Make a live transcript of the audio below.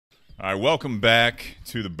All right, welcome back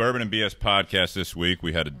to the Bourbon and BS podcast this week.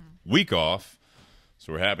 We had a week off,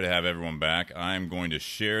 so we're happy to have everyone back. I'm going to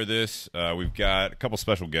share this. We've got a couple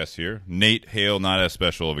special guests here. Nate, Hale, not as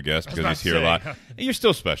special of a guest because he's here a lot. You're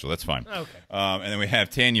still special. That's fine. Okay. And then we have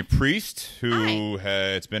Tanya Priest, who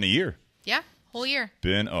it's been a year. Yeah, whole year.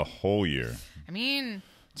 Been a whole year. I mean,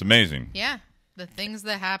 it's amazing. Yeah, the things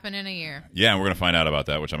that happen in a year. Yeah, and we're going to find out about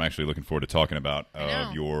that, which I'm actually looking forward to talking about,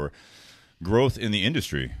 of your growth in the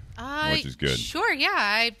industry, which is good. Sure,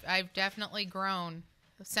 yeah, I've definitely grown.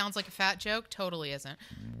 Sounds like a fat joke. Totally isn't.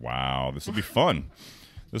 Wow, this will be fun.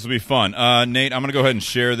 This will be fun. Nate, I'm going to go ahead and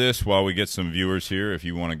share this while we get some viewers here. If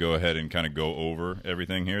you want to go ahead and kind of go over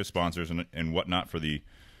everything here, sponsors and whatnot for the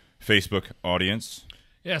Facebook audience.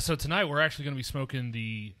 Yeah, so tonight we're actually going to be smoking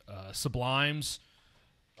the Sublimes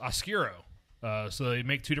Oscuro. So they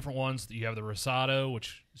make two different ones. You have the Rosado,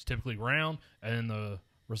 which is typically round, and then the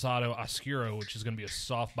Rosado Oscuro, which is going to be a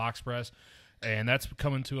soft box press. And that's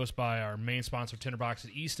coming to us by our main sponsor, Tinderbox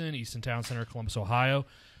at Easton Town Center, Columbus, Ohio.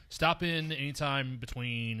 Stop in anytime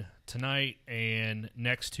between tonight and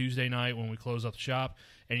next Tuesday night when we close up the shop,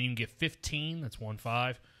 and you can get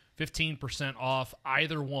 15% off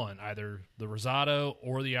either one, either the Rosado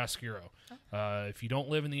or the Oscuro. If you don't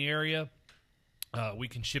live in the area, we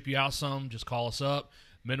can ship you out some. Just call us up.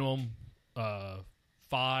 Minimum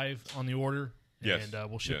 5 on the order, and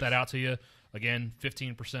we'll ship that out to you. Again,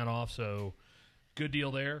 15% off, so good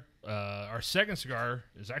deal there. Our second cigar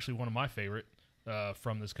is actually one of my favorite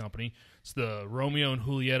from this company. It's the Romeo and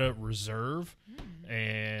Julieta Reserve,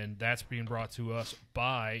 and that's being brought to us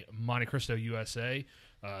by Monte Cristo USA.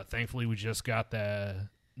 Thankfully, we just got the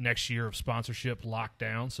next year of sponsorship locked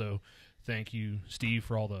down, so thank you, Steve,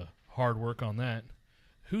 for all the hard work on that.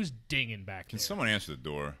 Who's dinging back there? Can someone answer the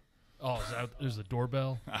door? Oh, is the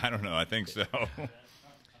doorbell? I don't know. I think so.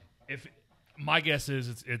 If my guess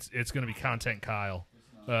is it's going to be Content Kyle.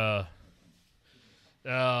 And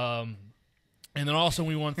then also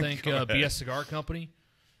we want to thank BS Cigar Company.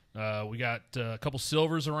 We got a couple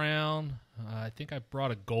silvers around. I think I brought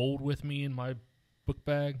a gold with me in my book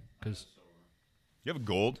bag because you have a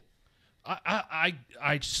gold. I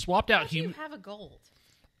swapped out. How do you have a gold?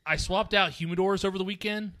 I swapped out humidors over the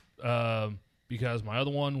weekend because my other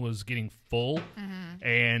one was getting full,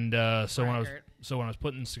 and so when I was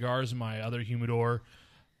putting cigars in my other humidor,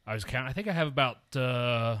 I was counting. I think I have about 10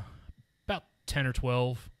 or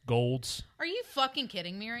 12 golds. Are you fucking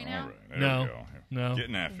kidding me right now? Right, no,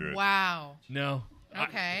 getting after it. Wow. No.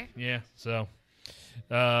 Okay. So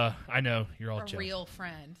I know you're all a jealous. Real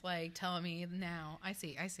friend, like telling me now. I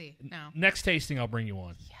see. Now. Next tasting, I'll bring you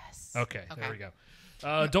one. Yes. Okay. There we go.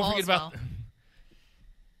 Don't forget about.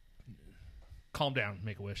 Calm down.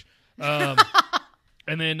 Make a wish. And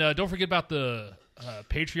then don't forget about the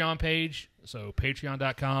Patreon page. So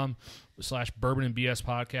patreon.com/Bourbon and BS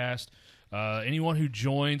podcast. Anyone who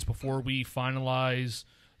joins before we finalize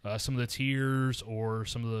some of the tiers or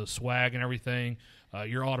some of the swag and everything,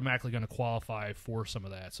 you're automatically going to qualify for some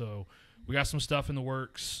of that. So we got some stuff in the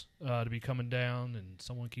works to be coming down, and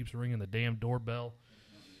someone keeps ringing the damn doorbell.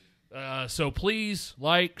 So please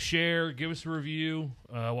like, share, give us a review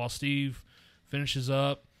while Steve finishes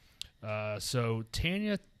up. So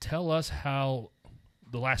Tanya, tell us how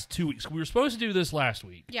the last 2 weeks. We were supposed to do this last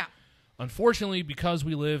week. Yeah. Unfortunately, because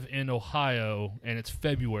we live in Ohio and it's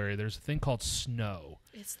February, there's a thing called snow.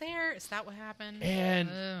 It's there. Is that what happened? And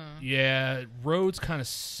yeah, roads kind of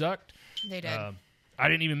sucked. They did. I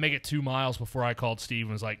didn't even make it 2 miles before I called Steve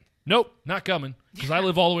and was like, "Nope, not coming," because I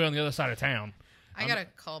live all the way on the other side of town. I got a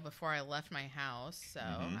call before I left my house, so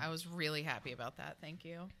I was really happy about that. Thank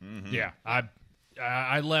you. Yeah, I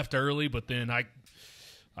left early, but then I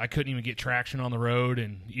couldn't even get traction on the road,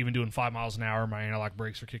 and even doing 5 miles an hour, my anti-lock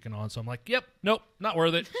brakes are kicking on. So I'm like, "Yep, nope, not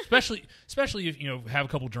worth it." Especially if have a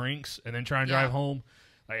couple drinks and then try and drive home.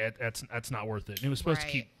 Like, that's not worth it. And it was supposed to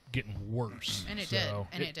keep getting worse, and it did.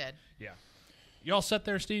 It did. Yeah. You all set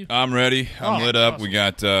there, Steve? I'm ready. I'm lit up. Awesome. We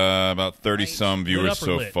got about 30-some viewers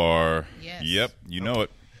so far. Yes. Yep, you know it.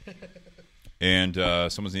 And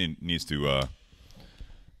someone needs to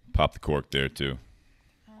pop the cork there, too.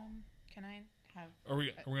 Can I have... Are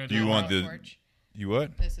we gonna do you want the... torch? You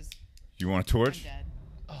what? This is... You want a torch? I'm dead.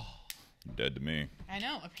 Oh. You're dead to me. I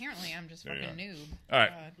know. Apparently, I'm just fucking noob. All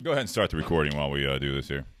right. Go ahead and start the recording while we do this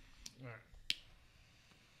here. All right.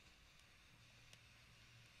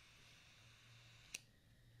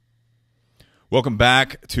 Welcome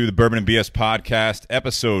back to the Bourbon and BS podcast,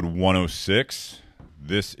 episode 106.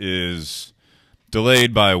 This is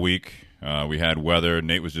delayed by a week. We had weather.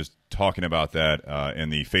 Nate was just talking about that in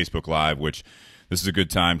the Facebook Live, which this is a good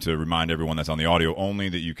time to remind everyone that's on the audio only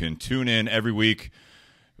that you can tune in every week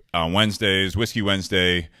on Wednesdays, Whiskey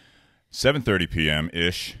Wednesday, 7:30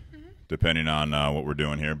 p.m.-ish, depending on what we're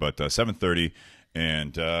doing here, but 7:30,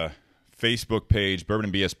 and Facebook page, Bourbon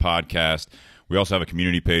and BS Podcast. We also have a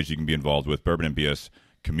community page you can be involved with, Bourbon and BS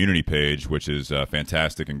community page, which is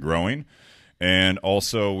fantastic and growing. And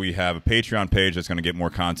also we have a Patreon page that's going to get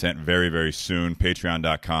more content very, very soon,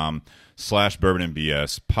 patreon.com/Bourbon and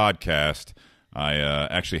BS Podcast. I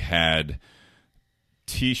actually had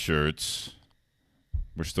T-shirts.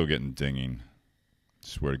 We're still getting dinging.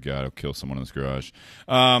 Swear to God, I'll kill someone in this garage.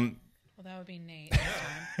 Well, that would be Nate.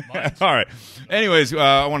 All right. Anyways,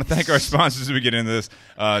 I want to thank our sponsors as we get into this.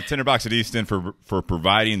 Tinderbox at Easton for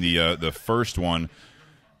providing the first one.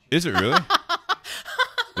 Is it really?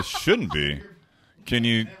 It shouldn't be. Can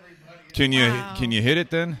you hit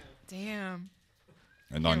it then? Damn.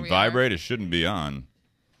 And on vibrate, it shouldn't be on.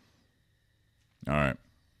 All right.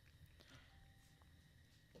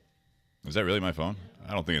 Is that really my phone?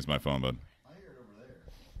 I don't think it's my phone, bud. I hear it over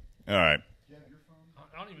there. All right. Do you have your phone?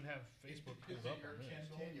 I don't even have Facebook pulled up on this.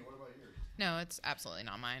 Tanya, what about yours? No, it's absolutely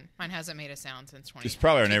not mine. Mine hasn't made a sound since 20. It's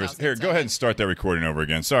probably our neighbors. Here, go ahead and start that recording over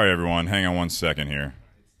again. Sorry, everyone. Hang on one second here.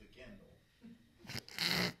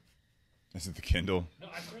 It's the Kindle. Is it the Kindle? No,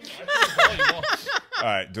 I turned the volume off. All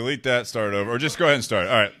right, delete that, start it over. Or just go ahead and start.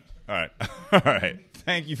 All right. All right. All right.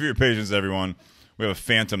 Thank you for your patience, everyone. We have a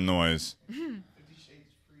phantom noise.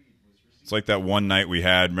 It's like that one night we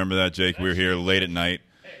had. Remember that, Jake? We were here late at night.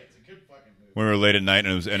 Hey, it's a good fucking movie. We were late at night,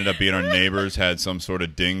 and it was ended up being our neighbors had some sort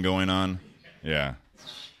of ding going on. Yeah.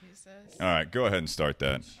 Jesus. All right, go ahead and start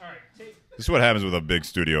that. All right, This is what happens with a big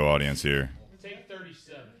studio audience here. take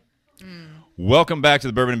 37. Welcome back to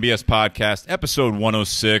the Bourbon and BS Podcast, episode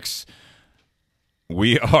 106.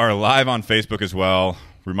 We are live on Facebook as well.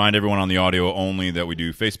 Remind everyone on the audio only that we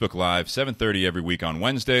do Facebook Live, 7:30 every week on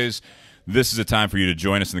Wednesdays. This is a time for you to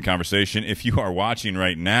join us in the conversation. If you are watching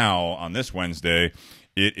right now on this Wednesday,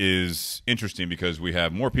 it is interesting because we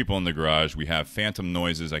have more people in the garage. We have phantom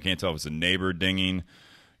noises. I can't tell if it's a neighbor dinging,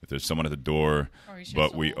 if there's someone at the door,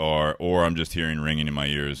 but we are, or I'm just hearing ringing in my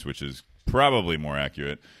ears, which is probably more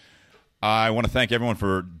accurate. I want to thank everyone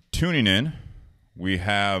for tuning in. We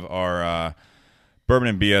have our Bourbon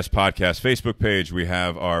and BS Podcast Facebook page. We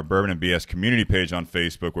have our Bourbon and BS community page on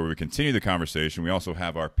Facebook where we continue the conversation. We also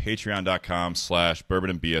have our patreon.com/Bourbon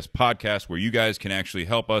and BS Podcast where you guys can actually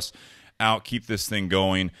help us out, keep this thing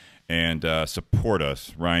going, and support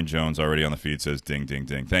us. Ryan Jones already on the feed says ding, ding,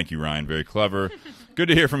 ding. Thank you, Ryan. Very clever. Good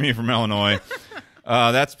to hear from you from Illinois.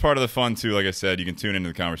 That's part of the fun, too. Like I said, you can tune into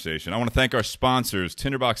the conversation. I want to thank our sponsors,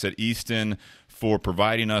 Tinderbox at Easton, for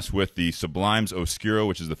providing us with the Sublimes Oscuro,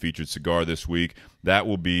 which is the featured cigar this week. That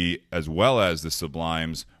will be, as well as the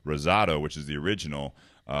Sublimes Rosado, which is the original,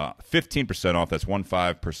 15% off. That's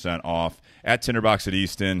 15% off at Tinderbox at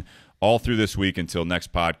Easton all through this week until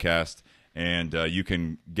next podcast. And you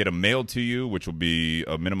can get them mailed to you, which will be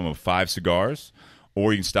a minimum of 5 cigars.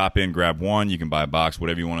 Or you can stop in, grab one. You can buy a box,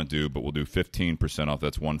 whatever you want to do. But we'll do 15% off.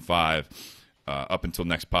 That's 15 up until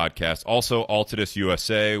next podcast. Also, Altadis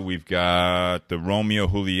USA. We've got the Romeo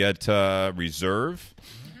Julieta Reserve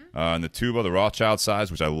and the Tuba, the Rothschild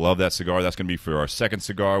size, which I love that cigar. That's going to be for our second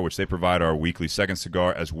cigar, which they provide our weekly second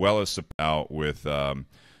cigar, as well as out with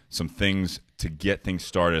some things to get things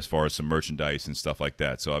started as far as some merchandise and stuff like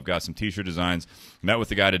that. So I've got some T-shirt designs. Met with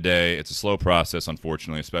the guy today. It's a slow process,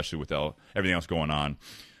 unfortunately, especially with everything else going on,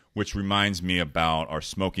 which reminds me about our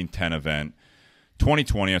Smoking 10 event.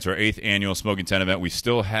 2020, that's our 8th annual Smoking 10 event. We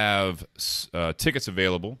still have tickets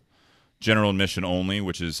available, general admission only,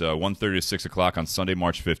 which is 1:30 to 6 o'clock on Sunday,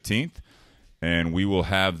 March 15th. And we will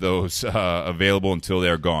have those available until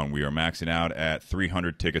they're gone. We are maxing out at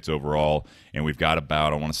 300 tickets overall, and we've got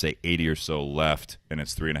about, I want to say, 80 or so left, and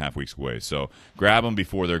it's 3.5 weeks away. So grab them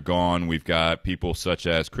before they're gone. We've got people such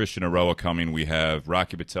as Christian Aroa coming. We have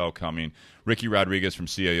Rocky Patel coming. Ricky Rodriguez from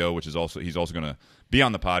CAO, which is he's also going to be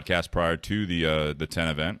on the podcast prior to the 10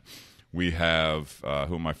 event. We have,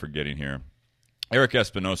 who am I forgetting here? Eric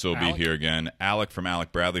Espinosa will be here again. Alec from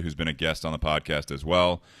Alec Bradley, who's been a guest on the podcast as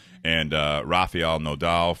well. And Rafael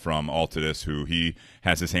Nodal from Altadis, who he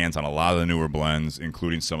has his hands on a lot of the newer blends,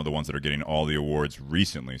 including some of the ones that are getting all the awards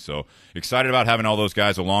recently. So excited about having all those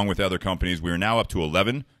guys along with other companies. We are now up to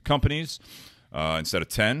 11 companies instead of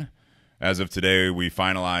 10. As of today, we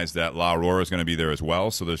finalized that La Aurora is going to be there as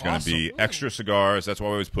well. So there's going to be extra cigars. That's why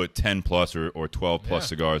we always put 10-plus or 12-plus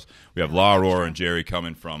cigars. We have La Aurora and Jerry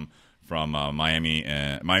coming from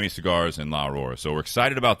Miami Cigars and La Aurora. So we're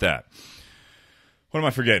excited about that. What am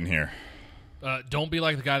I forgetting here? Don't be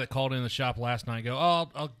like the guy that called in the shop last night and go, oh,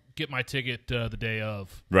 I'll get my ticket the day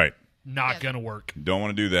of. Right. not going to work. Don't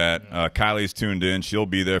want to do that. Kylie's tuned in. She'll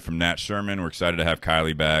be there from Nat Sherman. We're excited to have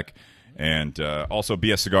Kylie back. And also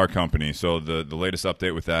BS Cigar Company. So the latest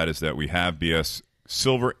update with that is that we have BS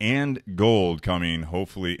Silver and Gold coming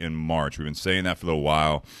hopefully in March. We've been saying that for a little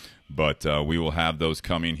while, but we will have those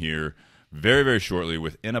coming here very, very shortly,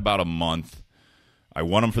 within about a month. I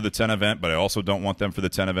want them for the 10 event, but I also don't want them for the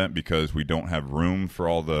 10 event because we don't have room for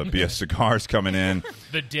all the BS cigars coming in.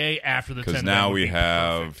 The day after the 10 event. Because now we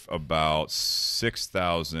have about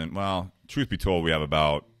 6,000. Well, truth be told, we have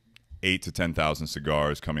about 8,000 to 10,000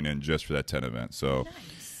 cigars coming in just for that 10 event. So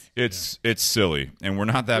it's silly, and we're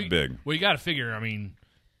not that big. Well, you got to figure,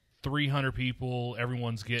 300 people,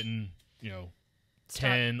 everyone's getting,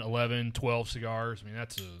 10, 11, 12 cigars.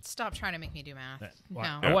 That's a... Stop trying to make me do math. No.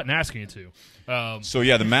 I wasn't asking you to. So,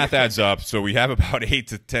 yeah, the math adds up. So we have about 8,000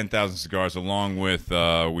 to 10,000 cigars, along with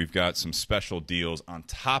we've got some special deals on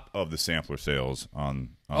top of the sampler sales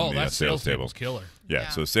on the sales table. Killer. Yeah,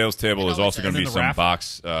 so the sales table is also going to be some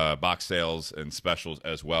raffle. box sales and specials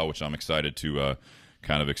as well, which I'm excited to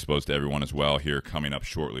kind of expose to everyone as well here coming up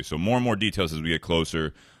shortly. So more and more details as we get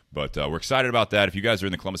closer. But we're excited about that. If you guys are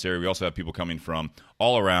in the Columbus area, we also have people coming from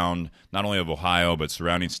all around, not only of Ohio, but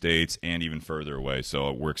surrounding states and even further away.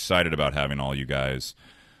 So we're excited about having all you guys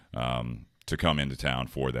to come into town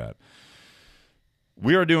for that.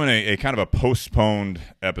 We are doing a kind of a postponed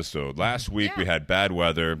episode. Last week we had bad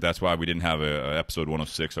weather. That's why we didn't have a episode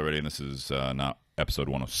 106 already, and this is not episode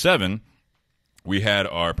 107. We had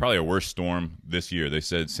probably our worst storm this year. They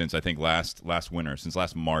said since, I think, last winter, since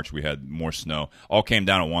last March, we had more snow. All came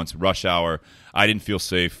down at once, rush hour. I didn't feel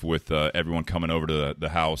safe with everyone coming over to the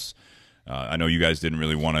house. I know you guys didn't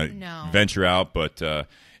really want to venture out, but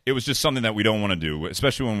it was just something that we don't want to do,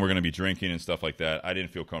 especially when we're going to be drinking and stuff like that. I didn't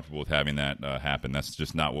feel comfortable with having that happen. That's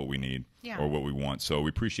just not what we need or what we want. So we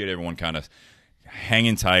appreciate everyone kind of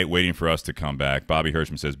hanging tight, waiting for us to come back. Bobby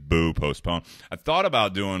Hirschman says, boo, postpone. I thought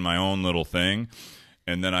about doing my own little thing,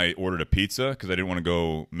 and then I ordered a pizza because I didn't want to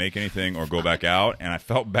go make anything or go back out, and I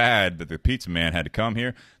felt bad that the pizza man had to come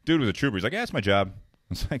here. Dude was a trooper. He's like, yeah, that's my job. I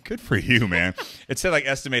was like, good for you, man. It said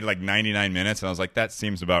estimated 99 minutes, and I was like, that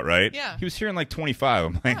seems about right. Yeah. He was here in 25.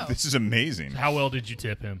 I'm like, this is amazing. How well did you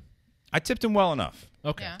tip him? I tipped him well enough.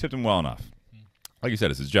 Okay. Yeah. Tipped him well enough. Like you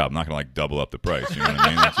said, it's his job. I'm not going to double up the price. You know what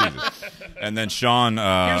I mean? Jesus. And then Sean,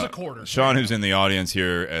 here's a quarter. Sean, who's in the audience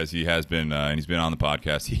here, as he has been, and he's been on the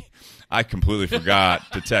podcast. I completely forgot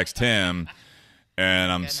to text him,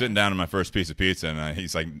 and I'm sitting down in my first piece of pizza, and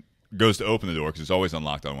he's like, goes to open the door because it's always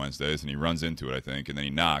unlocked on Wednesdays, and he runs into it, I think, and then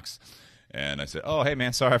he knocks. And I said, oh, hey,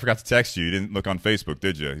 man, sorry I forgot to text you. You didn't look on Facebook,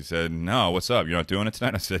 did you? He said, no, what's up? You're not doing it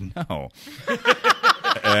tonight? I said, no.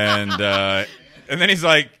 And then he's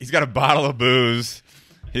like, he's got a bottle of booze.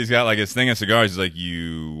 He's got his thing of cigars. He's like,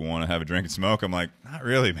 you want to have a drink and smoke? I'm like, not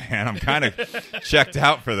really, man. I'm kind of checked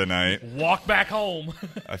out for the night. Walk back home.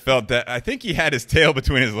 I felt that. I think he had his tail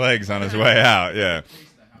between his legs on his way out. Yeah.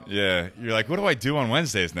 Yeah. You're like, what do I do on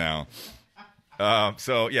Wednesdays now?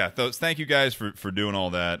 So, yeah, thank you guys for doing all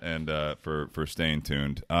that and for staying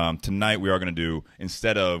tuned. Tonight we are going to do,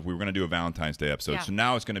 we were going to do a Valentine's Day episode. So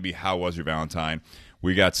now it's going to be, how was your Valentine?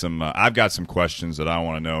 We got some. I've got some questions that I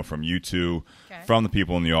want to know from you two, from the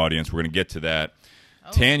people in the audience. We're going to get to that.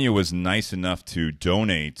 Tanya was nice enough to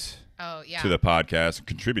donate to the podcast,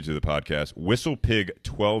 contribute to the podcast, Whistle Pig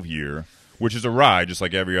 12 Year, which is a rye, just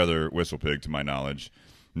like every other Whistle Pig, to my knowledge.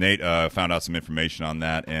 Nate found out some information on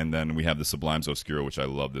that, and then we have the Sublimes Oscuro, which I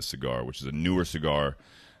love this cigar, which is a newer cigar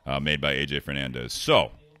made by AJ Fernandez.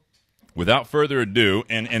 So, without further ado,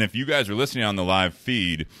 and if you guys are listening on the live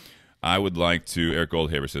feed, I would like to, Eric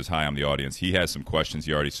Goldhaber says, hi, I'm the audience. He has some questions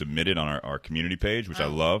he already submitted on our community page, which I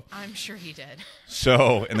love. I'm sure he did.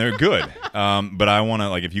 So, and they're good. But I want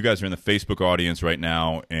to, if you guys are in the Facebook audience right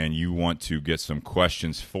now and you want to get some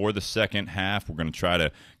questions for the second half, we're going to try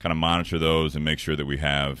to kind of monitor those and make sure that we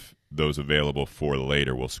have those available for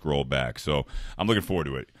later. We'll scroll back. So I'm looking forward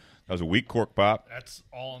to it. That was a weak cork pop. That's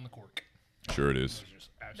all on the cork. Sure it is.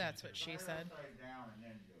 That's what she said.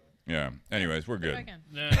 Yeah. Anyways, we're good.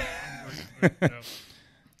 No.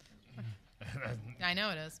 I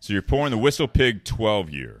know it is. So you're pouring the Whistle Pig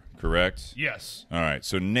 12 year, correct? Yes. All right.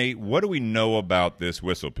 So Nate, what do we know about this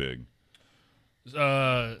Whistle Pig?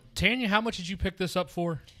 Tanya, how much did you pick this up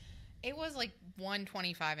for? It was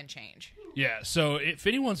 $125 and change. Yeah. So if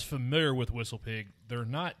anyone's familiar with Whistle Pig, they're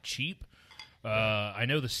not cheap. I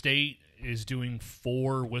know the state is doing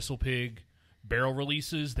 4 Whistle Pig barrel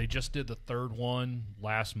releases. They just did the 3rd one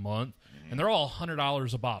last month, and they're all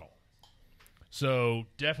 $100 a bottle. So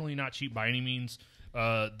definitely not cheap by any means.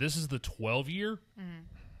 This is the 12 year.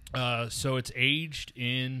 So it's aged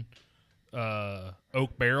in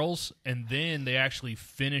oak barrels, and then they actually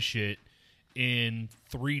finish it in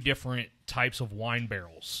 3 different types of wine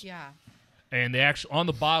barrels. Yeah. And they actually, on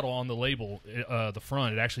the bottle, on the label, the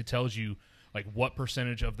front, it actually tells you like what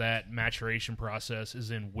percentage of that maturation process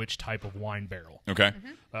is in which type of wine barrel. Okay.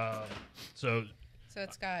 So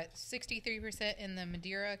it's got 63% in the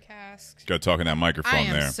Madeira casks. Go talking that microphone I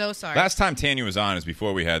am there. so sorry. Last time Tanya was on is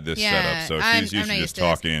before we had this setup, so she's usually just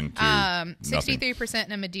talking to nothing. 63%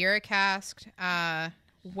 in a Madeira cask.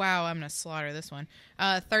 Wow, I'm going to slaughter this one.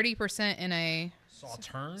 30% in a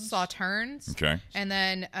Sauternes. Okay. And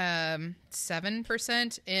then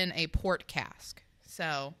 7% in a port cask.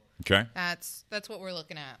 So Okay. that's what we're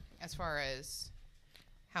looking at as far as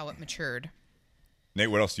how it matured.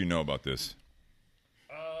 Nate, what else do you know about this?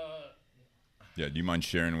 Yeah, do you mind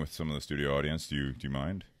sharing with some of the studio audience? Do you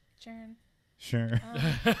mind? Sharon. Sure.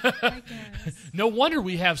 I guess. no wonder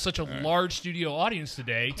we have such a large studio audience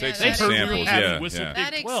today. Take some They heard we samples, were having yeah, Whistle yeah.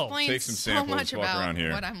 Pig That 12. explains Take some so samples, much walk about around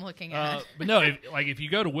here. what I'm looking at. But no, if you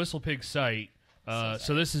go to Whistle Pig site,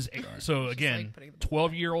 so this is so again, like putting the-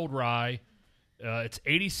 12-year-old rye. It's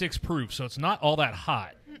 86 proof, so it's not all that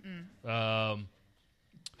hot.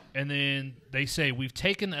 And then they say we've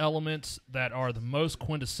taken elements that are the most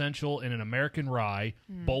quintessential in an American rye,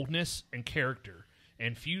 boldness and character,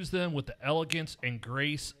 and fused them with the elegance and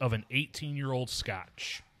grace of an 18-year-old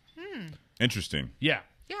Scotch. Interesting. Yeah.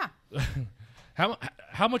 Yeah.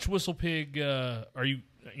 How much Whistle Pig are you?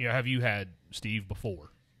 Have you had, Steve, before?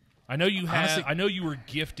 I know you had. Honestly, I know you were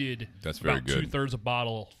gifted. That's very about good. 2/3 a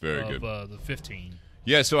bottle Very of good. The 15.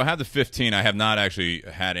 Yeah, so I have the 15. I have not actually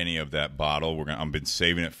had any of that bottle. I've been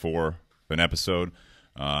saving it for an episode.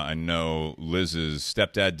 I know Liz's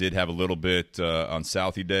stepdad did have a little bit on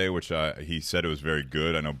Southie Day, which he said it was very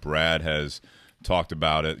good. I know Brad has talked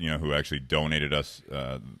about it, who actually donated us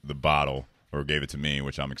the bottle or gave it to me,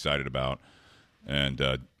 which I'm excited about. And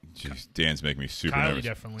geez, Dan's making me super Kylie nervous.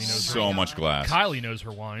 definitely knows. So much glass. Kylie knows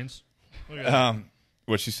her wines. Look at that.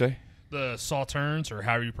 What'd she say? The Sauternes, or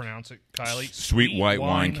however you pronounce it, Kylie. Sweet white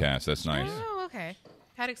wine cast. That's nice. Oh, okay.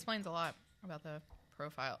 That explains a lot about the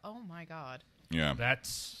profile. Oh my God. Yeah.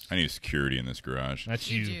 That's I need security in this garage.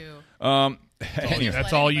 you. do. Anyway.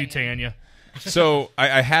 That's Let all you, anybody in. Tanya. So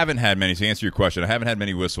I haven't had many. To answer your question, I haven't had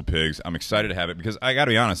many Whistle Pigs. I'm excited to have it because I got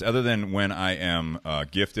to be honest. Other than when I am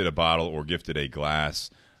gifted a bottle or gifted a glass,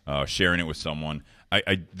 sharing it with someone,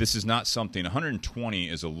 this is not something. 120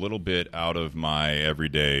 is a little bit out of my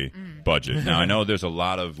everyday budget. Now I know there's a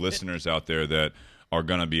lot of listeners out there that are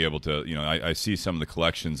going to be able to. I see some of the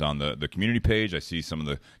collections on the community page. I see some of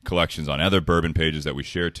the collections on other bourbon pages that we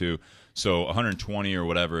share too. So 120 or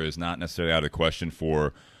whatever is not necessarily out of the question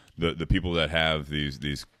for the people that have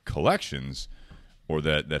these collections or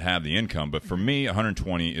that have the income. But for me,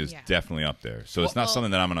 120 is definitely up there. So it's not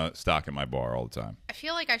something that I'm going to stock at my bar all the time. I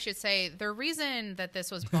feel like I should say the reason that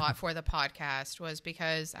this was bought for the podcast was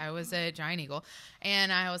because I was at Giant Eagle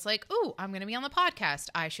and I was like, ooh, I'm going to be on the podcast.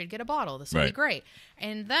 I should get a bottle. This will be great.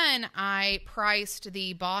 And then I priced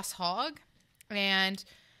the Boss Hog and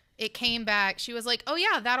it came back. She was like, oh,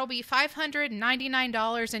 yeah, that'll be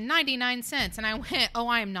 $599.99. And I went, oh,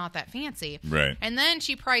 I am not that fancy. Right. And then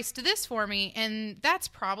she priced this for me. And that's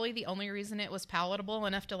probably the only reason it was palatable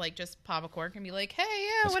enough to like just pop a cork and be like, hey,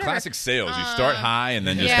 yeah, It's whatever. classic sales. You start high and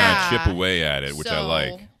then just kind of chip away at it, which I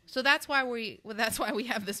like. So that's why we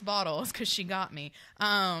have this bottle is because she got me.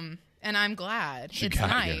 And I'm glad. It's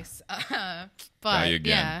got you. nice. Got But you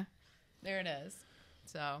again. yeah, there it is.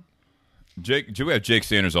 So. We have Jake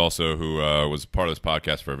Sanders also, who was part of this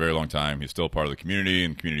podcast for a very long time. He's still part of the community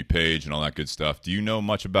and community page and all that good stuff. Do you know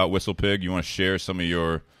much about Whistle Pig? You want to share some of you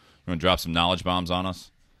want to drop some knowledge bombs on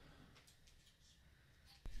us?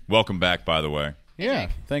 Welcome back, by the way. Yeah,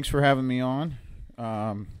 thanks for having me on.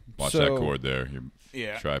 Watch that cord there,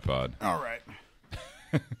 your tripod. All right.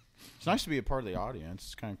 It's nice to be a part of the audience.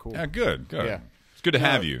 It's kind of cool. Yeah, good. Yeah. It's good to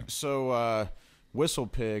have you. So, Whistle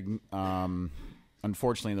Pig,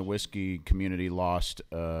 unfortunately, the whiskey community lost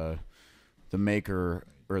the maker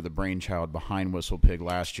or the brainchild behind Whistle Pig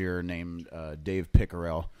last year named Dave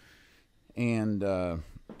Pickerell. And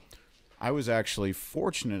I was actually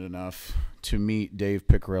fortunate enough to meet Dave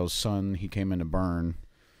Pickerell's son. He came into Burn.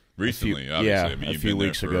 Recently, obviously. yeah, I mean, a you've few been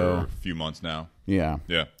weeks there for ago. a few months now. Yeah.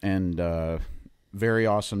 Yeah. And very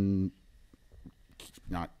awesome,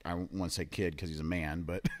 I don't want to say kid because he's a man,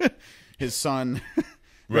 but his son,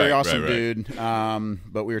 very awesome dude.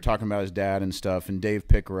 But we were talking about his dad and stuff, and Dave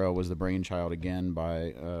Pickerell was the brainchild again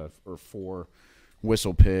for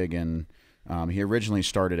Whistle Pig, and he originally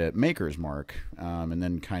started at Maker's Mark and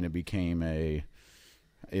then kind of became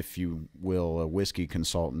if you will, a whiskey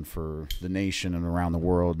consultant for the nation and around the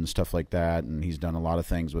world and stuff like that. And he's done a lot of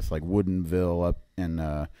things with like Woodinville up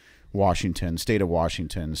in Washington, state of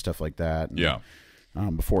Washington, and stuff like that. And, Yeah.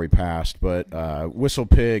 Before he passed. But Whistle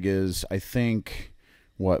Pig is, I think,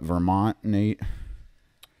 what, Vermont, Nate?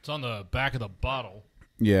 It's on the back of the bottle.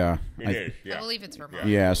 Yeah. I believe it's Vermont.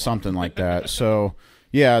 Yeah, something like that. So,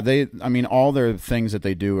 yeah, all their things that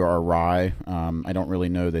they do are rye. I don't really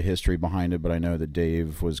know the history behind it, but I know that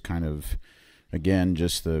Dave was kind of, again,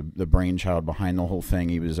 just the brainchild behind the whole thing.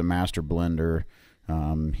 He was a master blender.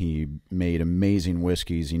 He made amazing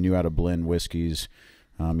whiskeys. He knew how to blend whiskeys.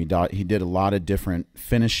 He did a lot of different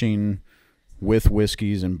finishing with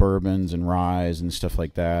whiskeys and bourbons and ryes and stuff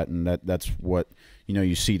like that. And that's what,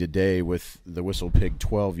 you see today with the Whistle Pig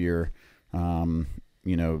 12-year.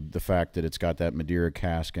 The fact that it's got that Madeira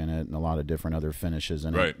cask in it and a lot of different other finishes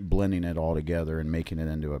and Right. blending it all together and making it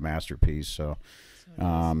into a masterpiece. So,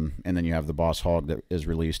 and then you have the Boss Hog that is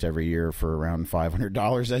released every year for around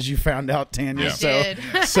 $500, as you found out, Tanya. I So, did.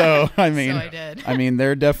 so I mean, So I did.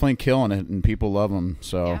 they're definitely killing it, and people love them.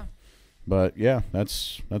 So, Yeah. but yeah,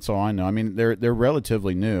 that's all I know. I mean, they're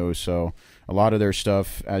relatively new, so a lot of their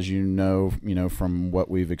stuff, as you know from what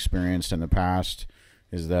we've experienced in the past,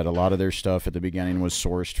 is that a lot of their stuff at the beginning was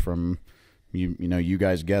sourced from you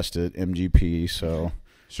guys guessed it, MGP. So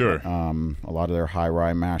Sure. a lot of their high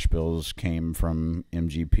rye mash bills came from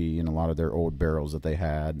MGP and a lot of their old barrels that they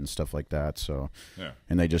had and stuff like that. So, Yeah.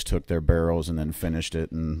 and they just took their barrels and then finished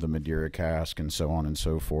it in the Madeira cask and so on and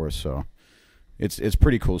so forth. So it's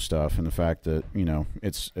pretty cool stuff. And the fact that,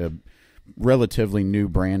 it's a relatively new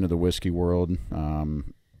brand of the whiskey world,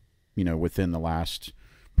 within the last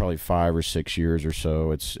probably 5 or 6 years or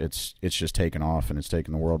so, it's just taken off and it's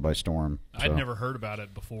taken the world by storm. I'd So. never heard about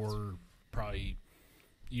it before, probably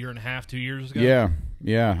year and a half, 2 years ago.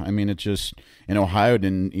 Yeah. I mean, it just, and Ohio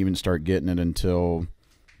didn't even start getting it until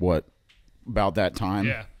about that time.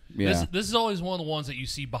 Yeah. Yeah. This is always one of the ones that you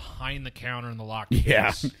see behind the counter in the locked Yeah.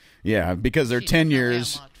 case. Yeah, because they're She 10 definitely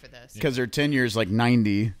years, unlocked for this. because they're 10 years like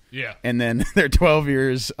 90, Yeah. and then they're 12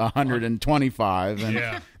 years 125, and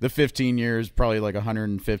Yeah. the 15 years probably like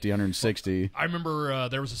 150, 160. I remember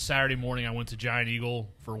there was a Saturday morning I went to Giant Eagle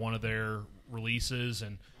for one of their releases,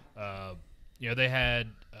 and they had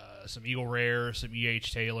some Eagle Rare, some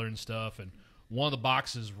E.H. Taylor and stuff, and one of the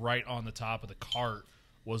boxes right on the top of the cart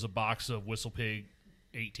was a box of Whistle Pig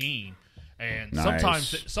 18, and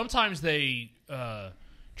Nice. sometimes they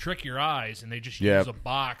trick your eyes and they just Yep. use a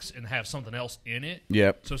box and have something else in it.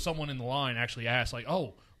 Yep. So someone in the line actually asked, like,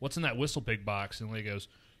 "Oh, what's in that Whistle Pig box?" And he goes,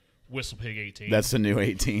 "Whistle Pig 18." That's the new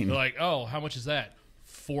 18. They're like, "Oh, how much is that?"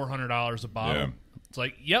 $400 a bottle. Yeah. It's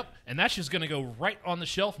like, yep, and that's just going to go right on the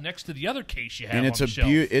shelf next to the other case you have And on it's the shelf.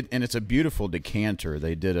 and it's a beautiful decanter.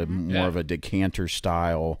 They did a more Yeah. of a decanter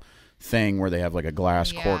style thing where they have like a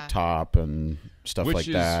glass Yeah. cork top and stuff Which like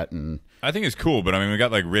is- that. And I think it's cool, but I mean, we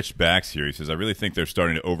got like Rich Backs here. He says, I really think they're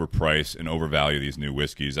starting to overprice and overvalue these new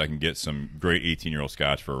whiskeys. I can get some great 18-year-old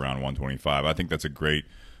scotch for around $125. I think that's a great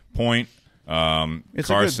point. It's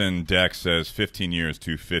a Carson Deck says 15 years,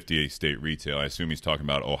 $250 state retail. I assume he's talking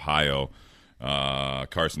about Ohio.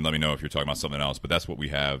 Carson, let me know if you're talking about something else, but that's what we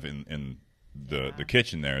have in the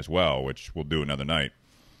kitchen there as well, which we'll do another night.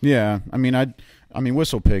 yeah, I mean,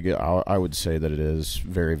 Whistle Pig, I would say that it is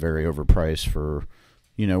very, very overpriced for,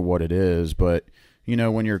 what it is. But,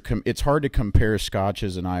 when it's hard to compare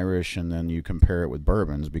scotches and Irish and then you compare it with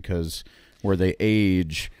bourbons because where they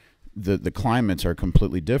age, the climates are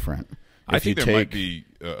completely different. I If you think there might take- be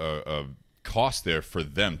a cost there for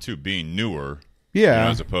them, too, being newer. Yeah.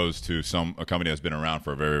 As opposed to a company that's been around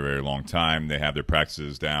for a very, very long time. They have their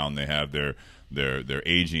practices down. They have their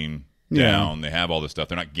aging down. They have all this stuff.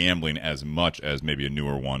 They're not gambling as much as maybe a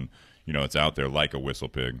newer one, it's out there like a Whistle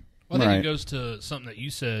Pig. Well, I think Right. it goes to something that you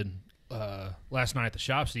said last night at the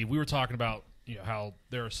shop, Steve. We were talking about how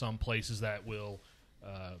there are some places that will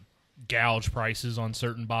gouge prices on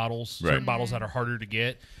certain bottles, certain Right. bottles that are harder to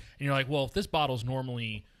get. And you're like, well, if this bottle's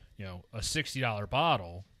normally a $60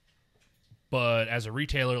 bottle, but as a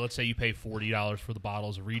retailer, let's say you pay $40 for the bottle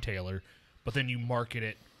as a retailer, but then you market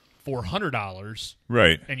it $400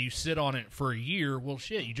 Right. and you sit on it for a year, well,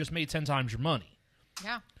 shit, you just made 10 times your money.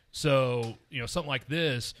 Yeah. So, something like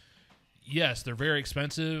this, yes, they're very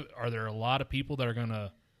expensive. Are there a lot of people that are going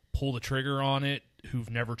to pull the trigger on it who've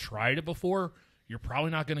never tried it before? You're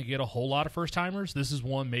probably not going to get a whole lot of first-timers. This is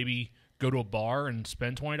one, maybe go to a bar and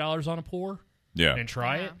spend $20 on a pour Yeah. and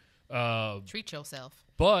try it. Treat yourself.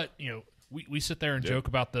 But, we sit there and joke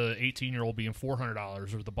about the 18-year-old being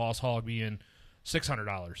 $400 or the Boss Hog being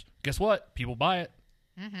 $600. Guess what? People buy it.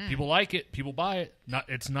 People like it. People buy it.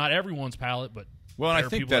 It's not everyone's palate, but Well, and I there are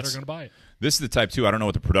think people that are that's going to buy it. this is the type too. I don't know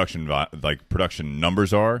what the production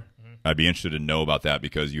numbers are. I'd be interested to know about that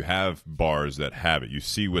because you have bars that have it. You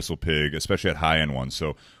see Whistle Pig, especially at high end ones.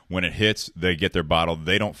 So when it hits, they get their bottle.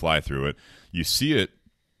 They don't fly through it. You see it.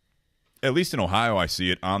 At least in Ohio, I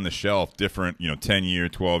see it on the shelf. Different, 10-year,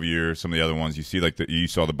 12-year. Some of the other ones you see, like you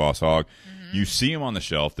saw the Boss Hog. You see them on the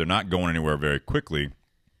shelf. They're not going anywhere very quickly.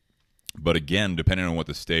 But again, depending on what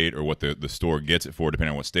the state or what the store gets it for,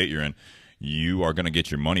 depending on what state you're in, you are going to get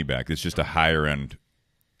your money back. It's just a higher end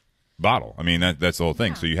bottle. I mean, that's the whole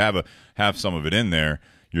thing. Yeah. So you have some of it in there.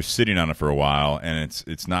 You're sitting on it for a while, and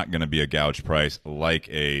it's not going to be a gouged price like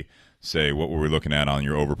say what were we looking at on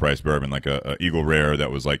your overpriced bourbon, like a Eagle Rare that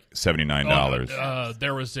was like $79.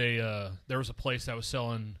 There was a place that was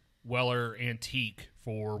selling Weller Antique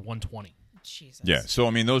for $120. Jesus. Yeah. So I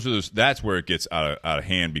mean, that's where it gets out of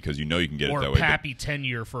hand because you can get Or it that a way. Pappy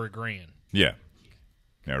 10-year for $1,000. Yeah.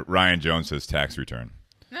 Ryan Jones says tax return.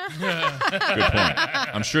 Good point.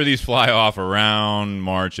 I'm sure these fly off around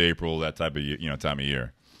March, April, that type of time of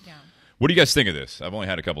year. Yeah. What do you guys think of this? I've only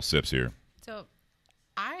had a couple sips here. So,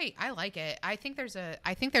 I like it. I think there's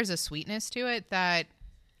a sweetness to it that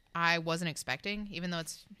I wasn't expecting, even though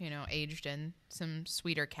it's aged in some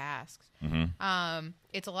sweeter casks. Mm-hmm.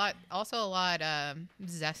 It's a lot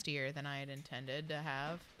zestier than I had intended to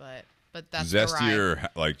have, but that's Zestier,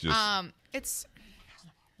 like just it's.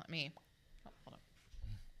 Let me. Hold on.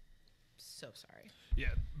 So sorry.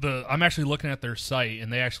 Yeah, I'm actually looking at their site,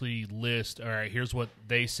 and they actually list. All right, here's what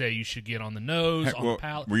they say you should get on the nose, on the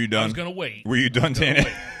palate. Were you done? I was going to wait. Were you done, Tanya?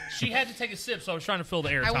 She had to take a sip, so I was trying to fill the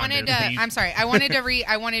air. I wanted to. I'm sorry. I wanted to read.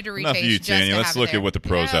 I wanted to Enough retaste. of you, just Tanya. to Let's have it look there. at what the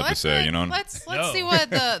pros have to say. Let's No. see what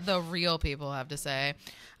the real people have to say.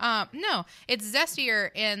 No, it's zestier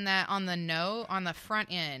in that on the front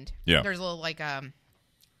end. Yeah. There's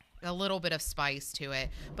a little bit of spice to it,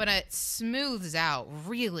 but it smooths out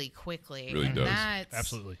really quickly. Really and does.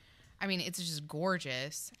 Absolutely. I mean, it's just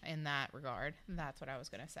gorgeous in that regard. That's what I was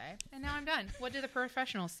going to say. And now I'm done. What do the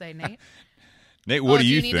professionals say, Nate? Nate, what do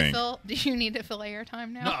you need think? Do you need to fill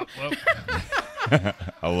airtime now? No, well,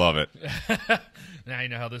 I love it. now you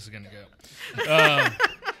know how this is going to go.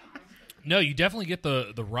 No, you definitely get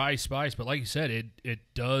the rye spice, but like you said, it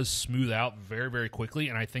does smooth out very, very quickly,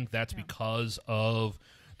 and I think that's because of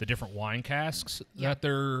the different wine casks that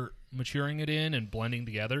they're maturing it in and blending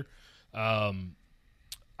together.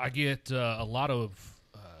 I get a lot of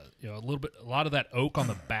that oak on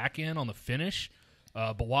the back end on the finish,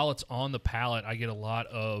 but while it's on the palate, I get a lot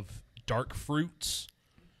of dark fruits.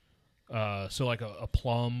 So like a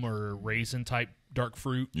plum or raisin type dark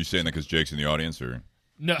fruit. You saying that because Jake's in the audience, or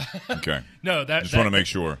No, okay? no, Just want to make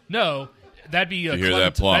sure. No, that'd be You hear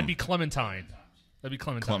that, plum? That'd be clementine. That'd be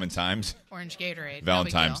clementine. Clementine's Orange Gatorade.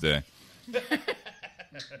 Valentine's Day.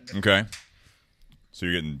 Okay, so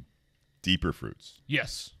you're getting deeper fruits.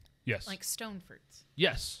 Yes. Like stone fruits.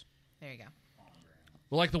 Yes. There you go.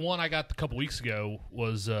 Well, like the one I got a couple weeks ago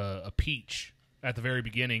was a peach at the very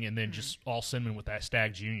beginning, and then just all cinnamon with that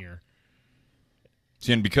Stag Junior.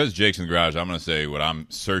 See, and because Jake's in the garage, I'm going to say what I'm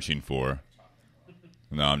searching for.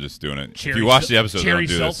 No, I'm just doing it. If you watch the episode, cherry I'll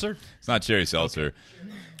do seltzer? this. It's not cherry seltzer.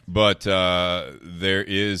 Okay. But there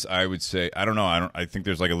is, I would say, I don't know. I think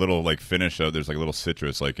there's like a little like finish of, there's like a little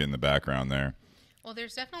citrus like in the background there. Well,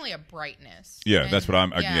 there's definitely a brightness. Yeah, that's what I'm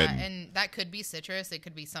getting. And that could be citrus. It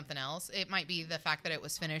could be something else. It might be the fact that it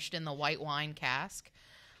was finished in the white wine cask.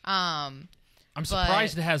 I'm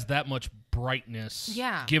surprised it has that much brightness.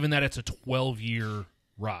 Yeah. Given that it's a 12-year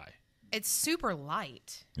rye. It's super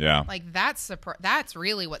light. Yeah. Like that's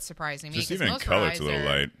really what's surprising me. Just 'cause even in most color, ryes it's a little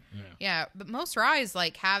light. Yeah, but most ryes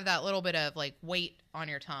like have that little bit of like weight on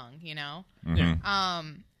your tongue, you know. Yeah.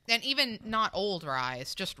 And even not old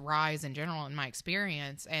ryes, just ryes in general, in my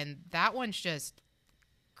experience, and that one's just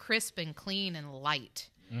crisp and clean and light.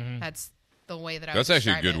 That's the way that I. That's would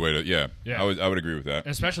actually a good way to. Yeah. Yeah. I would agree with that.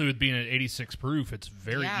 And especially with being at 86 proof, it's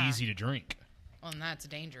very Yeah. easy to drink. Well, and that's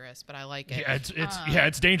dangerous, but I like it. Yeah,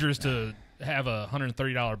 it's dangerous to have a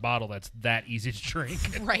 $130 bottle that's that easy to drink.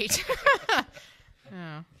 Right.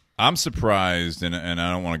 Yeah. I'm surprised, and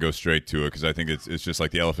I don't want to go straight to it because I think it's just like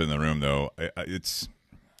the elephant in the room, though. It's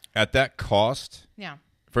at that cost. Yeah.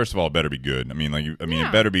 First of all, it better be good. I mean, Yeah.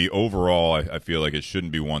 it better be overall. I feel like it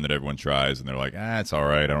shouldn't be one that everyone tries and they're like, it's all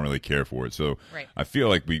right. I don't really care for it. So Right. I feel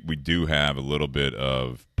like we do have a little bit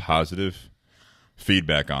of positive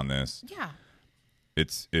feedback on this. Yeah.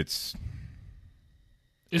 It's Is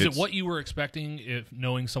it what you were expecting if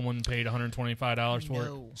knowing someone paid $125 for it?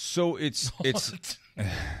 No. so it's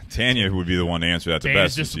Tanya would be the one to answer that the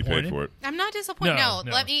Tanya's best if she paid disappointed? for it. I'm not disappointed. No, No,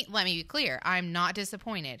 no. let me be clear. I'm not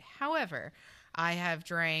disappointed. However, I have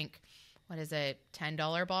drank what is it,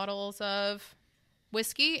 $10 bottles of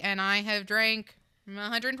whiskey, and I have drank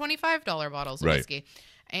 $125 bottles of Right. whiskey.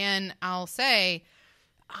 And I'll say,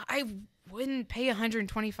 I wouldn't pay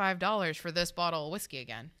 $125 for this bottle of whiskey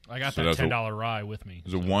again. I got So that that's a- $10 rye with me. It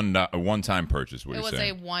was a one-time purchase. What It you're was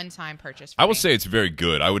saying? a one-time purchase. For I will me. say it's very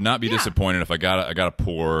good. I would not be Yeah. disappointed if I got a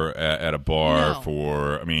pour at a bar No.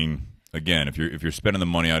 for. I mean, again, if you're spending the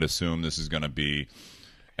money, I'd assume this is going to be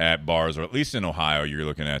at bars, or at least in Ohio, you're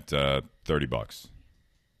looking at $30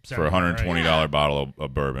 for a $120 Yeah. bottle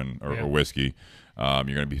of bourbon or Yeah. whiskey. You're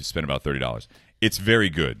going to be spending about $30. It's very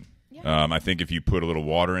good. Yeah. I think if you put a little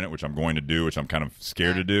water in it, which I'm going to do, which I'm kind of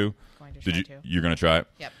scared to do. Going to Did try you? to. You're going to try it?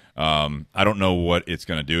 Yep. I don't know what it's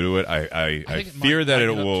going to do to it. I think it fear might that it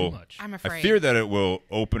lighten up too will. much. I'm afraid. I fear that it will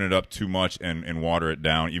open it up too much and water it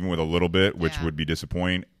down, even with a little bit, which Yeah. would be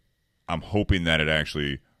disappointing. I'm hoping that it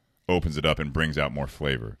actually opens it up and brings out more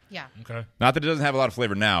flavor. Yeah. Okay. Not that it doesn't have a lot of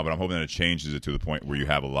flavor now, but I'm hoping that it changes it to the point where you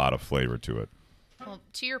have a lot of flavor to it. Well,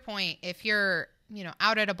 to your point, if you're,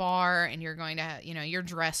 out at a bar and you're going to, you're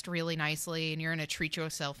dressed really nicely and you're in a treat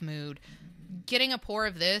yourself mood, getting a pour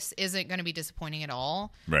of this isn't going to be disappointing at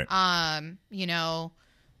all. Right.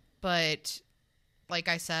 But like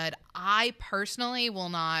I said, I personally will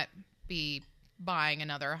not be buying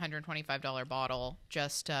another $125 bottle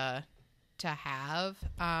just to have.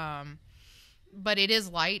 But it is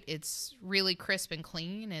light. It's really crisp and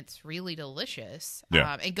clean. It's really delicious.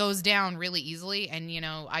 Yeah. It goes down really easily. And,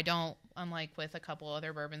 I don't, unlike with a couple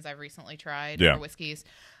other bourbons I've recently tried Yeah. or whiskeys,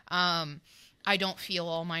 I don't feel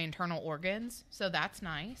all my internal organs. So that's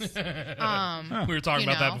nice. We were talking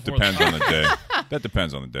about that before. Depends on the day. That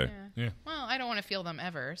depends on the day. Well, I don't want to feel them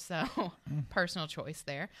ever. So personal choice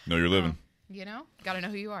there. No, you're living Got to know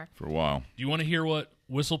who you are. for a while. Do you want to hear what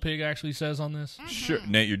Whistle Pig actually says on this? Sure,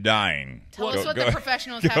 Nate, you're dying. Tell Go- us what go the ahead.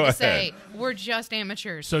 professionals Go have to ahead. say. We're just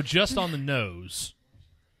amateurs. So just on the nose,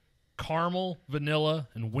 caramel, vanilla,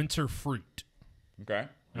 and winter fruit. Okay.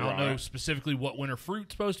 I don't know specifically what winter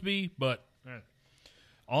fruit's supposed to be, but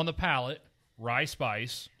on the palate, rye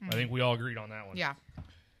spice. I think we all agreed on that one. Yeah.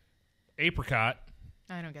 Apricot,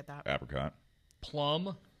 I don't get that. Apricot.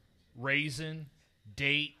 plum, raisin,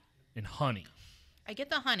 date, and honey. I get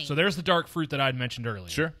the honey. So there's the dark fruit that I'd mentioned earlier.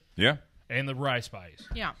 Sure. Yeah. And the rye spice.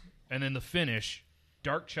 yeah. And then the finish,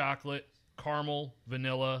 dark chocolate, caramel,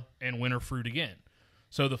 vanilla, and winter fruit again.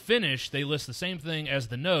 So the finish, they list the same thing as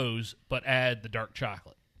the nose, but add the dark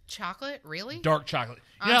chocolate. Chocolate? Really? Dark chocolate.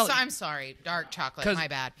 I'm sorry. Dark chocolate. My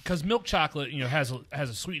bad. Because milk chocolate, has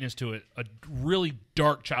a sweetness to it. A really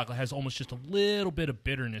dark chocolate has almost just a little bit of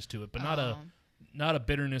bitterness to it, but not a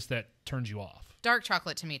bitterness that turns you off. Dark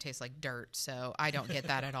chocolate to me tastes like dirt, so I don't get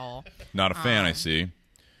that at all. Not a fan, I see.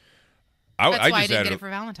 That's I why I just didn't had get it for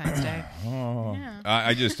Valentine's Day.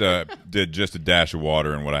 I just did just a dash of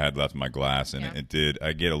water in what I had left in my glass, and Yeah.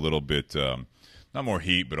 I get a little bit, not more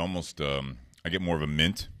heat, but almost, I get more of a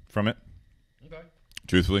mint from it, Okay.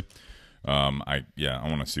 truthfully. I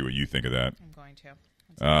want to see what you think of that. I'm going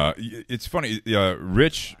to. It's funny.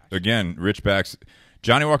 Rich backs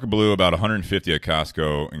Johnny Walker Blue about 150 at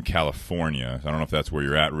Costco in California. I don't know if that's where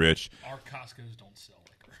you're at, Rich. Our Costco's don't sell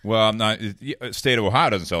liquor. Well, I'm not. State of Ohio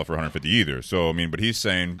doesn't sell it for 150 either. So I mean, but he's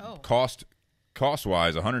saying Oh. cost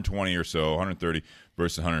wise, 120 or so, 130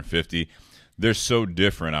 versus 150. They're so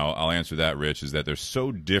different. I'll answer that, Rich. Is that they're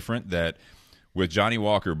so different that with Johnny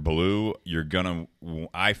Walker Blue, you're gonna.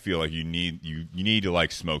 I feel like you need to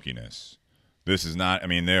like smokiness. This is not. I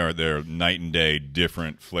mean, they're night and day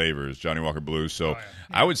different flavors. Johnny Walker Blue. So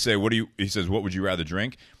I would say, he says, what would you rather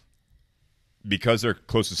drink? Because they're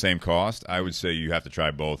close to the same cost, I would say you have to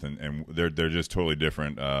try both, and they're just totally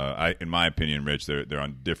different. In my opinion, Rich, they're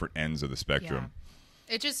on different ends of the spectrum.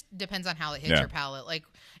 Yeah. It just depends on how it hits Yeah. your palate. Like,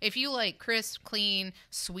 if you like crisp, clean,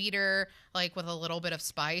 sweeter, like with a little bit of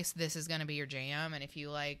spice, this is going to be your jam. And if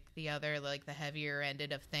you like the other, like the heavier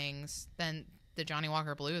ended of things, then the Johnny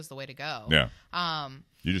Walker Blue is the way to go. Yeah.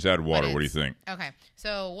 You just added water. But What do you think? Okay.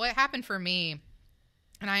 So what happened for me,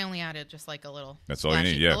 and I only added just like a little. That's all you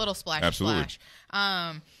need, yeah. A little splash. Absolutely.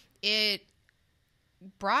 Splash. It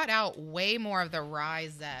brought out way more of the rye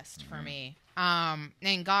zest for me.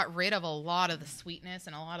 And got rid of a lot of the sweetness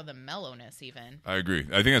and a lot of the mellowness even. I agree.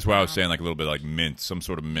 I think that's why I was saying like a little bit like mint, some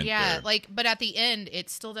sort of mint. Yeah, there. but at the end it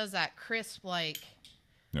still does that crisp like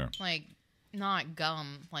not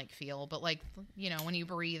gum like feel, but like when you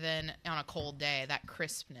breathe in on a cold day, that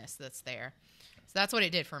crispness that's there. So that's what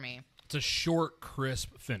it did for me. It's a short,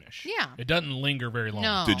 crisp finish. Yeah. It doesn't linger very long.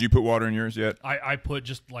 No. Did you put water in yours yet? I put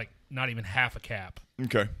just like not even half a cap.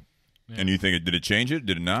 Okay. And you think did it change it?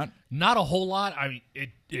 Did it not? Not a whole lot. I mean,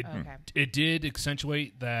 Okay. it did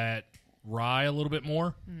accentuate that rye a little bit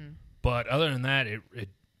more. But other than that, it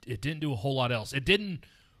didn't do a whole lot else. It didn't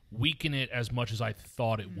weaken it as much as I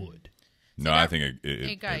thought it would. No, I think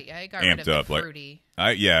it got amped rid of the up. fruity.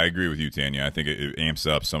 I agree with you, Tanya. I think it amps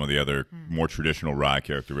up some of the other more traditional rye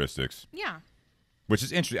characteristics. Yeah. Which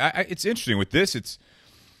is interesting. It's interesting with this.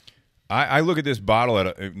 I look at this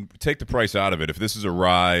bottle take the price out of it. If this is a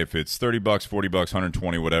rye, if it's $30, $40,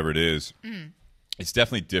 120, whatever it is, it's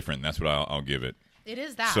definitely different. That's what I'll give it. It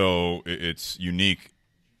is that. So it's unique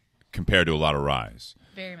compared to a lot of ryes.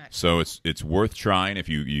 Very much. So it's worth trying if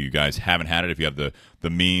you guys haven't had it, if you have the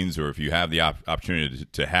means, or if you have the opportunity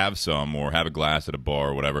to have some or have a glass at a bar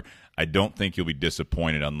or whatever. I don't think you'll be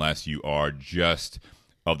disappointed unless you are just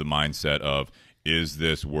of the mindset of, is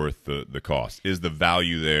this worth the cost? Is the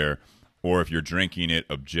value there? Or if you're drinking it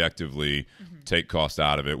objectively, take cost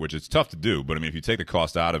out of it, which is tough to do. But, I mean, if you take the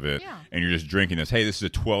cost out of it and you're just drinking this, hey, this is a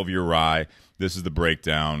 12-year rye, this is the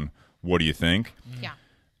breakdown, what do you think? Yeah.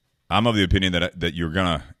 I'm of the opinion that you're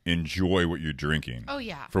going to enjoy what you're drinking. Oh,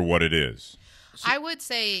 yeah. For what it is. I would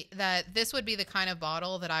say that this would be the kind of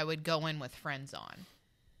bottle that I would go in with friends on.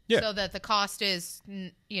 Yeah. So that the cost is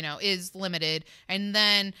limited, and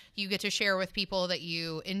then you get to share with people that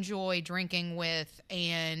you enjoy drinking with,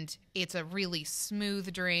 and it's a really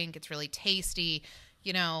smooth drink. It's really tasty.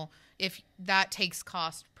 You know, if that takes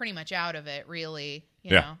cost pretty much out of it, really.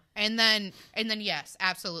 You know? And then yes,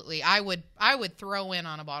 absolutely. I would throw in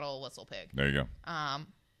on a bottle of Whistle Pig. There you go.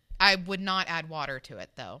 I would not add water to it,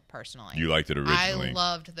 though, personally. You liked it originally. I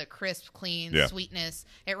loved the crisp, clean sweetness.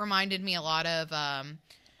 It reminded me a lot of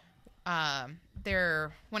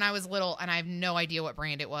when I was little, and I have no idea what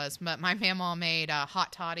brand it was, but my mama made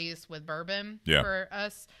hot toddies with bourbon for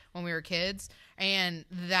us when we were kids, and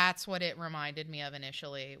that's what it reminded me of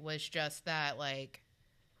initially, was just that, like,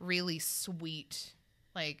 really sweet,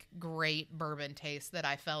 like, great bourbon taste that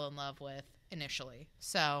I fell in love with initially.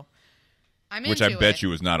 So I'm Which into I bet it. you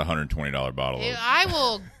was not a $120 bottle. I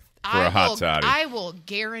will. For a hot toddy. I will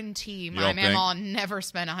guarantee my don't mama never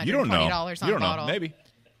spent $120 You don't know. on You a don't bottle. know. Maybe.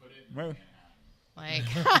 Like,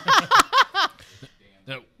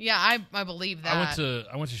 No, yeah, I believe that.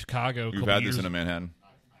 I went to Chicago. You've had this in a Manhattan?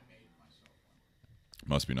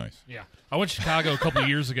 Must be nice. Yeah, I went to Chicago a couple of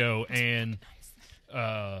years ago, and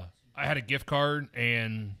I had a gift card,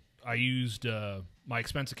 and I used my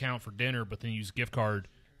expense account for dinner, but then used gift card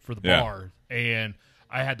for the bar. And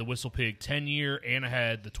I had the Whistle Pig 10-year, and I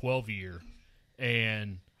had the 12-year.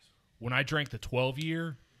 And when I drank the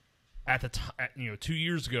 12-year, at the time, 2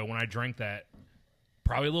 years ago when I drank that,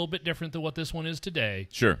 probably a little bit different than what this one is today.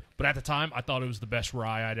 Sure. But at the time, I thought it was the best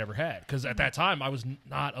rye I'd ever had, because at that time I was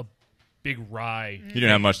not a big rye. You didn't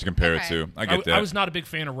have much to compare it to. I get that. I was not a big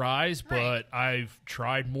fan of ryes, but I've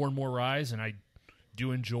tried more and more ryes, and I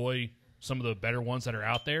do enjoy some of the better ones that are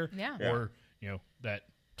out there. Yeah. Or that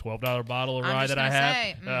 $12 bottle of I'm rye just that I gonna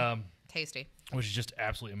have, say, tasty. which is just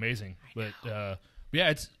absolutely amazing. But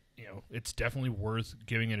yeah, it's definitely worth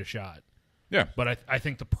giving it a shot. Yeah. But I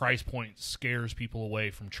think the price point scares people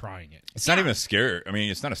away from trying it. It's not even a scare. I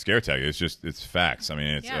mean, it's not a scare tag. It's facts. I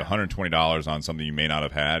mean, it's $120 on something you may not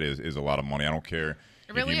have had is a lot of money. I don't care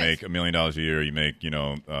if you make $1 million a year, you make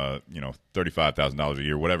 $35,000 a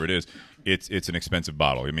year, whatever it is. It's an expensive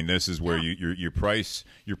bottle. I mean, this is where you're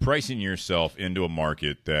pricing yourself into a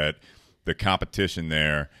market that the competition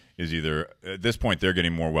there is either, at this point they're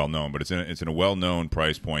getting more well known, but it's in a well known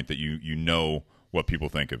price point that you know what people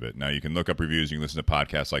think of it. Now, you can look up reviews, you can listen to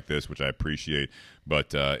podcasts like this, which I appreciate,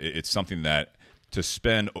 but it's something that to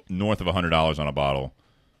spend north of $100 on a bottle,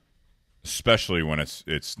 especially when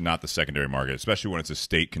it's not the secondary market, especially when it's a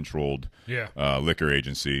state-controlled liquor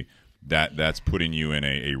agency, that's putting you in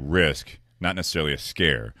a risk, not necessarily a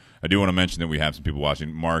scare. I do want to mention that we have some people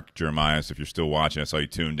watching. Mark Jeremias, if you're still watching, I saw you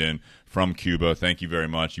tuned in from Cuba. Thank you very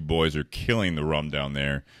much. You boys are killing the rum down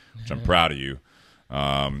there, which I'm proud of you.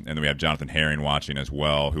 And then we have Jonathan Herring watching as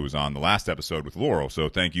well, who was on the last episode with Laurel. So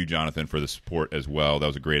thank you, Jonathan, for the support as well. That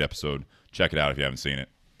was a great episode. Check it out if you haven't seen it.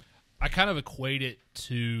 I kind of equate it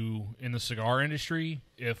to, in the cigar industry,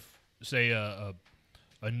 if, say, a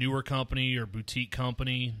newer company or boutique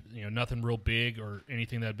company, nothing real big or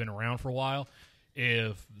anything that had been around for a while,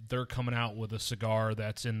 if they're coming out with a cigar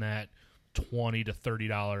that's in that $20 to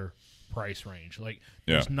 $30 price range. Like,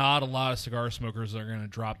 there's not a lot of cigar smokers that are going to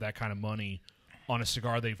drop that kind of money on a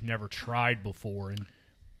cigar they've never tried before, and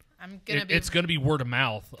it's going to be word of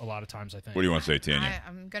mouth a lot of times, I think. What do you want to say, Tanya?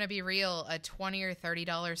 I'm going to be real. A $20 or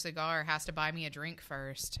 $30 cigar has to buy me a drink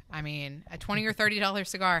first. I mean, a $20 or $30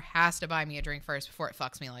 cigar has to buy me a drink first before it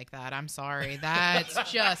fucks me like that. I'm sorry.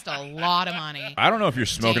 That's just a lot of money. I don't know if you're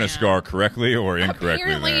smoking a cigar correctly or incorrectly.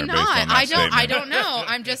 Apparently there, not. based on that I don't know.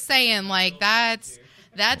 I'm just saying, like, that's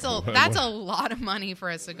That's a lot of money for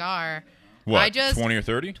a cigar. What, 20 or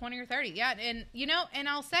 30? 20 or 30, yeah. And, and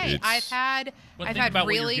I'll say, I've had about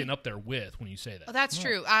really... what you're getting up there with when you say that. Oh, that's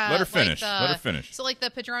true. Let her finish. Let her finish. So, like the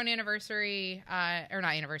Padron anniversary, or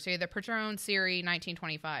not anniversary, the Padron Series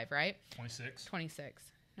 1925, right? 26.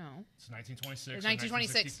 No. It's 1926. It's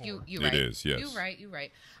 1926. You right. It is, yes. You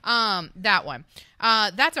right. That one.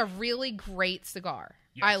 That's a really great cigar.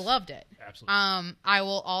 Yes. I loved it. Absolutely. I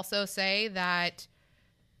will also say that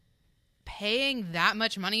paying that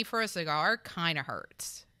much money for a cigar kind of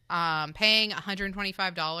hurts. Paying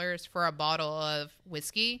 $125 for a bottle of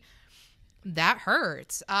whiskey, that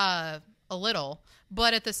hurts a little.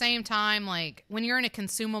 But at the same time, like, when you're in a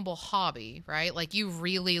consumable hobby, right? Like, you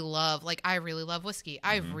really love, like, I really love whiskey.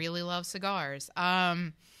 I really love cigars.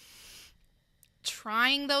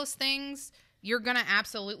 Trying those things, you're going to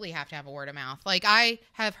absolutely have to have a word of mouth. Like, I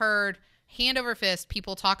have heard hand over fist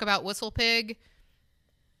people talk about Whistle Pig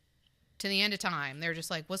to the end of time. They're just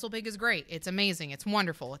like, Whistle Pig is great. It's amazing. It's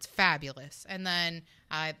wonderful. It's fabulous. And then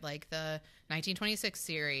I like the 1926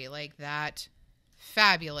 series, like that.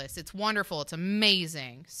 Fabulous. It's wonderful. It's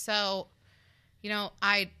amazing. So,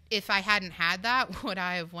 if I hadn't had that, would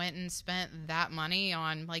I have went and spent that money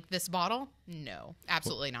on like this bottle? No,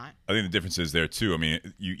 absolutely not. I think the difference is there too. I mean,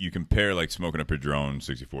 you compare like smoking a Padron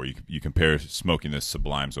 64. You compare smoking this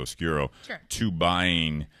Sublimes Oscuro to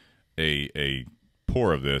buying a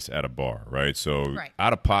pour of this at a bar, right? So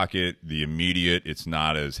out of pocket, the immediate, it's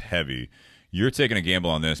not as heavy. You're taking a gamble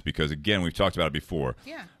on this because, again, we've talked about it before.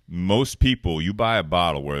 Yeah. Most people, you buy a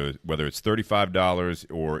bottle, whether it's $35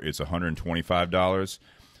 or it's $125,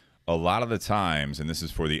 a lot of the times, and this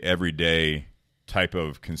is for the everyday type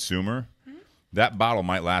of consumer, that bottle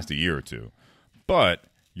might last a year or two. But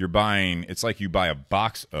you're buying, it's like you buy a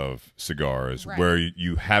box of cigars where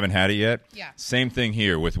you haven't had it yet. Yeah. Same thing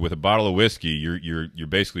here with a bottle of whiskey. You're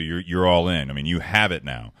basically you're all in. I mean, you have it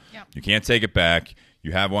now. Yep. You can't take it back.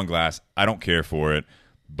 You have one glass. I don't care for it,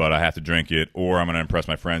 but I have to drink it, or I'm going to impress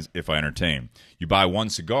my friends if I entertain. You buy one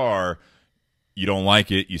cigar, you don't like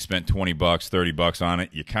it, you spent $20, $30 on it,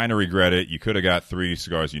 you kind of regret it. You could have got 3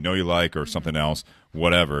 cigars you like or something else,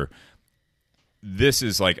 whatever. This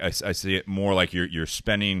is like, I see it more like you're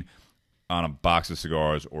spending on a box of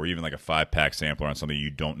cigars or even like a 5-pack sampler on something you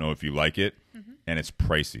don't know if you like it, and it's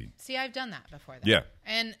pricey. See, I've done that before. Yeah.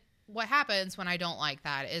 And what happens when I don't like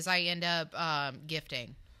that is I end up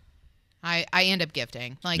gifting. I end up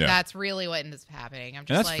gifting. Like, that's really what ends up happening. I'm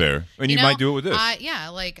just that's like, fair. And you might do it with this.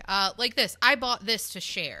 Like this. I bought this to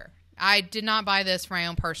share. I did not buy this for my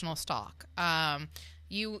own personal stock.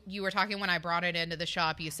 You were talking when I brought it into the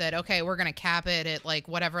shop. You said, okay, we're going to cap it at like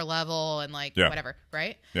whatever level and like whatever,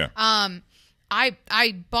 right? Yeah.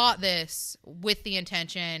 I bought this with the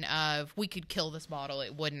intention of we could kill this bottle.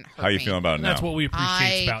 It wouldn't hurt me. How you feeling about it now? That's what we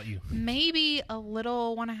appreciate about you. Maybe a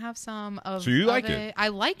little want to have some of. So you like it? I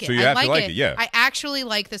like it. So you have to like it, yeah. I actually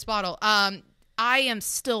like this bottle. I am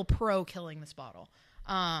still pro killing this bottle.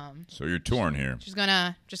 So you're torn here. Just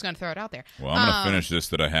gonna throw it out there. Well, I'm gonna finish this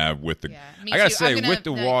that I have with the. Yeah, I gotta too. say, with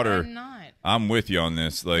the water, I'm with you on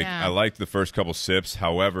this. Like, I liked the first couple sips.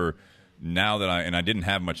 However, now that I didn't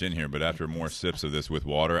have much in here, but after more sips of this with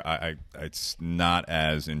water, it's not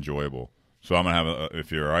as enjoyable. So I'm gonna have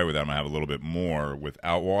if you're all right with that, I'm gonna have a little bit more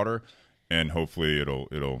without water, and hopefully it'll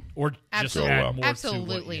or just go add well. more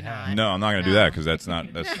Absolutely to what you not. have. No, I'm not gonna do that because that's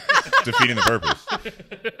defeating the purpose.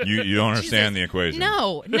 You don't understand the equation.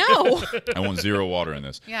 No. I want 0 water in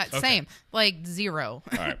this. Yeah, same. Like 0.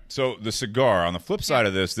 All right. So the cigar, on the flip side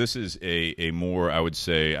of this is a more, I would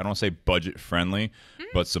say, I don't want to say budget friendly,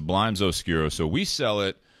 but Sublimes Oscuro. So we sell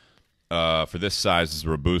it for this size. This is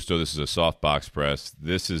Robusto. This is a soft box press.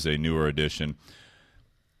 This is a newer edition.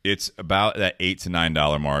 It's about that $8 to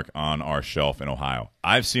 $9 mark on our shelf in Ohio.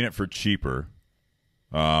 I've seen it for cheaper,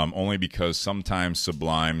 only because sometimes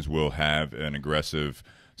Sublimes will have an aggressive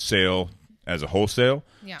sale as a wholesale.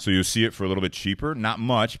 Yeah. So you'll see it for a little bit cheaper. Not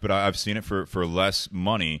much, but I've seen it for less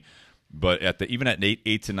money. But even at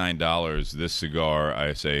 $8 to $9, this cigar,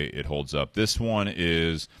 I say it holds up. This one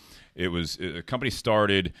a company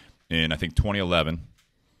started in, I think, 2011.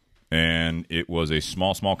 And it was a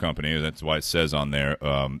small company. That's why it says on there,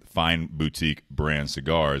 fine boutique brand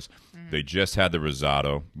cigars. They just had the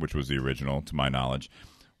Rosado, which was the original, to my knowledge.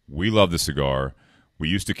 We love the cigar. We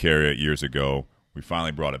used to carry it years ago. We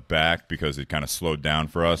finally brought it back because it kind of slowed down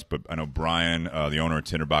for us. But I know Brian, the owner of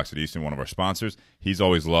Tinderbox at Easton, one of our sponsors, he's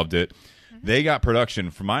always loved it. They got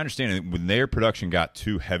production, from my understanding, when their production got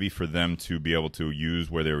too heavy for them to be able to use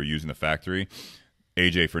where they were using the factory,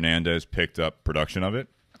 AJ Fernandez picked up production of it.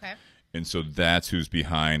 Okay. And so that's who's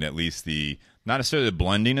behind at least the not necessarily the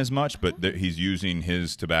blending as much, but he's using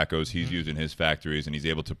his tobaccos, he's using his factories, and he's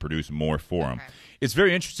able to produce more for them. Okay. It's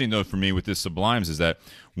very interesting, though, for me with this Sublimes is that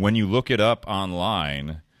when you look it up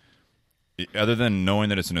online, other than knowing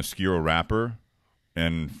that it's an Oscuro wrapper,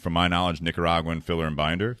 and from my knowledge, Nicaraguan filler and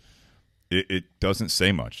binder, it doesn't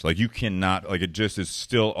say much. Like, you cannot, like, it just is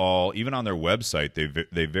still all, even on their website,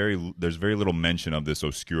 there's very little mention of this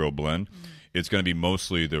Oscuro blend. It's going to be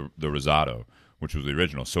mostly the Rosado, which was the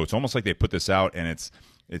original. So it's almost like they put this out, and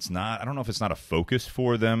it's not, I don't know if it's not a focus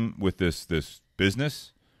for them with this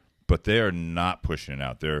business, but they are not pushing it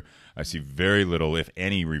out there. I see very little, if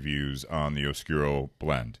any, reviews on the Oscuro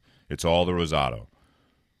blend. It's all the Rosado.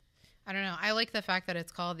 I don't know. I like the fact that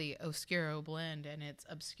it's called the Oscuro blend and it's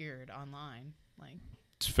obscured online. Like,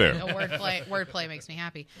 it's fair. the wordplay makes me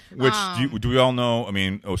happy. Which do we all know? I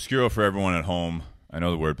mean, Oscuro for everyone at home. I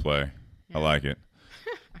know the wordplay. Yeah. I like it.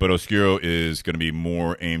 But Oscuro is going to be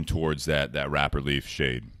more aimed towards that wrapper leaf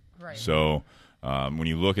shade. Right. So when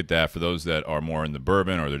you look at that, for those that are more in the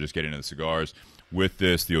bourbon or they're just getting into the cigars, with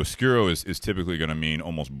this, the Oscuro is typically going to mean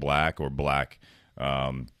almost black or black,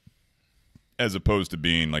 as opposed to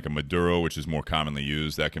being like a Maduro, which is more commonly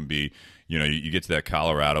used. That can be, you get to that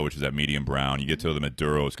Colorado, which is that medium brown. You get to the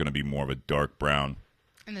Maduro, it's going to be more of a dark brown.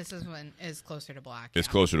 And this is closer to black. It's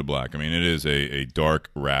closer to black. I mean, it is a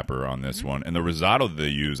dark wrapper on this one. And the Rosado that they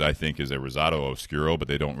use, I think, is a Rosado Oscuro, but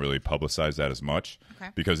they don't really publicize that as much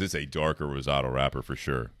because it's a darker Rosado wrapper for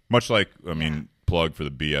sure. Much like, plug for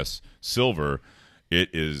the BS Silver, it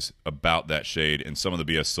is about that shade. And some of the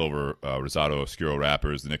BS Silver Rosado Oscuro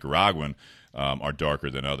wrappers, the Nicaraguan, are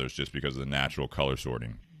darker than others just because of the natural color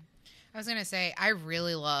sorting. I was going to say, I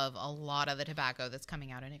really love a lot of the tobacco that's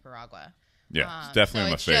coming out of Nicaragua. Yeah, it's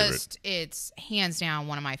definitely my favorite. It's hands down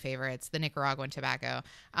one of my favorites, the Nicaraguan tobacco.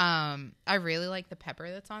 I really like the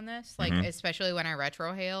pepper that's on this, like especially when I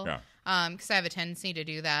retrohale, because I have a tendency to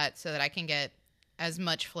do that so that I can get as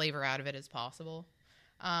much flavor out of it as possible.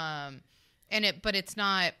 But it's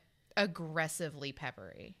not aggressively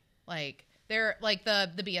peppery. Like they're like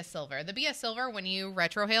the BS Silver. The BS Silver, when you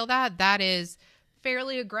retrohale that is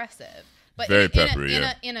fairly aggressive. But very peppery,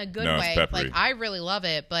 in a good no, way. It's peppery. Like, I really love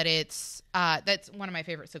it, but it's that's one of my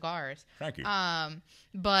favorite cigars. Thank you.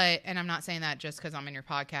 But and I'm not saying that just because I'm in your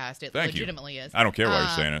podcast. It legitimately is. I don't care why you're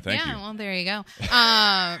saying it. Thank you. Yeah, well, there you go.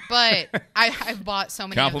 But I've bought so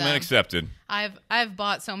many. Compliment of them. accepted. I've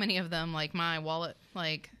bought so many of them. Like, my wallet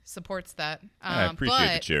supports that. I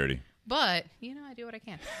appreciate the charity. But I do what I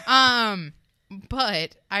can.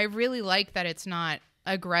 But I really like that it's not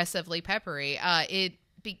aggressively peppery.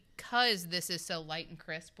 Because this is so light and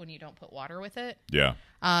crisp when you don't put water with it. Yeah.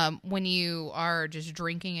 When you are just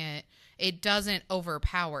drinking it, it doesn't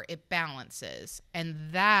overpower. It balances. And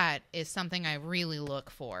that is something I really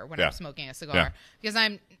look for when I'm smoking a cigar. Yeah. Because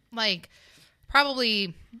I'm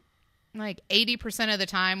probably 80% of the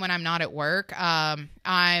time when I'm not at work,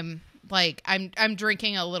 I'm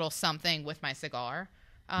drinking a little something with my cigar.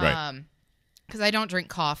 Right. Because I don't drink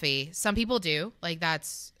coffee. Some people do.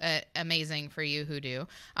 That's amazing for you who do.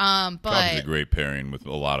 But Coffee's a great pairing with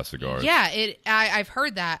a lot of cigars. Yeah, I've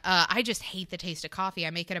heard that. I just hate the taste of coffee. I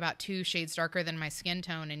make it about 2 shades darker than my skin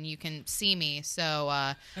tone, and you can see me. So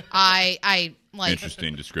I like.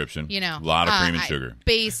 Interesting description. A lot of cream and sugar.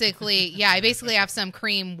 I basically have some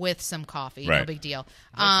cream with some coffee. Right. No big deal.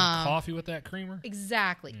 Some coffee with that creamer?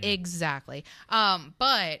 Exactly.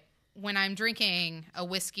 But when I'm drinking a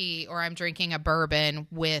whiskey or I'm drinking a bourbon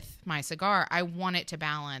with my cigar, I want it to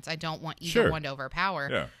balance. I don't want either one to overpower.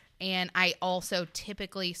 Yeah. And I also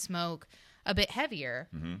typically smoke a bit heavier,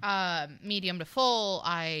 medium to full.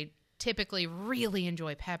 I typically really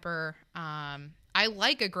enjoy pepper. I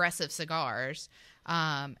like aggressive cigars.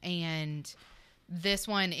 And this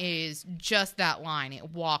one is just that line.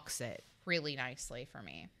 It walks it really nicely for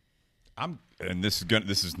me. This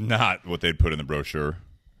is not what they'd put in the brochure.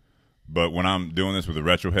 But when I'm doing this with a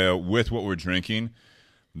retrohale, with what we're drinking,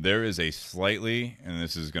 there is a slightly, and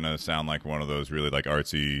this is going to sound like one of those really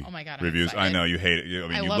artsy reviews. I know you hate it. You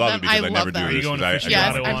love it because I never do this.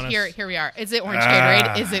 Yes, here we are. Is it orange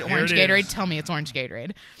Gatorade? Is it orange Gatorade? Tell me it's orange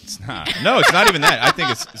Gatorade. It's not. No, it's not even that. I think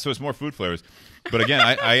it's more food flavors. But again,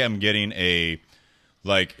 I am getting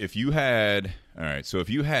if you had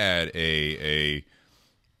a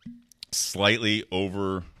slightly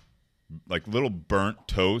over, little burnt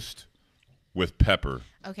toast with pepper.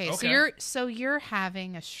 Okay. So you're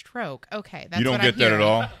having a stroke. Okay, that's you don't what get I'm that at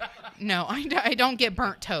all. No, I don't get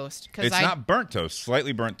burnt toast It's not burnt toast.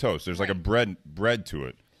 Slightly burnt toast. There's a bread to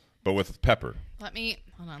it, but with pepper. Let me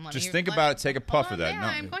hold on. Think about it. Take a puff of that. Yeah,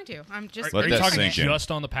 I'm going to. I'm just. Are you talking sink in.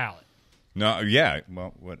 just on the palate? No, yeah.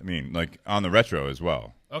 Well, what I mean, on the retro as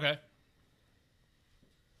well. Okay.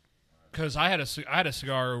 because I had a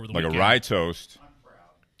cigar over the Like weekend. a rye toast.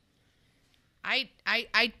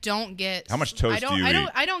 I don't get How much toast do you eat?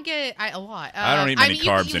 I don't get a lot. I don't eat many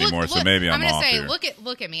carbs you anymore, so maybe I'm gonna off say here.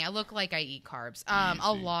 look at me. I look like I eat carbs.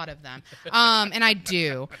 A lot of them. And I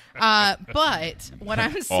do. But what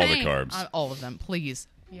I'm saying, All the carbs. all of them, please.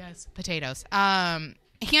 Yes, potatoes. And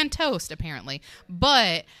toast apparently.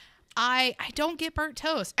 But I don't get burnt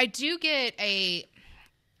toast. I do get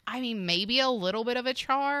maybe a little bit of a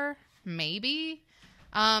char, maybe.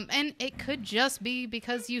 And it could just be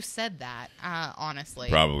because you said that, honestly.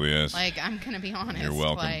 Probably is. Like, I'm going to be honest. You're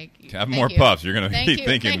welcome. Like, Have thank more you. puffs. You're going to Thank be you.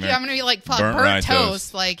 thinking, Thank you. man. I'm going to be like, fuck, Burnt burnt, rye toast.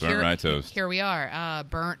 toast. Like, Burnt rye toast. Here we are.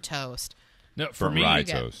 Burnt toast. No, for Burnt me, rye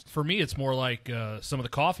toast. for me, it's more like some of the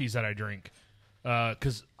coffees that I drink.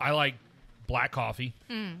 Because I like black coffee.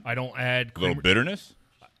 I don't add A little creamer- bitterness?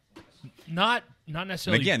 Not And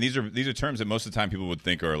necessarily. again, these are terms that most of the time people would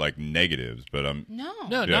think are like negatives, but No.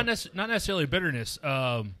 No, Yeah. not necessarily bitterness.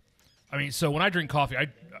 I mean, so when I drink coffee,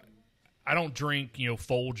 I don't drink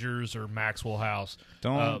Folgers or Maxwell House.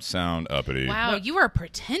 don't sound uppity. Wow, you are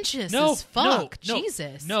pretentious No, as fuck. no,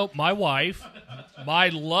 Jesus. No, my wife, my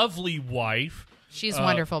lovely wife. She's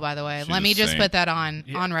wonderful, by the way. she's Let me a just saint. put that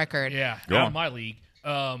on record. Yeah, Go out on. of my league.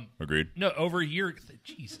 Agreed. No, over a year.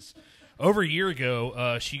 Jesus, over a year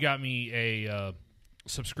ago, she got me a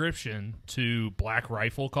subscription to Black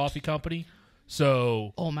Rifle Coffee Company.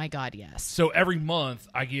 So Oh my God, yes. So every month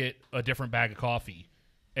I get a different bag of coffee,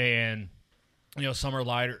 and some are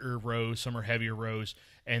lighter roast, some are heavier roast,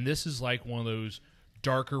 and this is like one of those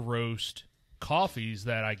darker roast coffees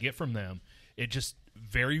that I get from them. It just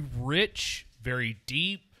very rich, very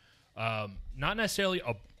deep, not necessarily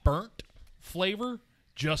a burnt flavor,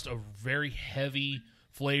 just a very heavy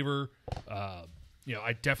flavor.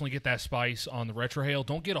 I definitely get that spice on the Retro Hale.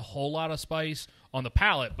 Don't get a whole lot of spice on the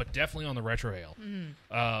palate, but definitely on the Retro Hale.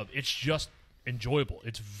 It's just enjoyable.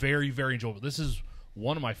 It's very, very enjoyable. This is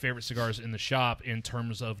one of my favorite cigars in the shop in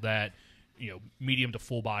terms of that, medium to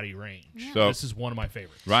full body range. So- this is one of my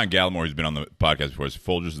favorites. Ryan Gallimore, who's been on the podcast before, says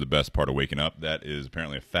Folgers is the best part of waking up. That is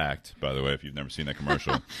apparently a fact, by the way, if you've never seen that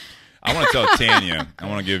commercial. I want to tell Tanya, I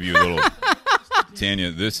want to give you a little...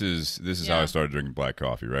 Tanya, this is how I started drinking black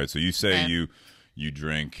coffee, right? So you say Okay. you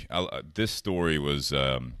drink... this story was...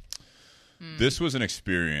 This was an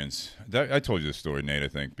experience. I told you this story, Nate, I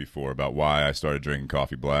think, before, about why I started drinking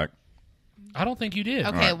coffee black. I don't think you did.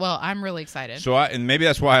 Okay, right. well, I'm really excited. So and maybe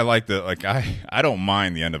that's why I like I don't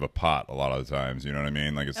mind the end of a pot a lot of the times. You know what I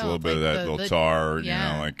mean? Like it's a little bit of that little tar,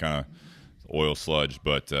 yeah. like kind of oil sludge.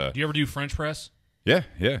 But Do you ever do French press? yeah.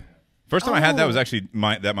 First time I had that was Oh. actually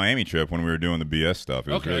that Miami trip when we were doing the BS stuff.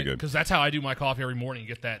 It was really good. Because that's how I do my coffee every morning.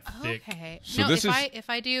 Get that thick. Okay. So no, this if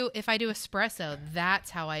I do espresso, that's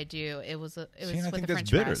how I do. It was and I with think the that's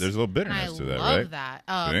French bitter. press. There's a little And bitterness to that, I love right?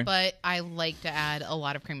 that. See? But I like to add a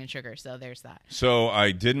lot of cream and sugar, so there's that. So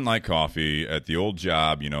I didn't like coffee at the old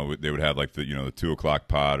job. They would have like the the 2 o'clock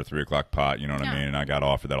pot or 3 o'clock pot. You know what I Yeah. mean? And I got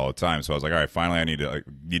offered that all the time. So I was like, all right, finally, I need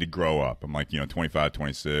to grow up. I'm like 25,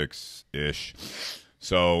 26 ish.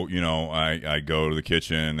 So I go to the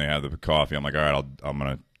kitchen. They have the coffee. I'm like, all right, I'm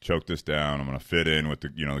gonna choke this down. I'm gonna fit in with the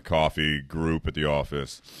the coffee group at the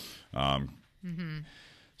office.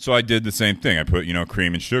 So I did the same thing. I put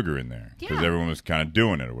cream and sugar in there because Yeah. everyone was kind of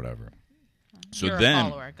doing it or whatever. So You're then, a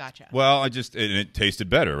follower. Gotcha. well, it tasted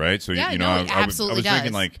better, right? So Yeah, I it was absolutely drinking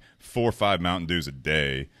does. like 4 or 5 Mountain Dews a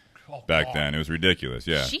day back then. It was ridiculous.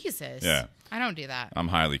 Yeah, Jesus. Yeah. I don't do that. I'm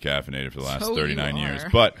highly caffeinated for the last So 39 you years. are.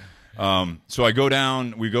 But so I go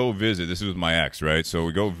down. We go visit. This is with my ex, right? So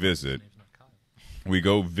we go visit.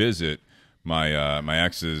 My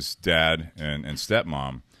ex's dad and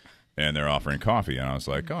stepmom, and they're offering coffee. And I was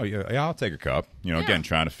like, oh yeah, I'll take a cup. Again,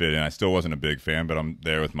 trying to fit in. I still wasn't a big fan, but I'm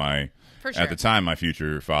there with my For sure. at the time my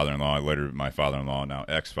future father-in-law, later my father-in-law, now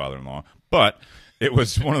ex-father-in-law. But it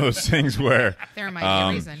was one of those things where There might be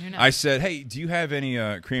a reason. Who knows? I said, hey, do you have any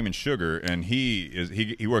cream and sugar? And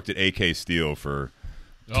he worked at AK Steel for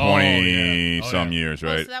 20 some years, Oh,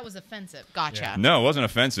 right? so that was offensive. Gotcha. No, it wasn't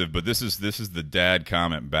offensive, but this is the dad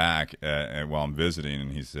comment back while I'm visiting,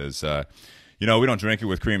 and he says, we don't drink it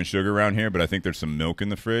with cream and sugar around here, but I think there's some milk in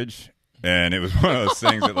the fridge. And it was one of those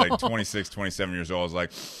things at like 26, 27 years old. I was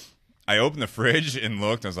like, I opened the fridge and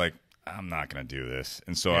looked. I was like, I'm not going to do this.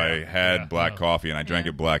 And so I had black coffee, and I drank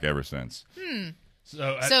it black ever since.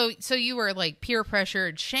 So you were like peer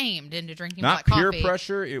pressured, shamed into drinking Not black peer coffee.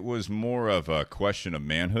 pressure. It was more of a question of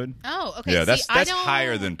manhood. Oh, okay. Yeah, See, I that's don't-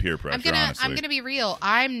 higher than peer pressure, I'm honestly. gonna be real.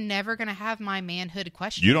 I'm never gonna have my manhood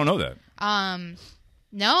questioned. You don't know that.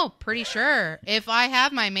 No, pretty sure. If I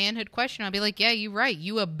have my manhood question, I'll be like, yeah, you're right.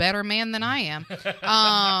 You a better man than I am.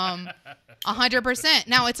 100%.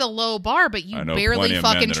 Now, it's a low bar, but you I know barely plenty of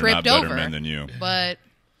men fucking that are tripped not better over. men than you. But,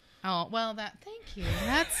 thank you.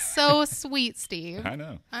 That's so sweet, Steve. I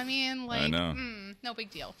know. I mean, like, I know. No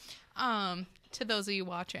big deal. To those of you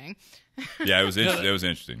watching. Yeah, it was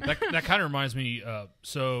interesting. That kind of reminds me.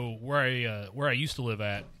 So where I used to live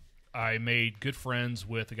at, I made good friends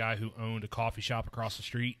with a guy who owned a coffee shop across the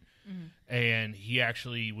street, and he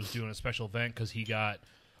actually was doing a special event because he got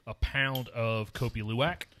a pound of Kopi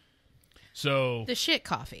Luwak. So The shit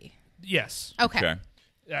coffee. yes, Okay.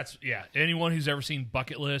 that's Anyone who's ever seen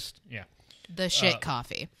Bucket List, The shit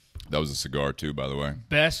coffee. That was a cigar too, by the way.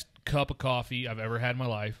 best cup of coffee I've ever had in my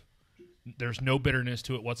life. There's no bitterness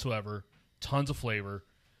to it whatsoever. Tons of flavor.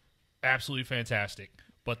 Absolutely fantastic.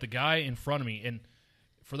 But the guy in front of me, and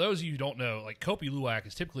for those of you who don't know, like Kopi Luwak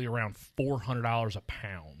is typically around $400 a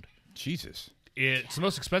pound. Jesus. It's the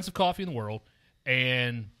most expensive coffee in the world,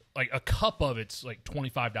 and like a cup of it's like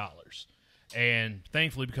 $25. And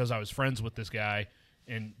thankfully, because I was friends with this guy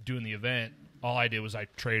and doing the event, all I did was I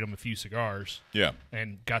traded him a few cigars. Yeah.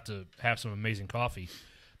 And got to have some amazing coffee.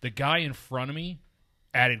 The guy in front of me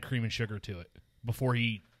added cream and sugar to it before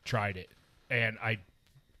he tried it, and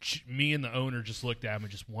me and the owner just looked at him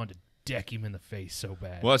and just wanted to deck him in the face so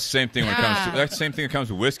bad. Well, that's the same thing when it comes to that's the same thing that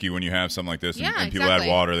comes with whiskey when you have something like this and people add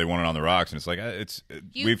water, they want it on the rocks, and it's like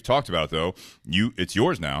we've talked about it though. It's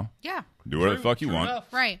yours now. Yeah. Do whatever the fuck you True want.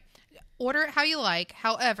 enough. Right. Order it how you like.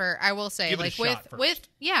 However, I will say, Give it a like shot first.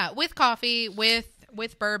 with coffee,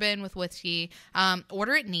 with bourbon, with whiskey,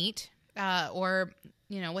 order it neat, or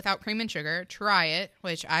without cream and sugar. Try it,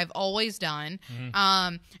 which I've always done.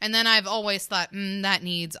 And then I've always thought that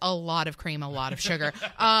needs a lot of cream, a lot of sugar.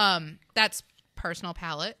 That's personal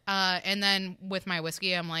palate. And then with my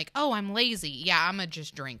whiskey, I'm like, oh, I'm lazy. Yeah, I'm gonna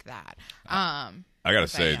just drink that. I gotta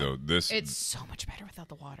say though, it's so much better without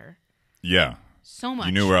the water. Yeah. So much.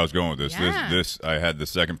 You knew where I was going with this. Yeah. This I had the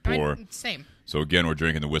second pour. Same. So again, we're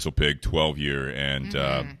drinking the Whistle Pig 12 year,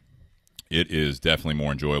 and it is definitely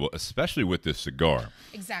more enjoyable, especially with this cigar.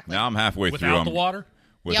 Exactly. Now I'm halfway through. Without the water?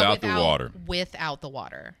 Without the water. Without the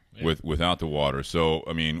water. Without the water. So,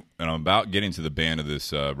 I mean, and I'm about getting to the band of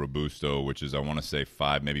this Robusto, which is, I want to say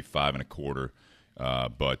 5, maybe 5 1/4.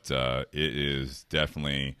 But it is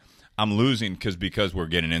definitely, I'm losing because we're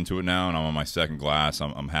getting into it now, and I'm on my second glass.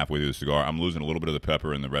 I'm halfway through the cigar. I'm losing a little bit of the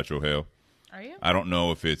pepper in the Retro Hale. Are you? I don't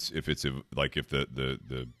know if the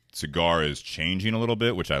cigar is changing a little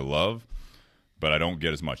bit, which I love, but I don't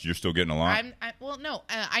get as much. You're still getting a lot? No.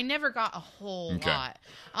 I never got a whole Okay. lot.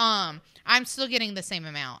 I'm still getting the same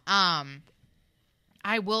amount.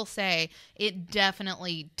 I will say it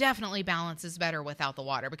definitely balances better without the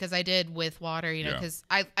water, because I did with water, because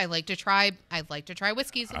I like to try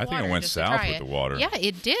whiskeys with I think water. it went just to south try with the water. Yeah,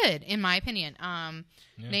 it did, in my opinion.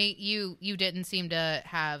 Nate, you didn't seem to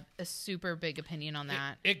have a super big opinion on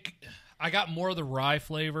that. I got more of the rye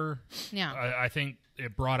flavor. Yeah. I think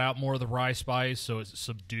it brought out more of the rye spice, so it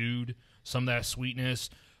subdued some of that sweetness.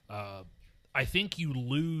 I think you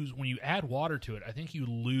lose, when you add water to it, I think you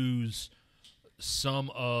lose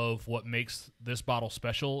some of what makes this bottle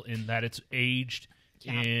special, in that it's aged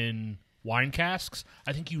in wine casks.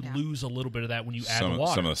 I think you lose a little bit of that when you add the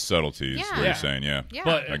water. Some of the subtleties, what you're saying, yeah.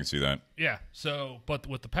 But I can see that. Yeah. So, but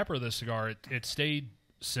with the pepper of this cigar, it stayed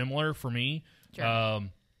similar for me. Sure.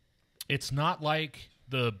 It's not like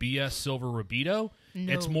the BS Silver Rubito.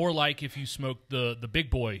 No. It's more like if you smoked the Big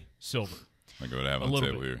Boy Silver. I go to have on the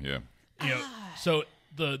table here, yeah. So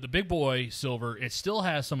the Big Boy Silver, it still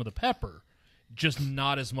has some of the pepper, just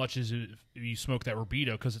not as much as if you smoke that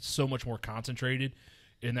Rubito, because it's so much more concentrated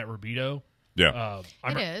in that Rubito. Yeah.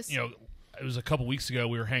 It is. It was a couple weeks ago,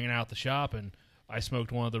 we were hanging out at the shop, and I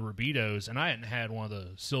smoked one of the Rubitos, and I hadn't had one of the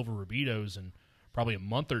Silver Rubitos in probably a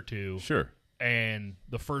month or two. Sure. And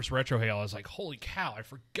the first Retro Hale, I was like, holy cow, I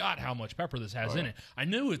forgot how much pepper this has in it. I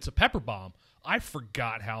knew it's a pepper bomb. I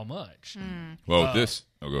forgot how much. Well, this...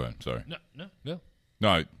 Oh, go ahead. Sorry. No.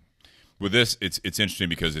 No, with this, it's interesting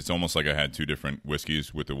because it's almost like I had two different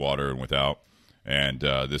whiskeys, with the water and without. And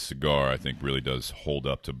this cigar, I think, really does hold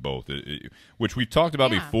up to both. Which we've talked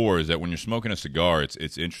about before, is that when you're smoking a cigar, it's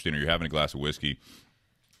interesting, or you're having a glass of whiskey,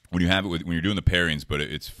 when you have it when you're doing the pairings, but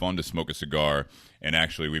it's fun to smoke a cigar. And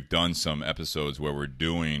actually, we've done some episodes where we're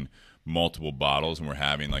doing multiple bottles, and we're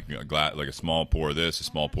having like a small pour of this, a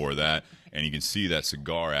small pour of that, and you can see that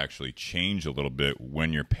cigar actually change a little bit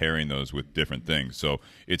when you're pairing those with different things. So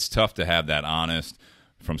it's tough to have that honest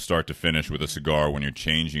from start to finish with a cigar when you're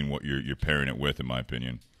changing what you're pairing it with, in my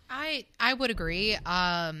opinion. I would agree.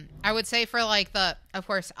 I would say for like of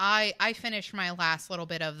course, I finished my last little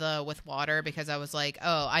bit of the with water because I was like,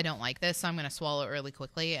 oh, I don't like this, so I'm going to swallow it really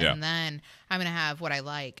quickly, and then I'm going to have what I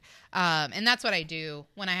like. And that's what I do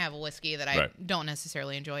when I have a whiskey that I don't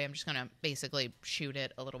necessarily enjoy. I'm just going to basically shoot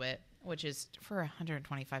it a little bit, which is for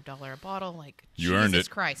 $125 a bottle. Like, you earned it.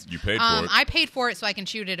 Christ. You paid for it. I paid for it so I can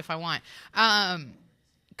shoot it if I want.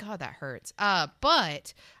 God, that hurts.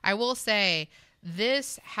 But I will say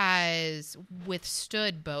this has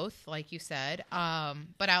withstood both, like you said.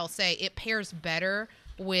 But I'll say it pairs better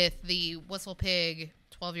with the Whistle Pig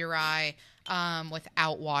 12-year rye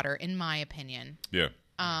without water, in my opinion. Yeah.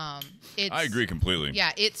 I agree completely.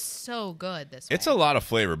 Yeah, it's so good this way. It's a lot of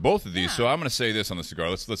flavor, both of these. So I'm going to say this on the cigar.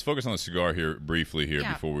 Let's focus on the cigar here briefly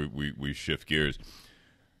before we shift gears.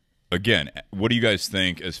 Again, what do you guys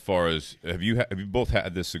think as far as have you both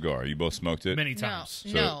had this cigar? You both smoked it many times?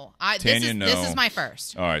 No. Tanya, this is my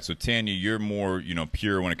first. All right, so Tanya, you're more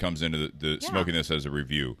pure when it comes into the smoking this as a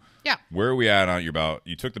review. Yeah. Where are we at on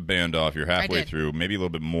you took the band off, you're halfway through, maybe a little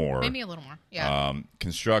bit more. Maybe a little more. Yeah.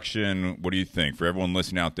 Construction, what do you think? For everyone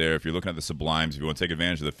listening out there, if you're looking at the Sublimes, if you want to take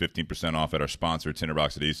advantage of the 15% off at our sponsor,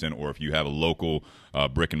 Tinderbox at Easton, or if you have a local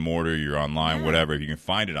brick and mortar, you're online, whatever, if you can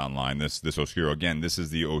find it online, this Oscuro. Again, this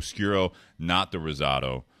is the Oscuro, not the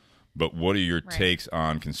Rosado. But what are your takes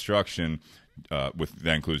on construction? That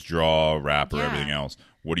includes draw, wrapper, everything else.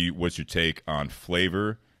 What's your take on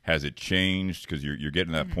flavor? Has it changed? Because you're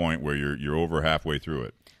getting to that point where you're over halfway through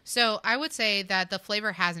it. So I would say that the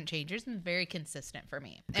flavor hasn't changed. It's been very consistent for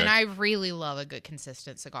me. Okay. And I really love a good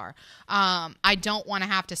consistent cigar. I don't want to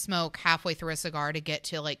have to smoke halfway through a cigar to get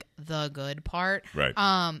to like the good part. Right.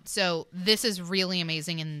 So this is really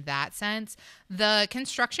amazing in that sense. The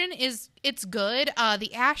construction it's good.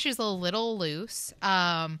 The ash is a little loose.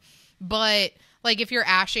 But like if you're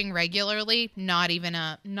ashing regularly, not even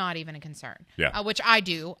a concern. Yeah. Which I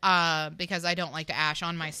do because I don't like to ash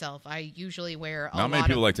on myself. I usually wear a lot. Not many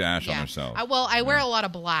people like to ash on themselves. I wear a lot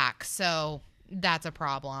of black, so that's a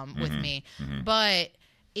problem with me. Mm-hmm. But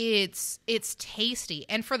it's tasty,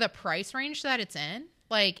 and for the price range that it's in,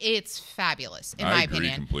 like it's fabulous in my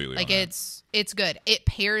opinion. Completely. Like it's good. It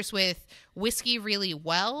pairs with whiskey really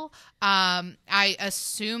well. I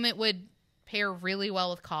assume it would pair really well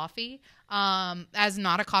with coffee. As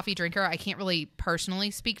not a coffee drinker, I can't really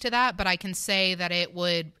personally speak to that, but I can say that it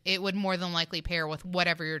would more than likely pair with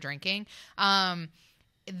whatever you're drinking.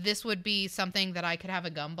 This would be something that I could have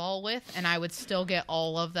a gumball with, and I would still get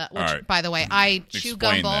all of that. Which, by the way, I chew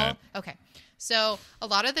gumball. That. Okay, so a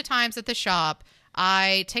lot of the times at the shop,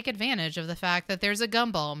 I take advantage of the fact that there's a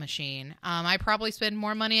gumball machine. I probably spend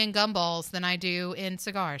more money in gumballs than I do in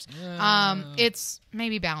cigars. It's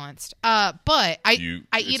maybe balanced. But I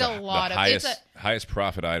eat a lot of highest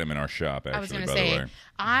profit item in our shop. Actually, I was going to by say, the way,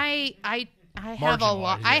 I have a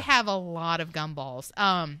lot. I have a lot of gumballs.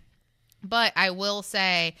 But I will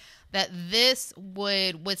say that this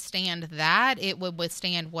would withstand that. It would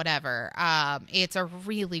withstand whatever. It's a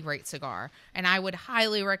really great cigar, and I would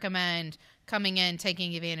highly recommend coming in,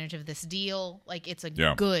 taking advantage of this deal. Like, it's a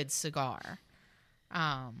good cigar.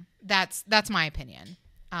 That's my opinion.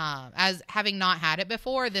 As having not had it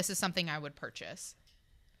before, this is something I would purchase.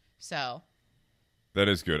 So that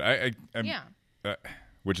is good.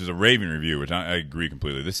 Which is a raving review, which I agree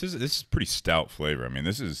completely. This is pretty stout flavor. I mean,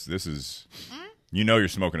 this is you're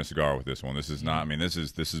smoking a cigar with this one. This is not. I mean, this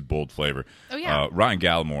is bold flavor. Oh yeah. Ryan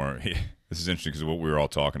Gallimore. This is interesting because of what we were all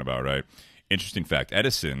talking about, right? Interesting fact.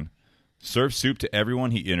 Edison served soup to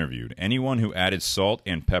everyone he interviewed. Anyone who added salt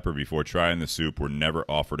and pepper before trying the soup were never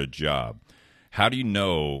offered a job. How do you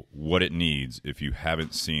know what it needs if you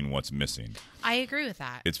haven't seen what's missing? I agree with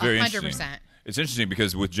that. It's very 100%. interesting. It's interesting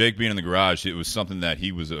because with Jake being in the garage, it was something that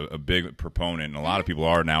he was a big proponent, and a lot of people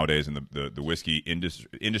are nowadays in the whiskey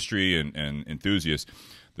industry and enthusiasts,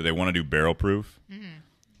 that they want to do barrel proof. Mm-hmm.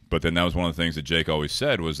 But then that was one of the things that Jake always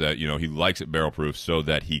said was that, he likes it barrel proof so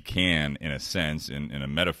that he can, in a sense, in a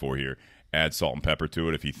metaphor here, add salt and pepper to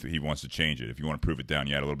it if he wants to change it. If you want to proof it down,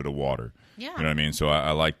 you add a little bit of water. Yeah. You know what I mean? So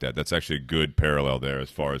I like that. That's actually a good parallel there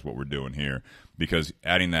as far as what we're doing here. Because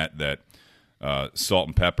adding that salt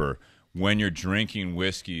and pepper, when you're drinking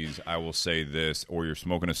whiskeys, I will say this, or you're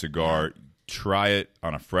smoking a cigar, try it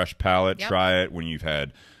on a fresh palate. Yep. Try it when you've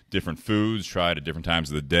had different foods. Try it at different times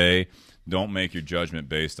of the day. Don't make your judgment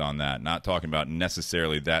based on that. Not talking about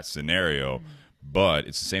necessarily that scenario, but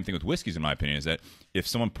it's the same thing with whiskeys, in my opinion, is that if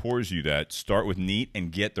someone pours you that, start with neat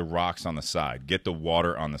and get the rocks on the side. Get the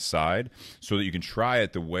water on the side so that you can try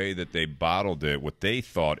it the way that they bottled it, what they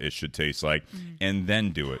thought it should taste like, and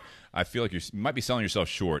then do it. I feel like you might be selling yourself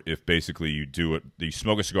short if basically you do it. You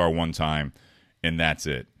smoke a cigar one time, and that's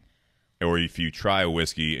it. or if you try a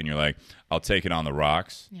whiskey and you're like, I'll take it on the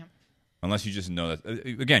rocks. Yeah. Unless you just know that,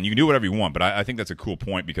 again, you can do whatever you want, but I think that's a cool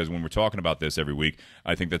point because when we're talking about this every week,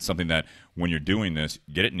 I think that's something that when you're doing this,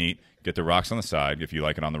 get it neat, get the rocks on the side if you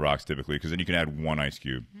like it on the rocks typically, because then you can add one ice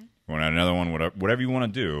cube. You want to add another one, whatever you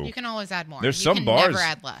want to do. You can always add more. There's you some can bars, never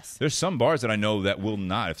add less. There's some bars that I know that will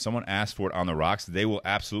not. If someone asks for it on the rocks, they will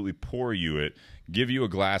absolutely pour you it, give you a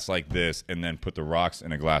glass like this, and then put the rocks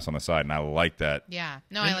in a glass on the side, and I like that. Yeah.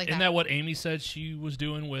 No, I like that. Isn't that what Amy said she was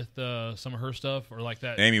doing with some of her stuff? Or like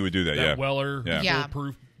that? Amy would do that, yeah. Weller Yeah.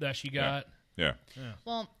 bulletproof that she got? Yeah.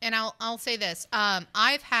 Well, and I'll say this.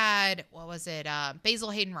 I've had, what was it?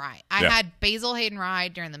 Basil Hayden Rye. I Yeah. had Basil Hayden Rye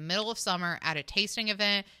during the middle of summer at a tasting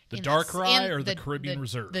event. The in dark rye in or the Caribbean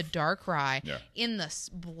Reserve? The dark rye Yeah. in the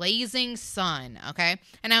blazing sun, okay?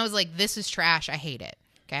 And I was like, this is trash. I hate it,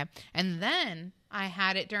 okay? And then I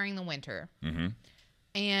had it during the winter. Mm-hmm.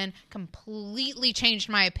 And completely changed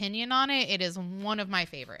my opinion on it. It is one of my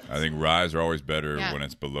favorites. I think ryes are always better Yeah. when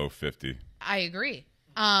it's below 50. I agree.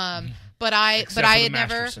 But I Except but for I the had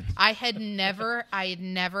never Masterson. I had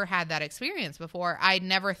never had that experience before. I'd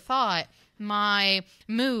never thought my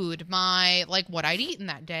mood, my like what I'd eaten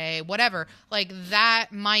that day, whatever, like that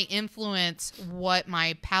might influence what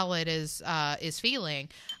my palate is feeling.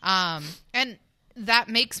 And that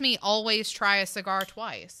makes me always try a cigar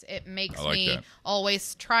twice. It makes I like me that.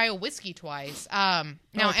 always try a whiskey twice. Now, like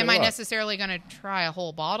that am a I lot. necessarily going to try a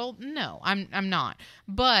whole bottle? No, I'm not.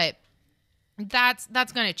 But that's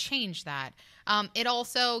going to change that. It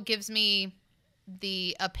also gives me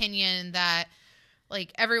the opinion that,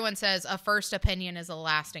 like everyone says, a first opinion is a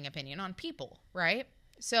lasting opinion on people, right?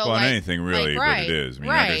 So Well, on anything really, but it is. I mean,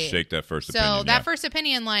 you're not going to shake that first opinion. So that yeah. first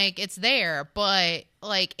opinion, like, it's there, but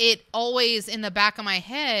like it always in the back of my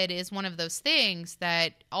head is one of those things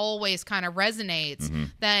that always kind of resonates. Mm-hmm.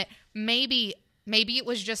 That maybe it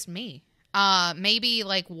was just me. Maybe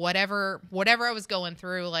like whatever I was going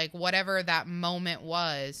through, like whatever that moment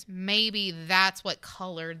was, maybe that's what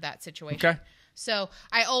colored that situation. Okay. So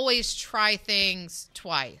I always try things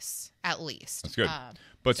twice, at least. That's good.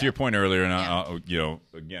 But to your point earlier, and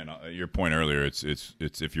Yeah. your point earlier, it's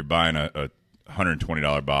if you're buying a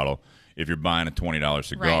 $120 bottle, if you're buying a $20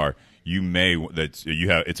 cigar, Right. you may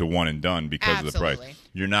it's a one and done because of the price. Absolutely.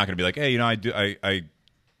 You're not going to be like, hey,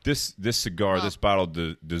 this cigar, this bottle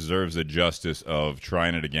deserves the justice of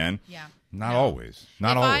trying it again. Yeah. Not always.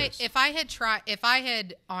 Not always. If I had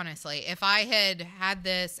had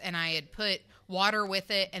this and I had put water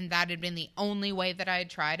with it and that had been the only way that I had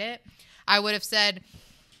tried it, I would have said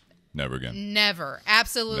Never again. never.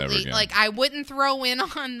 Absolutely. Never again. Like I wouldn't throw in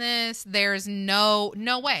on this. There's no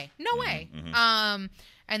way. No way.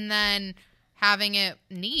 And then having it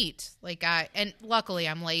neat, and luckily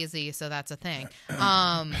I'm lazy, so that's a thing.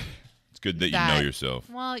 It's good that you know yourself.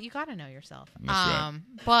 Well, you got to know yourself. That's right.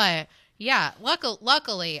 But yeah,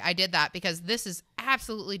 luckily I did that because this is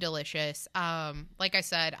absolutely delicious. Like I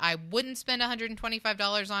said, I wouldn't spend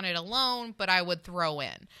 $125 on it alone, but I would throw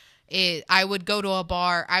in. I would go to a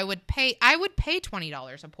bar. I would pay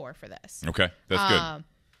 $20 a pour for this. Okay, that's good.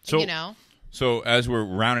 So you know, So as we're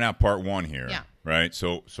rounding out part one here, Yeah. right?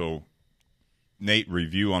 So Nate,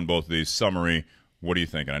 review on both of these. Summary, what are you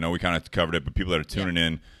thinking? I know we kind of covered it, but people that are tuning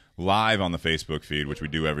in live on the Facebook feed, which we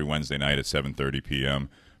do every Wednesday night at 7:30 p.m.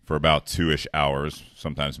 for about 2-ish hours,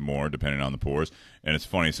 sometimes more, depending on the pours. And it's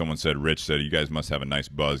funny, Rich said, you guys must have a nice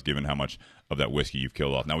buzz given how much of that whiskey you've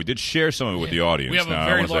killed off. Now, we did share some of it with the audience. We have Now, a I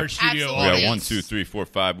very wanna say- large studio Absolutely. We got audience. 1, 2, 3, 4,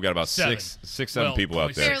 5. We got about Seven. seven Well, people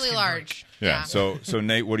out there. probably fairly large. Yeah. So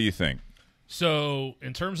Nate, what do you think? So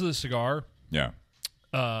in terms of the cigar, Yeah.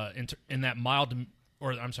 in that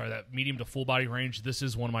that medium to full body range, this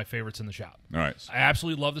is one of my favorites in the shop. All right. I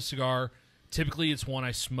absolutely love the cigar. Typically, it's one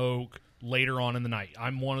I smoke later on in the night.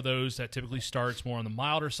 I'm one of those that typically starts more on the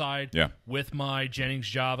milder side with my Jennings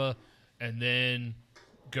Java and then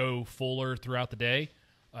go fuller throughout the day.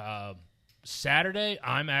 Saturday,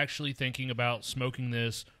 I'm actually thinking about smoking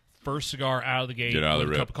this first cigar out of the gate Get out of with the a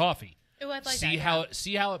rip. cup of coffee. Ooh, I'd like see that,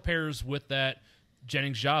 how it pairs with that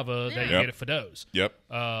Jennings Java that you Yep. get at Fido's. Yep.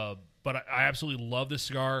 But I absolutely love this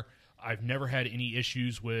cigar. I've never had any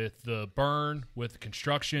issues with the burn, with the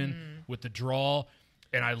construction, with the draw,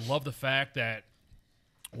 and I love the fact that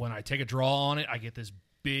when I take a draw on it, I get this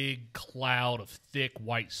big cloud of thick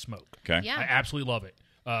white smoke. Okay. Yeah. I absolutely love it.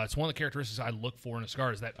 It's one of the characteristics I look for in a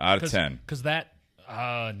cigar. Is that Out of 10. Because that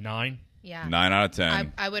 9 Yeah. 9 out of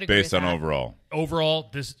 10. I would agree based with on that. overall. overall.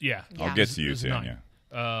 This Yeah. I'll get to you, this is 9. Tanya.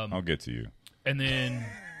 I'll get to you. And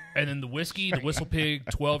then the whiskey, the Whistle Pig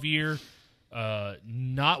 12-year,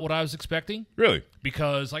 not what I was expecting. Really?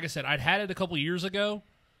 Because, like I said, I'd had it a couple years ago,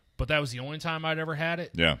 but that was the only time I'd ever had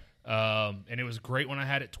it. Yeah. and it was great when I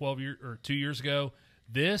had it 2 years ago.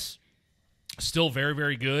 This still very,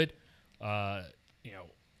 very good.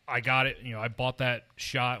 I got it. I bought that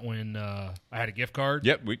shot when I had a gift card.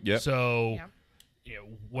 Yep. So,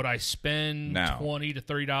 would I spend $20 to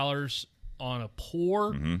 $30 on a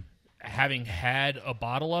pour, having had a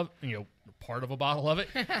bottle of, part of a bottle of it?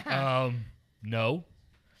 No.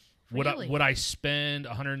 Really? Would I spend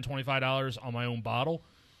 $125 on my own bottle?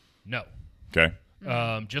 No. Okay.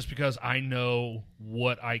 Just because I know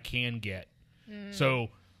what I can get. So,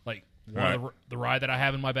 like, the rye that I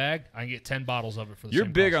have in my bag, I can get 10 bottles of it for the You're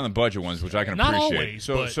same big cost. on the budget ones, which I can Not appreciate.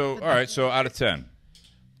 always, So all right. So out of 10,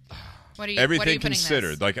 everything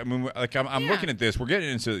considered. This? I'm looking at this. We're getting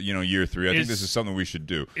into year 3. I think this is something we should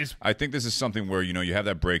do. I think this is something where you have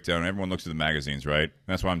that breakdown. And everyone looks at the magazines, right? And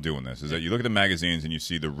that's why I'm doing this. Is that you look at the magazines and you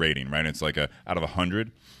see the rating, right? And it's like out of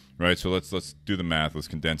 100, right? So let's do the math. Let's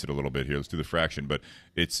condense it a little bit here. Let's do the fraction. But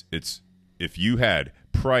it's if you had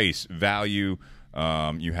price, value,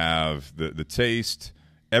 you have the taste,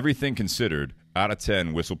 everything considered. Out of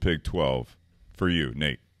 10, Whistle Pig 12 for you,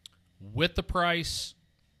 Nate. With the price.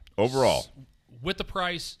 Overall. With the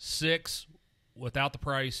price, 6. Without the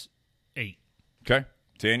price, 8. Okay.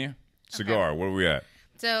 Tanya, cigar, What are we at?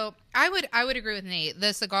 So I would agree with Nate.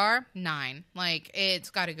 The cigar, 9. Like, it's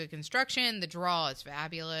got a good construction. The draw is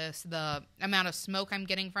fabulous. The amount of smoke I'm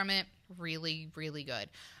getting from it, really, really good.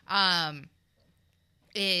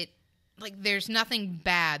 There's nothing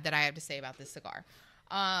bad that I have to say about this cigar.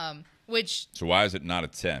 So why is it not a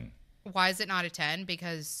 10? Why is it not a 10?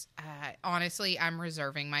 Because honestly, I'm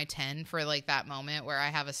reserving my 10 for like that moment where I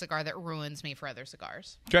have a cigar that ruins me for other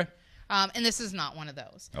cigars. Okay. And this is not one of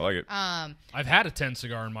those. I like it. I've had a 10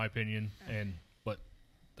 cigar in my opinion, but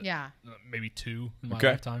maybe 2 in my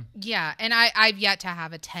lifetime. Yeah, and I've yet to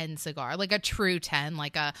have a 10 cigar, like a true 10,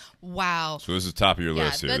 like a wow. So this is top of your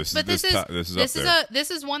list here.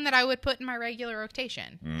 This is one that I would put in my regular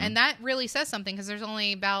rotation, and that really says something because there's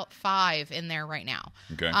only about 5 in there right now.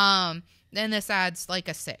 Okay. And this adds like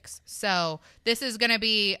a 6, so this is gonna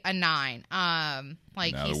be a 9.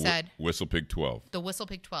 Like now he said, Whistle Pig 12. The Whistle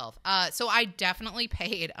Pig 12. So I definitely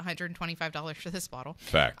paid $125 for this bottle.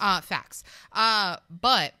 Facts.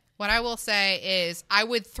 But what I will say is I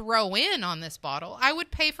would throw in on this bottle. I would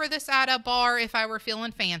pay for this at a bar if I were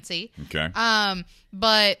feeling fancy. Okay.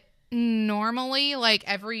 But normally, like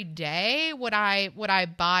every day, would I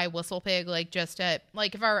buy Whistle Pig like just at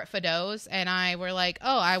like if I were at Fido's and I were like,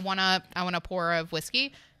 oh, I want a pour of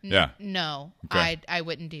whiskey. No, okay. I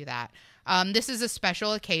wouldn't do that. This is a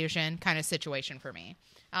special occasion kind of situation for me.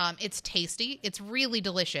 It's tasty. It's really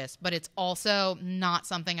delicious, but it's also not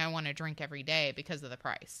something I want to drink every day because of the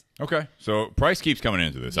price. Okay. So price keeps coming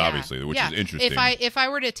into this, obviously, which is interesting. If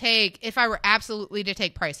I were absolutely to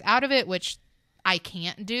take price out of it, which I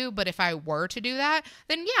can't do, but if I were to do that,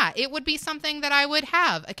 then yeah, it would be something that I would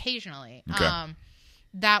have occasionally. Okay.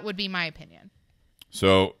 That would be my opinion.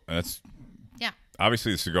 So that's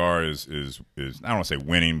obviously the cigar is I don't want to say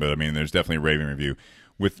winning, but I mean there's definitely a raving review.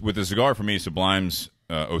 With the cigar for me, Sublimes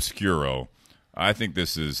Oscuro, I think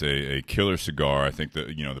this is a killer cigar. I think that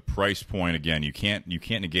the price point again, you can't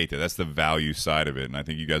negate that. That's the value side of it, and I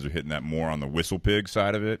think you guys are hitting that more on the Whistle Pig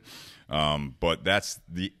side of it. But that's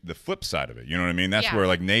the flip side of it. You know what I mean? That's where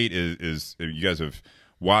like Nate is. You guys have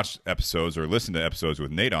watched episodes or listened to episodes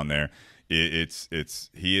with Nate on there.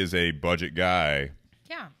 He is a budget guy.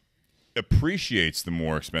 Yeah. Appreciates the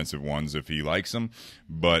more expensive ones if he likes them,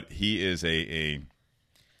 but he is I'm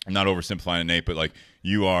not oversimplifying it, Nate, but like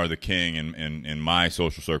you are the king in my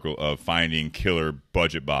social circle of finding killer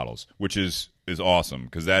budget bottles, which is awesome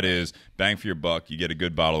because that is bang for your buck. You get a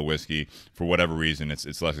good bottle of whiskey for whatever reason.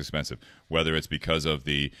 It's less expensive, whether it's because of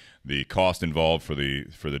the cost involved for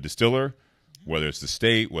the distiller, whether it's the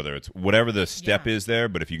state, whether it's whatever the step is there.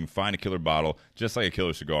 But if you can find a killer bottle, just like a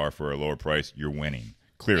killer cigar for a lower price, you're winning.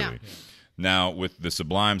 Clearly. Yeah. Now, with the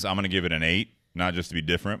Sublimes, I'm going to give it an 8, not just to be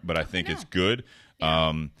different, but I think it's good.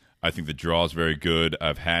 Yeah. I think the draw is very good.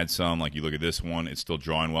 I've had some, like you look at this one, it's still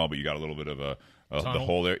drawing well, but you got a little bit of the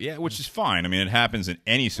hole there. Yeah, which is fine. I mean, it happens in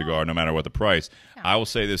any cigar, no matter what the price. Yeah. I will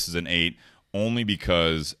say this is an 8 only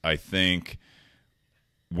because I think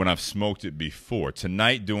when I've smoked it before.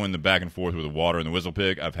 Tonight, doing the back and forth with the water and the Whistle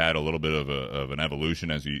Pig, I've had a little bit of an evolution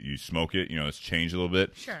as you smoke it. It's changed a little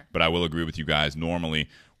bit. Sure. But I will agree with you guys. Normally,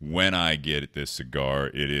 when I get this cigar,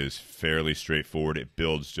 it is fairly straightforward. It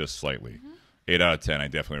builds just slightly. Mm-hmm. 8 out of 10, I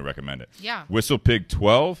definitely recommend it. Yeah. Whistle Pig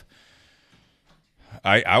 12,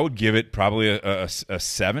 I would give it probably a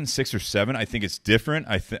 7, 6 or 7. I think it's different.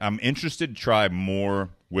 I'm interested to try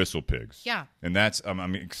more Whistle Pigs. Yeah. And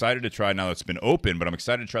I'm excited to try now that it's been open, but I'm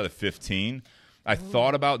excited to try the 15 I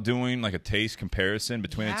thought about doing like a taste comparison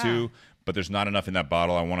between the two, but there's not enough in that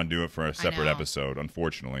bottle. I want to do it for a separate episode,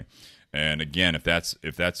 unfortunately. And again, if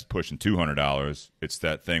that's pushing $200, it's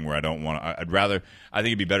that thing where I don't want to. I'd rather. I think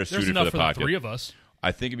it'd be better suited for the podcast. The three of us.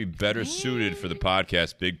 I think it'd be better suited for the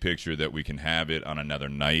podcast big picture that we can have it on another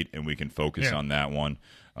night and we can focus on that one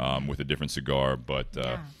with a different cigar. But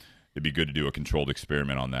it'd be good to do a controlled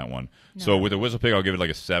experiment on that one. No. So with a Whistle Pig, I'll give it like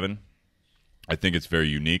a 7. I think it's very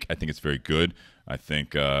unique. I think it's very good. I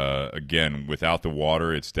think again, without the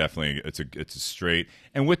water, it's definitely it's a straight,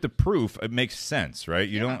 and with the proof, it makes sense, right?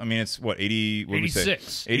 You don't. I mean, it's what 80. What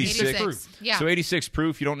 86. 86 proof. Yeah. So 86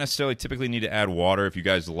 proof. You don't necessarily typically need to add water. If you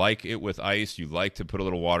guys like it with ice, you like to put a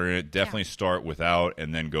little water in it. Definitely start without,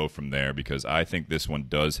 and then go from there. Because I think this one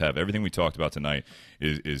does have everything we talked about tonight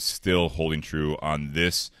is still holding true on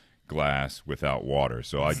this glass without water.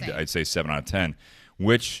 So I'd say 7 out of 10,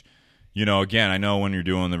 which. You know, again, I know when you're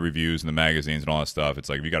doing the reviews and the magazines and all that stuff, it's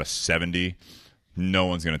like if you got a 70, no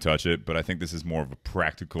one's going to touch it. But I think this is more of a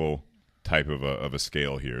practical type of a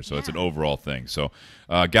scale here. So it's an overall thing. So,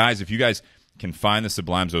 guys, if you guys can find the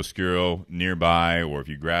Sublimes Oscuro nearby or if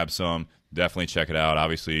you grab some, definitely check it out.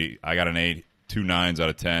 Obviously, I got an 8, 2 9s out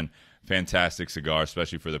of 10. Fantastic cigar,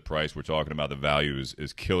 especially for the price. We're talking about the value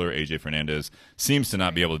is killer. AJ Fernandez seems to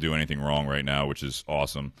not be able to do anything wrong right now, which is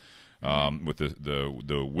awesome. With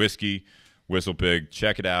the whiskey, Whistle Pig,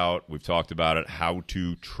 check it out. We've talked about it, how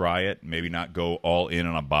to try it. Maybe not go all in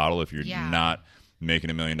on a bottle if you're not making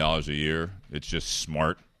 $1 million a year. It's just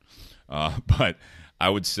smart. But I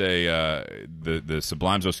would say the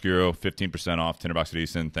Sublimes Oscuro, 15% off, Tinderbox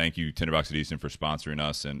Edison. Thank you, Tinderbox Edison, for sponsoring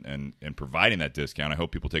us and providing that discount. I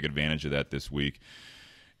hope people take advantage of that this week.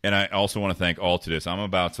 And I also want to thank Altadis. I'm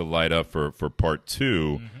about to light up for part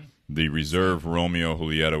 2. The Reserve Romeo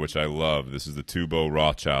Julieta, which I love. This is the Tubo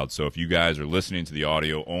Rothschild. So if you guys are listening to the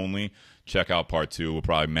audio only, check out part 2. We'll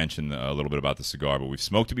probably mention a little bit about the cigar, but we've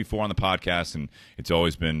smoked it before on the podcast, and it's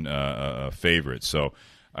always been a favorite. So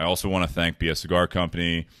I also want to thank BS Cigar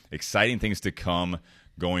Company. Exciting things to come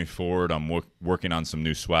going forward. I'm working on some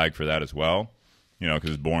new swag for that as well, you know,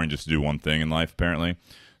 because it's boring just to do one thing in life, apparently.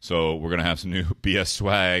 So we're going to have some new BS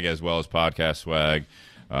swag as well as podcast swag.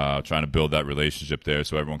 Trying to build that relationship there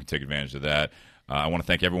so everyone can take advantage of that. I want to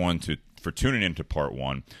thank everyone for tuning in to part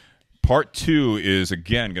 1. Part 2 is,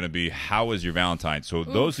 again, going to be how was your Valentine? So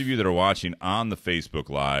those of you that are watching on the Facebook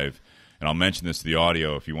Live, and I'll mention this to the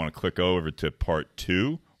audio, if you want to click over to part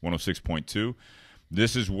 2, 106.2,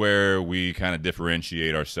 this is where we kind of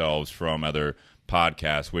differentiate ourselves from other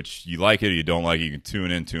podcasts, which you like it or you don't like it, you can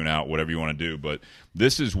tune in, tune out, whatever you want to do. But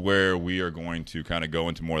this is where we are going to kind of go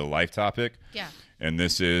into more of the life topic. Yeah. And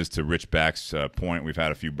this is, to Rich Back's point, we've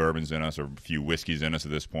had a few bourbons in us or a few whiskeys in us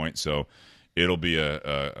at this point. So it'll be,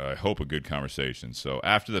 I hope, a good conversation. So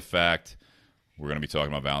after the fact, we're going to be talking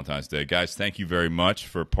about Valentine's Day. Guys, thank you very much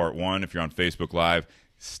for part 1. If you're on Facebook Live,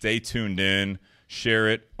 stay tuned in, share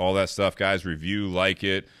it, all that stuff. Guys, review, like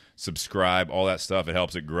it, subscribe, all that stuff. It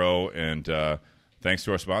helps it grow. And thanks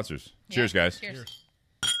to our sponsors. Yeah. Cheers, guys. Cheers.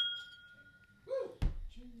 It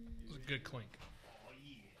was a good clink.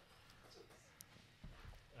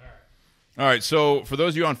 All right, so for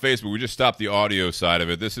those of you on Facebook, we just stopped the audio side of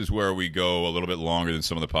it. This is where we go a little bit longer than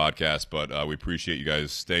some of the podcasts, but we appreciate you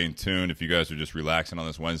guys staying tuned. If you guys are just relaxing on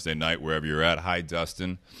this Wednesday night, wherever you're at. Hi,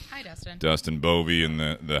 Dustin. Hi, Dustin. Dustin Bovey in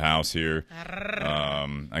the house here.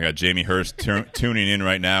 I got Jamie Hurst tuning in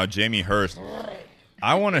right now. Jamie Hurst.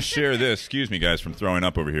 I want to share this. Excuse me, guys, from throwing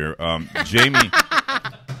up over here.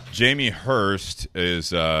 Jamie Hurst is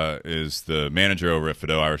the manager over at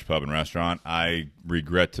Fido Irish Pub and Restaurant. I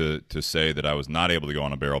regret to say that I was not able to go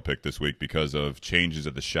on a barrel pick this week because of changes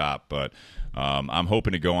at the shop, but I'm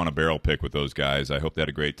hoping to go on a barrel pick with those guys. I hope they had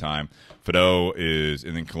a great time. Fido is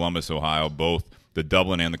in Columbus, Ohio, both the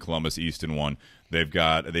Dublin and the Columbus Easton one. They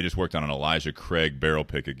just worked on an Elijah Craig barrel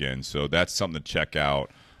pick again, so that's something to check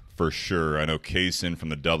out for sure. I know Kaysen from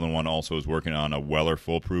the Dublin one also is working on a Weller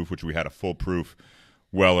Full Proof, which we had a Full Proof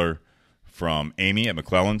Weller from Amy at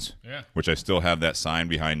McClellan's, which I still have that sign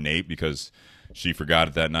behind Nate because she forgot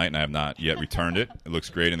it that night and I have not yet returned it. It looks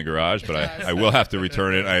great in the garage, but I will have to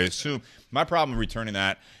return it. I assume my problem with returning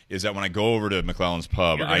that is that when I go over to McClellan's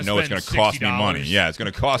Pub, I know it's going to cost me money. Yeah, it's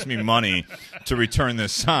going to cost me money to return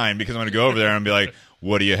this sign because I'm going to go over there and be like,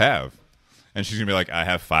 what do you have? And she's going to be like, I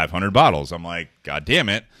have 500 bottles. I'm like, God damn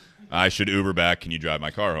it. I should Uber back. Can you drive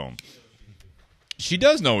my car home? She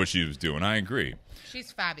does know what she was doing. I agree.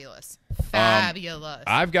 She's fabulous. Fabulous.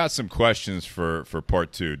 I've got some questions for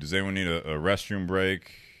part 2. Does anyone need a restroom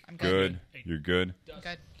break? I'm good. You're good? Good.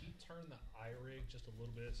 Can you turn the iRig just a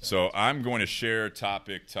little bit? So I'm going to share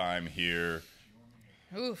topic time here.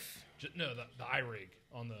 Oof. No, the iRig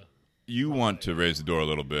on the. You want to raise the door a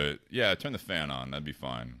little bit. Yeah, turn the fan on. That'd be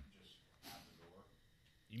fine.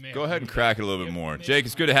 Go ahead and crack it a little bit more. Jake,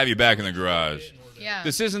 it's good to have you back in the garage. Yeah.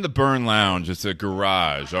 This isn't the Burn Lounge. It's a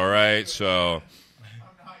garage, all right? So,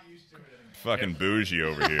 fucking bougie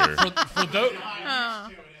over here. For those,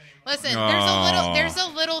 Listen, Oh. there's a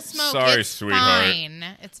little smoke. Sorry, it's sweetheart. fine.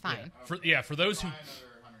 It's fine. for those who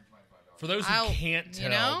can't tell, you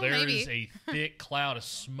know, there maybe. is a thick cloud of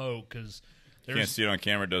smoke because Can't see it on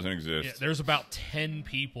camera. It doesn't exist. there's about 10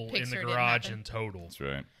 people in Picture the didn't garage happen. in total. That's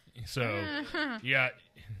right. So, yeah.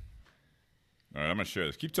 All right, I'm going to share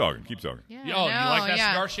this. Keep talking. Keep talking. Yeah, Oh, you like that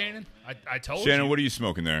yeah. cigar, Shannon? I told Shannon, you. what are you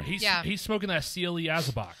smoking there? He's smoking that CLE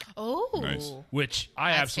Azabak, Oh, Nice. which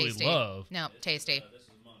I that's absolutely tasty. love. No, tasty.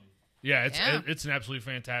 Yeah, Yeah. it's an absolutely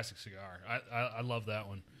fantastic cigar. I love that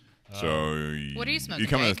one. So, What are you smoking, You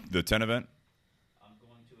coming Jake? to the 10 event? I'm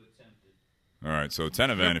going to attempt it. All right, so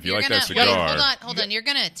 10 event. If you You're like gonna, that cigar, Wait, hold on. You're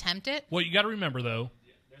gonna attempt it? Well, you got to remember though,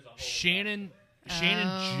 Shannon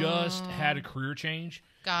just had a career change.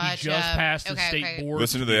 Gotcha. He just passed the Okay, state okay. board.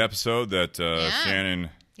 listen to the episode that Shannon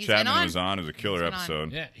He's been Chapman on. was on. It was a killer He's been on.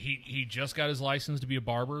 episode. Yeah, he just got his license to be a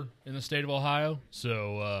barber in the state of Ohio.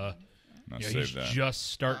 So I'll yeah, save he's that.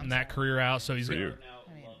 just starting that career out. So he's For you.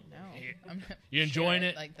 I mean, no. I'm You enjoying sure,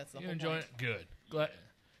 it? Like that's the You whole enjoying point. it? Good.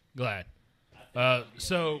 Glad.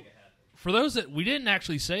 So for those that we didn't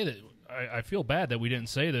actually say that, I feel bad that we didn't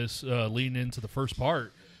say this leading into the first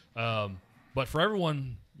part. But for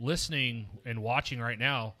everyone listening and watching right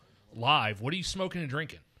now live, what are you smoking and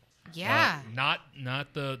drinking? Yeah. Not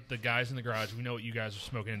the guys in the garage. We know what you guys are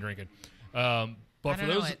smoking and drinking. But I for don't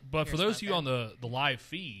know those what but for you're those of you on smoking. the live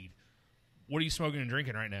feed, what are you smoking and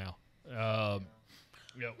drinking right now?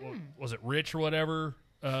 Was it Rich or whatever?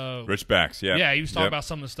 Rich Backs, yeah. Yeah, he was talking Yep. about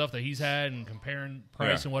some of the stuff that he's had and comparing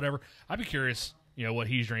price Yeah. and whatever. I'd be curious, what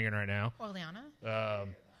he's drinking right now. Orleana.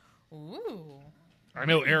 Ooh, I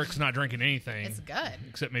know Eric's not drinking anything it's good.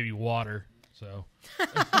 except maybe water. So,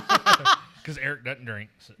 because Eric doesn't drink,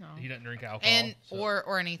 so he doesn't drink alcohol. And so.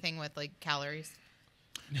 or anything with like calories.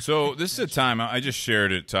 So this is a time I just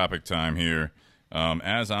shared it. Topic time here.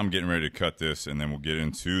 As I'm getting ready to cut this, and then we'll get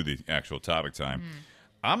into the actual topic time.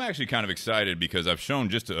 I'm actually kind of excited because I've shown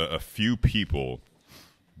just a few people.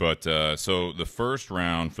 But so the first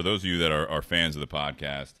round, for those of you that are fans of the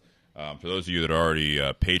podcast, for those of you that are already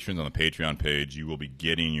patrons on the Patreon page, you will be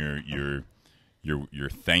getting your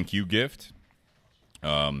thank you gift.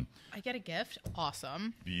 I get a gift.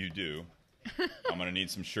 Awesome. You do. I'm going to need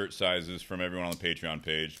some shirt sizes from everyone on the Patreon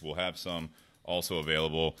page. We'll have some also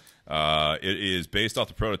available. It is based off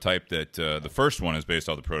the prototype that the first one is based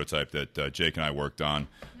off the prototype that Jake and I worked on.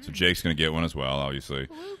 So Jake's going to get one as well, obviously,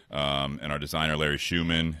 and our designer Larry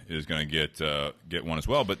Schumann is going to get one as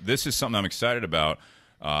well. But this is something I'm excited about.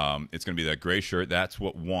 It's going to be that gray shirt. That's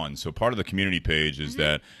what won. So part of the community page is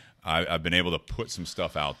that I've been able to put some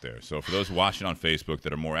stuff out there. So for those watching on Facebook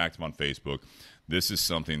that are more active on Facebook, this is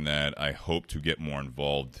something that I hope to get more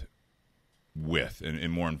involved with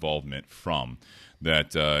and more involvement from.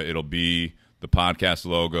 That it'll be the podcast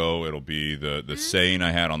logo. It'll be the saying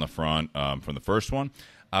I had on the front from the first one.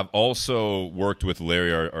 I've also worked with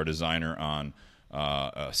Larry, our designer, on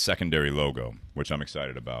a secondary logo, which I'm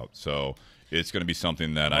excited about. So it's going to be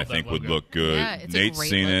something that I Love that think would logo. look good. Yeah, it's a Nate's great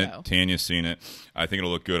seen logo. it. Tanya's seen it. I think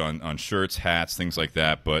it'll look good on shirts, hats, things like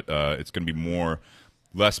that. But it's going to be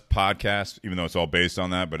less podcast, even though it's all based on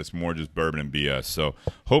that, but it's more just bourbon and BS. So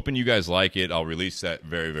hoping you guys like it. I'll release that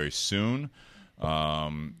very, very soon.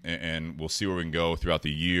 And we'll see where we can go throughout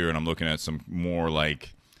the year. And I'm looking at some more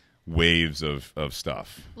like waves of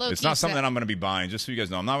stuff. Low-key It's not something set. that I'm going to be buying. Just so you guys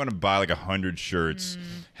know, I'm not going to buy like 100 shirts,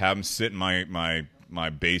 have them sit in my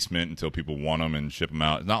basement until people want them and ship them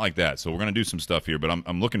out. It's not like that. So we're going to do some stuff here, but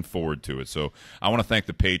I'm looking forward to it. So I want to thank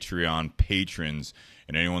the Patreon patrons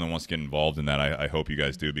and anyone that wants to get involved in that. I hope you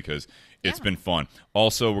guys do because it's been fun.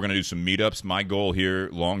 Also, we're going to do some meetups. My goal here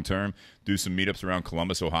long term, do some meetups around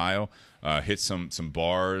Columbus, Ohio. Hit some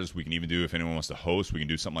bars. We can even do, if anyone wants to host, we can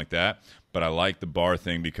do something like that. But I like the bar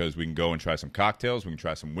thing because we can go and try some cocktails. We can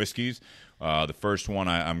try some whiskeys. The first one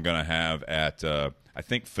I'm going to have at, I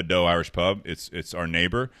think, Fido Irish Pub. It's our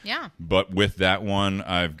neighbor. Yeah. But with that one,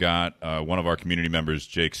 I've got one of our community members,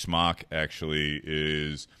 Jake Smock, actually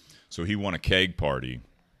is, so he won a keg party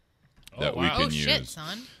that we wow. can Oh use. shit,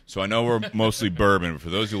 son. So I know we're mostly bourbon, but for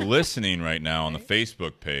those who are listening right now on the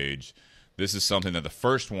Facebook page, this is something that the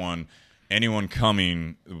first one, anyone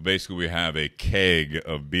coming, basically we have a keg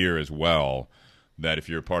of beer as well that if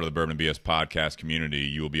you're a part of the Bourbon and BS podcast community,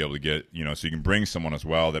 you will be able to get, so you can bring someone as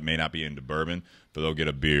well that may not be into bourbon, but they'll get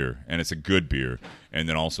a beer, and it's a good beer. And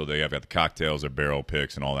then also they have got the cocktails, their barrel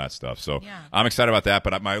picks, and all that stuff. So I'm excited about that.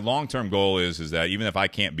 But my long-term goal is that even if I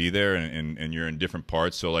can't be there and you're in different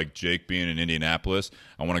parts, so like Jake being in Indianapolis,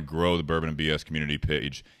 I want to grow the Bourbon and BS community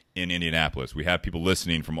page in Indianapolis. We have people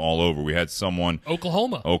listening from all over. We had someone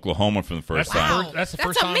Oklahoma for the first time. Wow, that's the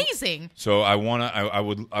first time. Amazing. So I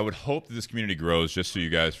would hope that this community grows. Just so you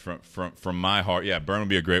guys, from my heart, Bourbon would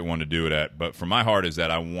be a great one to do it at. But from my heart is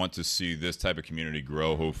that I want to see this type of community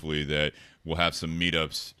grow. Hopefully that we'll have some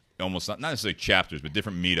meetups, almost not necessarily chapters, but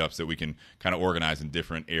different meetups that we can kind of organize in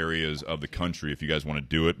different areas of the country. If you guys want to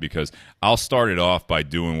do it, because I'll start it off by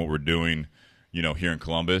doing what we're doing, here in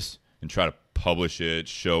Columbus, and try to publish it,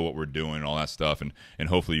 show what we're doing, and all that stuff, and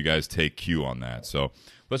hopefully you guys take cue on that. So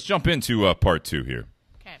let's jump into part 2 here.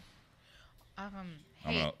 Okay.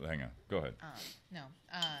 Hang on. Go ahead. No.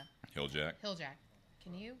 Hilljack.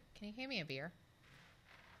 Can you hand me a beer?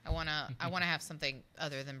 I wanna have something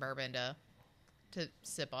other than bourbon to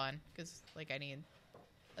sip on, because I need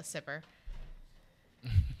a sipper.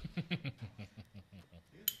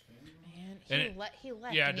 Man, he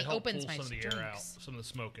left and he opens my some of the drinks. air out, some of the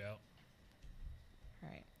smoke out. All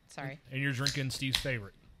right, sorry. And you're drinking Steve's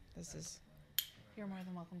favorite. You're more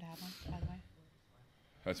than welcome to have one, by the way.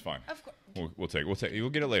 That's fine. Of course. We'll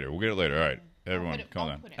get it later. All right, everyone, calm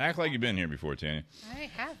down. Act like you've been here before, Tanya. I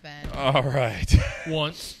have been. All right.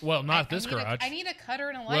 Once. Well, not this garage. I need a cutter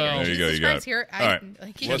and a lighter. Well, there you go. Jesus You got Christ, it. here. All right.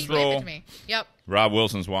 Let's roll. To me. Yep. Rob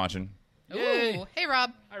Wilson's watching. Yay. Ooh. Hey,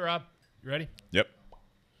 Rob. Hi, Rob. You ready? Yep.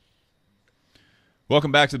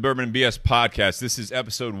 Welcome back to the Bourbon and BS podcast. This is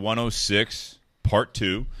episode 106, part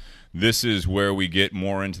 2. This is where we get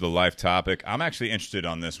more into the life topic. I'm actually interested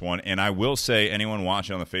on this one, and I will say anyone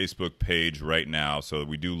watching on the Facebook page right now, so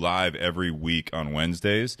we do live every week on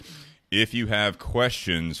Wednesdays. If you have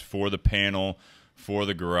questions for the panel, for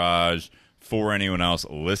the garage, for anyone else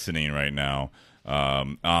listening right now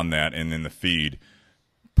on that and in the feed,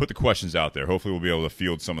 put the questions out there. Hopefully we'll be able to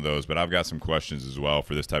field some of those, but I've got some questions as well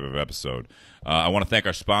for this type of episode. I want to thank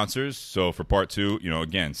our sponsors. So for part 2,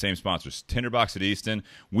 again, same sponsors, Tinderbox at Easton.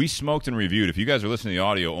 We smoked and reviewed. If you guys are listening to the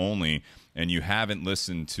audio only and you haven't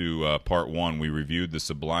listened to part 1, we reviewed the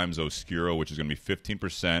Sublimes Oscuro, which is going to be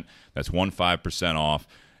 15%. That's 15% off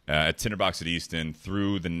at Tinderbox at Easton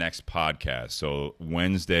through the next podcast. So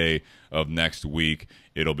Wednesday of next week,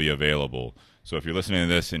 it'll be available. So if you're listening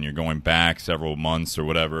to this and you're going back several months or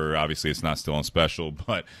whatever, obviously it's not still on special,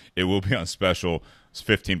 but it will be on special. It's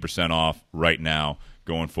 15% off right now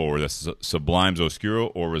going forward. That's Sublimes Oscuro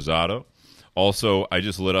or Rosado. Also, I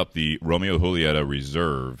just lit up the Romeo Julieta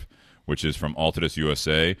Reserve, which is from Altadis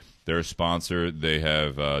USA. They're a sponsor. They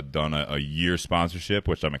have done a year sponsorship,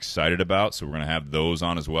 which I'm excited about. So we're going to have those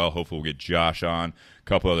on as well. Hopefully we'll get Josh on, a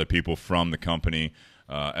couple other people from the company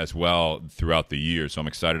as well throughout the year. So I'm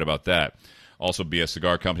excited about that. Also, BS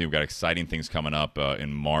Cigar Company, we've got exciting things coming up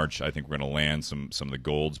in March. I think we're going to land some of the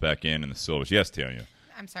golds back in and the silvers. Yes, Tanya.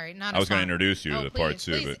 I'm sorry. Not. I was going to introduce you to the part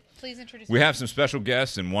 2, but please introduce. We have some special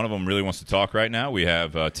guests, and one of them really wants to talk right now. We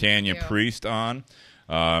have Tanya Priest on.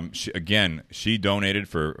 She donated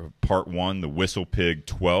for part 1, the Whistle Pig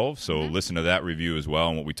 12. So listen to that review as well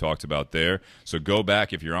and what we talked about there. So go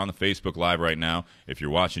back if you're on the Facebook Live right now. If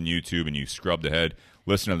you're watching YouTube and you scrubbed ahead,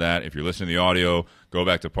 listen to that. If you're listening to the audio, go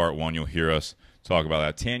back to part 1. You'll hear us talk about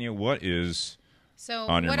that. Tanya, what is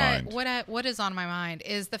on your mind? What is on my mind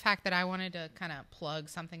is the fact that I wanted to kind of plug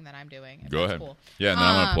something that I'm doing. Go ahead. Cool. Yeah, now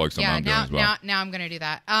I'm going to plug something I'm doing as well. Now I'm going to do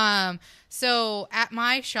that. So at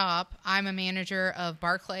my shop, I'm a manager of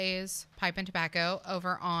Barclays Pipe and Tobacco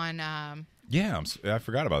over on. I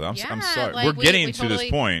forgot about that. I'm sorry. Like We're getting to this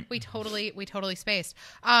point. We totally spaced.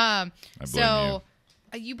 I blame you.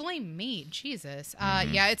 You blame me, Jesus.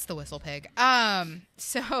 Yeah, it's the Whistle Pig.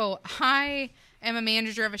 So I am a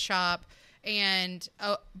manager of a shop and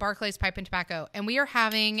Barclays Pipe and Tobacco, and we are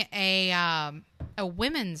having a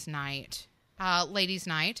women's night, ladies'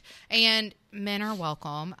 night, and men are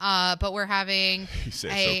welcome. But we're having. You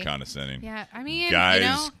say so condescending. Yeah, I mean,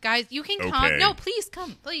 guys, you can okay. come. No, please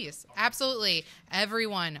come, please, absolutely,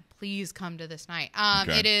 everyone, please come to this night.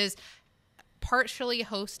 It is partially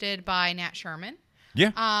hosted by Nat Sherman.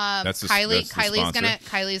 Yeah, Kylie's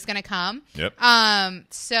gonna come. Yep.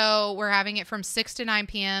 So we're having it from 6 to 9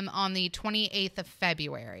 p.m. on the 28th of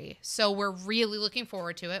February. So we're really looking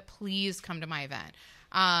forward to it. Please come to my event.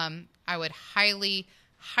 I would highly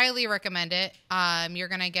recommend it.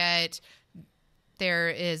 There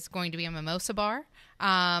is going to be a mimosa bar.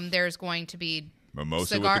 There's going to be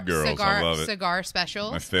Mimosa with the girls. I love it. Cigar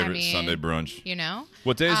specials. My favorite Sunday brunch. You know.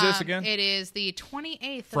 What day is this again? It is the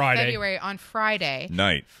 28th of Friday. February on Friday.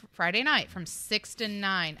 Friday night from 6 to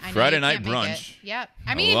 9. I know Friday you night can't make brunch. it. Yep.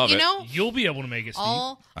 I mean, love you it. know, You'll be able to make it, Steve.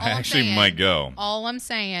 all I I'm actually saying- might go All I'm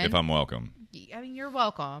saying. if I'm welcome. I mean, you're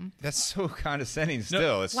welcome. That's so condescending.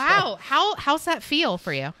 Still, it's Wow. How's that feel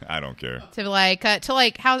for you? I don't care.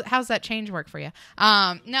 How's that change work for you?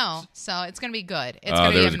 No. So it's gonna be good. It's gonna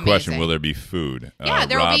be There was a amazing. question: will there be food? Yeah,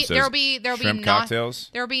 Rob says there'll be shrimp cocktails.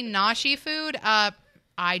 There'll be nashi food.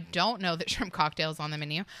 I don't know that shrimp cocktails on the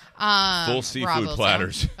menu. Full seafood Rob will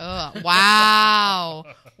platters. say. Wow,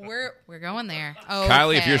 we're going there. Okay.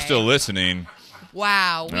 Kylie, if you're still listening.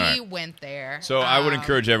 Wow, we right. went there. So I would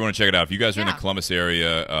encourage everyone to check it out. If you guys are in the Yeah. Columbus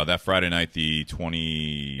area, that Friday night, the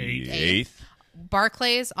 28th.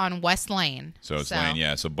 Barclays on West Lane. So it's Lane,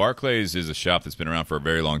 yeah. So Barclays is a shop that's been around for a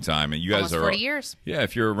very long time, and you guys Almost are 40 years. Yeah,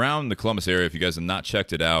 if you're around the Columbus area, if you guys have not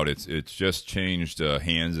checked it out, it's just changed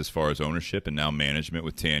hands as far as ownership and now management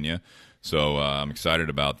with Tanya. So I'm excited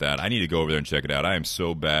about that. I need to go over there and check it out. I am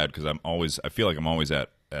so bad because I feel like I'm always at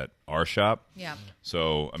our shop. Yeah.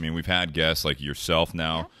 So I mean, we've had guests like yourself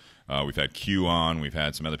now. Yeah. We've had Q on. We've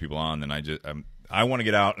had some other people on. And I want to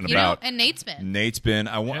get out and about. And Nate's been.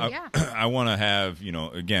 I want to have,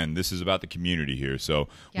 again, this is about the community here. So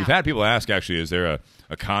we've Yeah. had people ask, actually, is there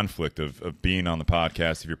a conflict of being on the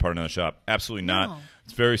podcast if you're part of another shop? Absolutely not. No.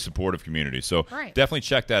 It's a very supportive community. So Right. definitely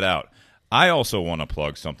check that out. I also want to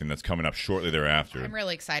plug something that's coming up shortly thereafter. I'm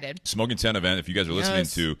really excited. Smoking 10 event, if you guys are listening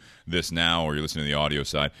Yes. to this now or you're listening to the audio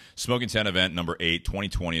side, Smoking 10 event number 8,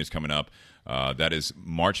 2020 is coming up. That is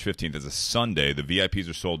March 15th. It's a Sunday. The VIPs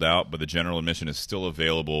are sold out, but the general admission is still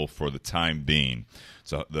available for the time being.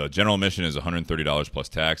 So the general admission is $130 plus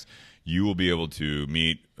tax. You will be able to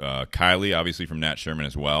meet Kylie, obviously from Nat Sherman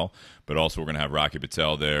as well, but also we're going to have Rocky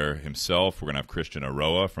Patel there himself. We're going to have Christian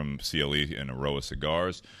Aroa from CLE and Aroa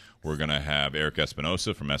Cigars. We're going to have Eric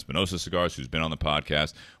Espinosa from Espinosa Cigars, who's been on the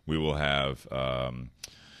podcast. We will have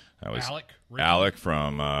Alec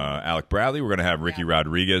from Alec Bradley. We're going to have Ricky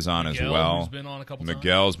Rodriguez on Miguel, as well. who's been on a couple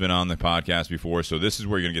Miguel's been on the podcast before. So this is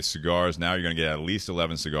where you're going to get cigars. Now you're going to get at least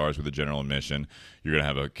 11 cigars with a general admission. You're going to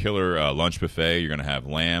have a killer lunch buffet. You're going to have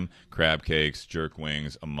lamb, crab cakes, jerk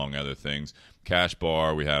wings, among other things. Cash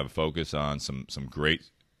bar. We have a focus on some great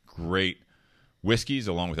whiskeys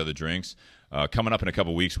along with other drinks. Coming up in a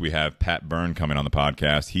couple weeks, we have Pat Byrne coming on the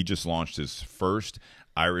podcast. He just launched his first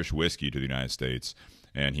Irish whiskey to the United States,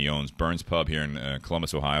 and he owns Burns Pub here in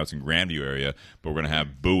Columbus, Ohio. It's in Grandview area, but we're going to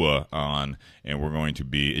have Bua on, and we're going to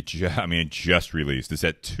be it just released. It's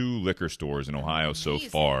at 2 liquor stores in Ohio so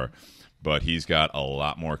far, but he's got a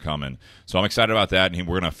lot more coming. So I'm excited about that, and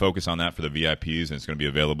we're going to focus on that for the VIPs, and it's going to be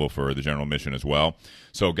available for the general admission as well.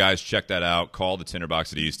 So, guys, check that out. Call the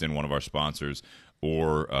Tinderbox at Easton, one of our sponsors,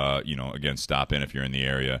 or, again, stop in if you're in the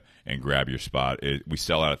area and grab your spot. We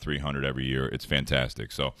sell out at 300 every year. It's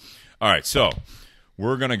fantastic. So, all right, so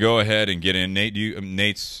we're going to go ahead and get in.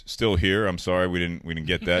 Nate's still here. I'm sorry we didn't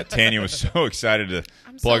get that. Tanya was so excited to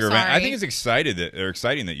plug her event. I think it's exciting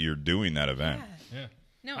that you're doing that event. Yeah.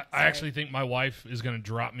 No, I actually think my wife is going to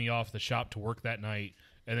drop me off the shop to work that night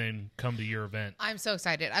and then come to your event. I'm so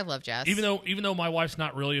excited. I love Jess. Even though my wife's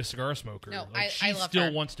not really a cigar smoker, No, she I love still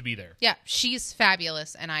her. wants to be there. Yeah, she's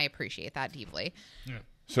fabulous, and I appreciate that deeply. Yeah.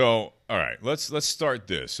 So, all right, let's start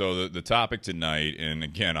this. So the topic tonight, and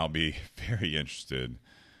again, I'll be very interested.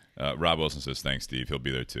 Rob Wilson says, thanks, Steve. He'll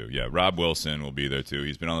be there, too. Yeah, Rob Wilson will be there, too.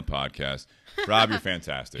 He's been on the podcast. Rob, you're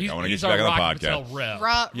fantastic. I want to get you back on the podcast. He's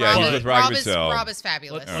with Rocky Patel. Rob is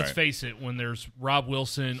fabulous. Let's face it, when there's Rob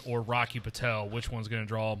Wilson or Rocky Patel, which one's going to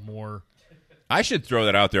draw more? I should throw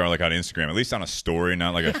that out there on Instagram, at least on a story,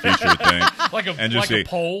 not like a featured thing. And just a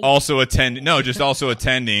poll? Also attending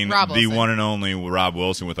Rob the Wilson. one and only Rob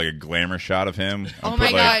Wilson with a glamour shot of him. Oh my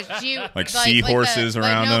gosh! Like seahorses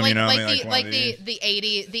around him, you know? The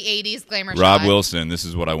 80s glamour Rob shot. Wilson, this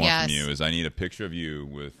is what I want Yes. from you, is I need a picture of you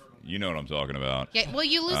with, you know what I'm talking about. Yeah, well,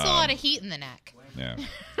 you lose a lot of heat in the neck. Yeah,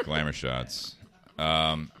 glamour shots.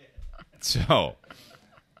 So,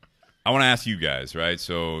 I want to ask you guys, right?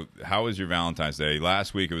 So, how was your Valentine's Day?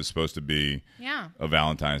 Last week it was supposed to be a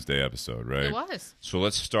Valentine's Day episode, right? It was. So,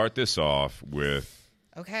 let's start this off with,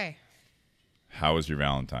 Okay, how was your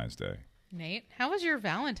Valentine's Day? Nate, how was your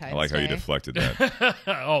Valentine's I like Day? how you deflected that.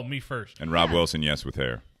 Oh, me first. And Rob Wilson, yes, with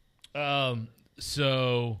hair.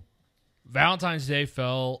 So Valentine's Day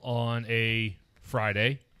fell on a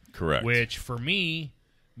Friday. Correct. Which for me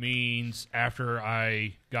means after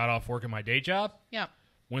I got off work at my day job, Yeah,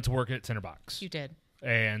 went to work at Tinderbox. you did.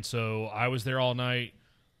 And so I was there all night.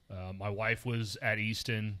 My wife was at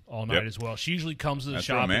Easton all night as well. She usually comes to the That's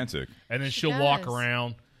shop romantic. and then She she'll walk does.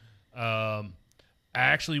 around.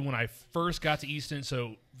 Actually, when I first got to Easton,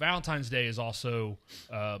 so Valentine's Day is also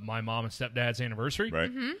my mom and stepdad's anniversary.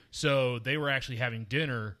 Right. So they were actually having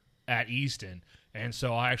dinner at Easton. And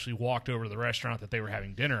so I actually walked over to the restaurant that they were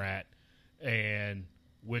having dinner at and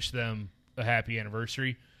wished them a happy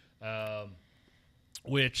anniversary,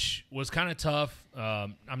 which was kind of tough.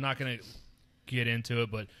 I'm not going to get into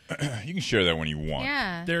it, but You can share that when you want.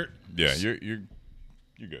 Yeah. Yeah, you're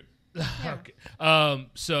good. okay.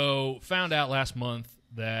 So found out last month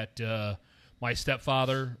that my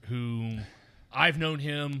stepfather, who I've known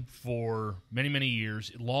him for many, many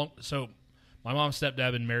years, so my mom and stepdad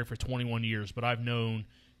have been married for 21 years, but I've known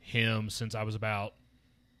him since I was about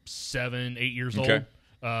 7, 8 years Okay.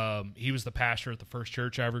 old. He was the pastor at the first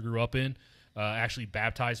church I ever grew up in. Actually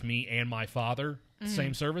baptized me and my father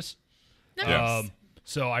same service. Nice.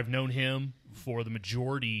 So I've known him for the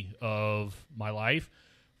majority of my life.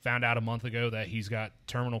 Found out a month ago that he's got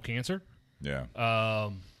terminal cancer. Yeah.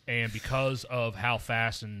 And because of how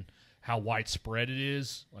fast and how widespread it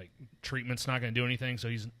is, like, treatment's not going to do anything, so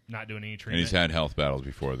he's not doing any And treatment. he's had health battles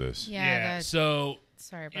before this. Yeah. So,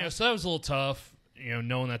 Sorry about you know, so that was a little tough, you know,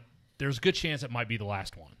 knowing that there's a good chance it might be the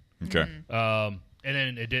last one. Okay. And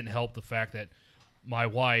then it didn't help the fact that my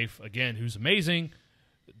wife, again, who's amazing,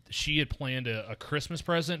 she had planned a Christmas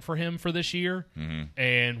present for him for this year.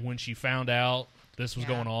 And when she found out this was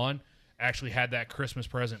going on, actually had that Christmas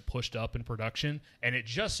present pushed up in production. And it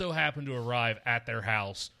just so happened to arrive at their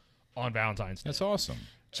house on Valentine's Day. That's awesome.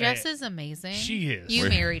 Jess is amazing. She is. You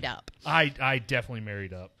married up. I definitely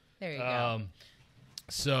married up. There you go.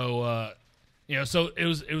 So, you know, so it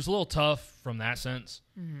was a little tough from that sense,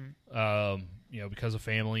 you know, because of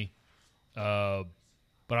family.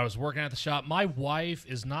 But I was working at the shop. My wife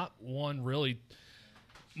is not one really.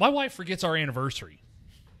 My wife forgets our anniversary,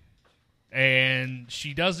 and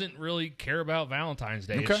she doesn't really care about Valentine's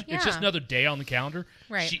Day. Okay. It's just Yeah. another day on the calendar.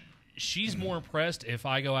 Right. She's more impressed if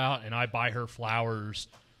I go out and I buy her flowers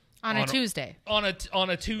on a Tuesday. on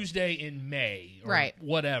a Tuesday in May, or Right.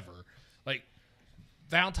 whatever. Like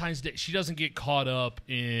Valentine's Day, she doesn't get caught up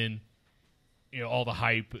in, you know, all the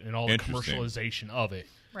hype and all the Interesting. commercialization of it.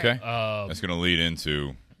 Right. Okay. That's going to lead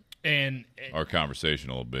into And our conversation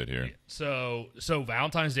a little bit here. so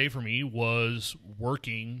Valentine's Day for me was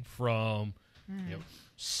working from you know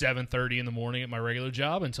 7:30 in the morning at my regular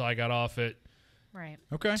job until I got off at Right.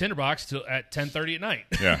 Okay. Tinderbox till at 10:30 at night.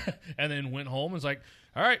 Yeah. And then went home and was like,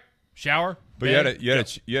 all right, shower. But bed, you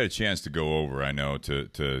had a chance to go over, I know,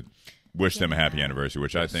 to wish them a happy Yeah. anniversary,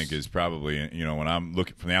 which I think is probably, you know, when I'm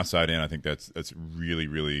looking from the outside in, I think that's really,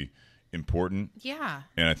 really important. Yeah.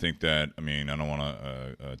 And I think that, I mean, I don't want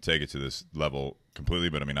to take it to this level completely,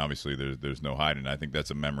 but I mean, obviously there's no hiding. I think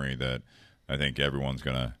that's a memory that I think everyone's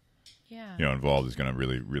going to, Yeah. you know, involved is going to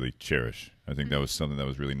really, really cherish. I think that was something that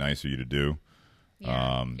was really nice of you to do.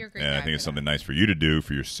 Yeah. You're a great And I guy think for it's something that. nice for you to do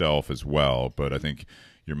for yourself as well. But I think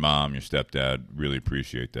your mom, your stepdad really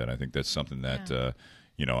appreciate that. I think that's something that,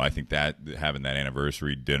 you know, I think that having that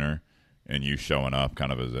anniversary dinner and you showing up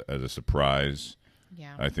kind of as a surprise,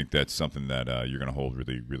 Yeah. I think that's something that you're going to hold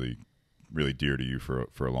really, really, really dear to you for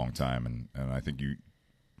a long time. And I think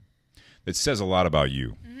it says a lot about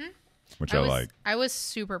you, which I like. I was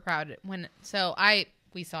super proud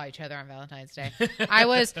we saw each other on Valentine's Day. I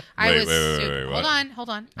was Wait, hold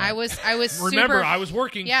on. I was Remember, super, I was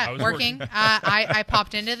working. yeah, I was working. I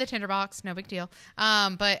popped into the Tinderbox, no big deal.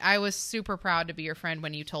 But I was super proud to be your friend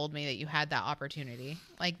when you told me that you had that opportunity.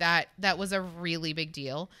 Like that was a really big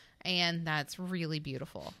deal, and that's really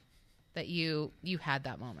beautiful that you had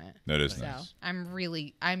that moment. That is So nice. I'm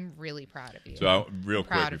really proud of you. So real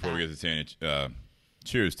quick Proud of before we that. get to Tanya,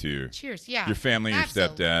 cheers to you. Cheers. Yeah. Your family, your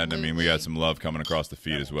stepdad. I mean, we got Absolutely. some love coming across the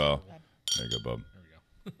feed as well. There you go, bub.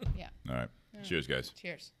 Yeah. All right. Cheers, guys.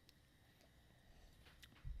 Cheers.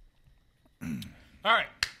 All right.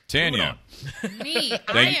 Tanya, Me.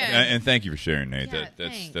 and thank you for sharing, Nate. Yeah,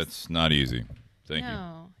 That's thanks. not easy. Thank you.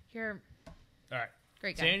 No, you're All right.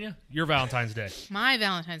 great guy. Tanya, your Valentine's Day. My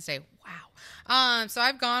Valentine's Day. Wow. So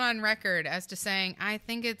I've gone on record as to saying I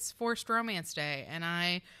think it's forced romance day, and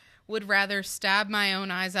I would rather stab my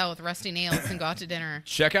own eyes out with rusty nails than go out to dinner.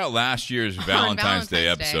 Check out last year's Valentine's Day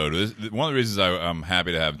Valentine's Day. episode. One of the reasons I'm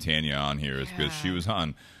happy to have Tanya on here is because she was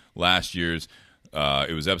on last year's.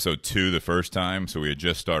 It was episode 2 the first time, so we had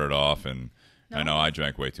just started off, and I know I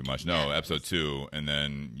drank way too much. No, Yeah. episode 2, and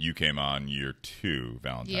then you came on year 2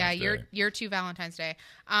 Valentine's Yeah, Day. year 2 Valentine's Day.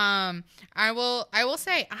 I will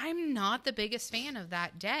say I'm not the biggest fan of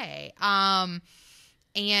that day.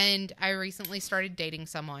 And I recently started dating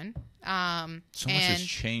someone. So much and has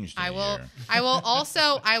changed in a year. I will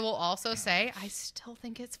also say I still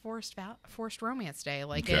think it's forced romance day.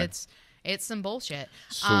 Like Okay. it's some bullshit.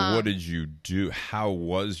 So what did you do? How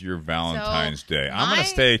was your Valentine's Day? I'm my- gonna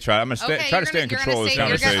stay. Try to stay in control of this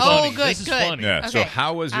conversation. Oh, good, This is good. funny. Yeah. So Okay.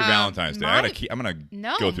 how was your Valentine's Day? I'm gonna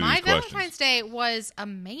go through my these Valentine's questions. Day was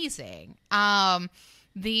amazing.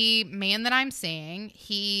 The man that I'm seeing,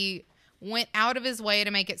 he went out of his way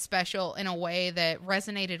to make it special in a way that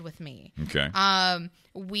resonated with me. Okay.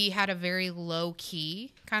 We had a very low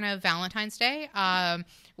key kind of Valentine's Day.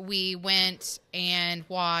 We went and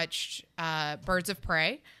watched Birds of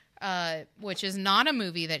Prey, which is not a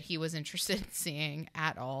movie that he was interested in seeing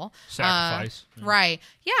at all. Sacrifice. Right.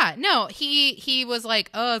 Yeah. No, he was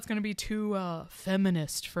like, oh, it's going to be too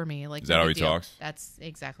feminist for me. Like, Is that no how big he deal. talks? That's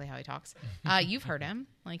exactly how he talks. You've heard him.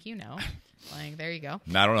 Like, you know. Like, there you go.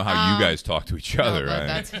 Now, I don't know how you guys talk to each other. No,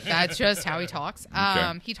 but right? that's just how he talks.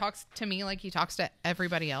 Okay. He talks to me like he talks to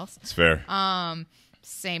everybody else. It's fair.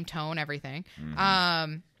 Same tone, everything.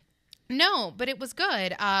 Mm-hmm. No, but it was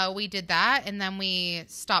good. We did that, and then we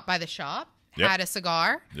stopped by the shop, Yep. had a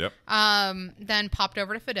cigar, Yep. then popped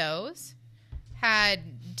over to Fido's,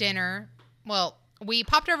 had dinner. Well, we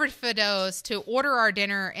popped over to Fido's to order our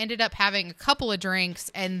dinner, ended up having a couple of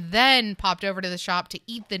drinks, and then popped over to the shop to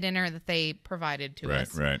eat the dinner that they provided to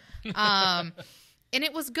us. Right. And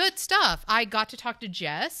it was good stuff. I got to talk to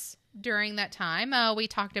Jess during that time. We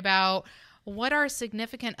talked about what our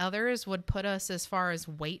significant others would put us as far as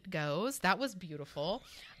weight goes. That was beautiful.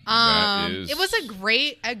 It was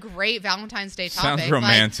a great Valentine's Day topic. Sounds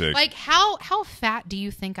romantic. Like how fat do you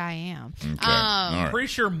think I am? Okay. All right. Pretty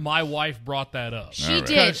sure my wife brought that up. She All right.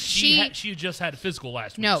 did. Because she just had a physical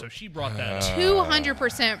last week, No. so she brought that up.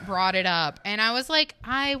 200% brought it up, and I was like,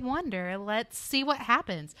 I wonder. Let's see what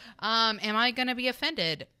happens. Am I going to be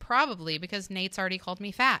offended? Probably, because Nate's already called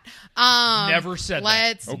me fat. Never said that.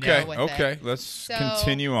 Let's Okay. go with Okay. it. Let's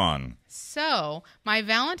continue on. So my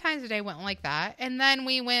Valentine's Day went like that, and then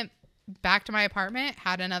we went back to my apartment,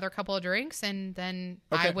 had another couple of drinks, and then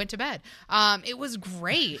I Okay. went to bed. It was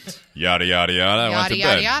great. Yada yada yada. I went Yada to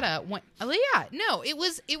yada bed. yada. Yeah, no, it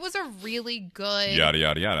was a really good. Yada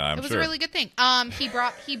yada yada. I'm It was sure. a really good thing.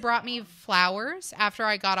 He brought me flowers after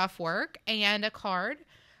I got off work and a card.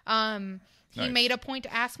 He Nice. made a point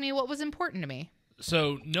to ask me what was important to me.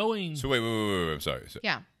 So knowing So wait. I'm sorry. So,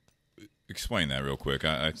 Yeah. explain that real quick.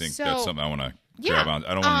 I think So- that's something I want to Yeah, grab on.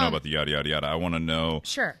 I don't want to know about the yada yada yada. I want to know.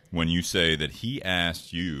 Sure. When you say that he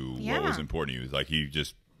asked you Yeah. what was important to you, like he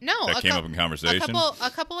just No, that came up in conversation. A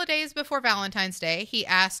couple of days before Valentine's Day, he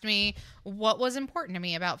asked me what was important to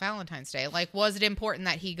me about Valentine's Day. Like, was it important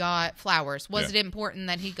that he got flowers? Was it important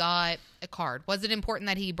that he got a card? Was it important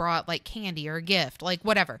that he brought like candy or a gift? Like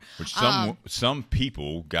whatever. Which some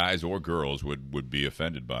people, guys or girls, would be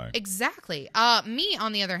offended by. Exactly. Me,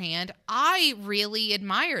 on the other hand, I really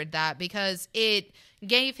admired that because it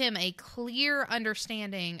gave him a clear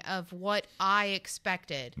understanding of what I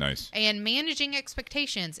expected. Nice. And managing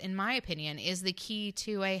expectations, in my opinion, is the key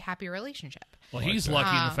to a happy relationship. well, he's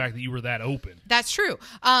lucky in the fact that you were that open. That's true.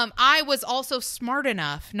 I was also smart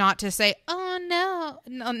enough not to say,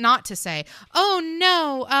 not to say,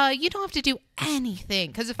 you don't have to do anything.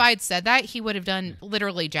 Because if I had said that, he would have done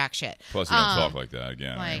literally jack shit. Plus, you don't talk like that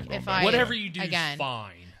again. like, Going if back. I- Whatever you do Again. is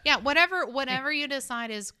fine. Yeah, whatever you decide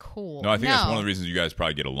is cool. No, I think that's one of the reasons you guys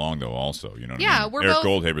probably get along, though. Also, you know. What Yeah, I mean? we're Eric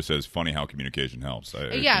both- Goldhaber says, "Funny how communication helps."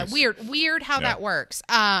 Yeah, weird how that works.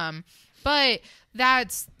 But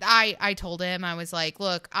that's I told him, I was like,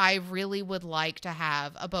 look, I really would like to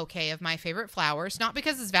have a bouquet of my favorite flowers, not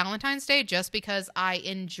because it's Valentine's Day, just because I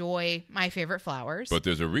enjoy my favorite flowers. But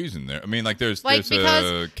there's a reason there. I mean, like there's Like, a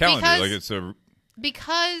calendar. because- Like it's a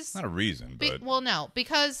because not a reason, but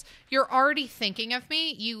because you're already thinking of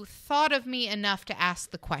me. You thought of me enough to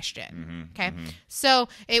ask the question. Okay, so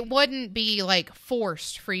it wouldn't be like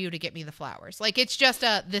forced for you to get me the flowers. Like it's just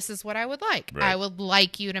this is what I would like. Right. I would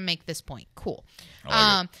like you to make this point. Cool.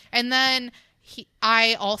 I like it. And then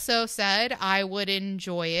I also said I would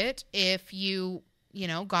enjoy it if you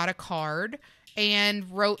got a card and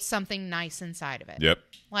wrote something nice inside of it. Yep.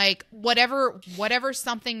 Like whatever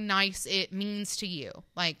something nice it means to you,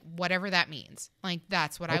 like whatever that means, like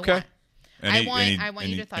that's what I want. And I want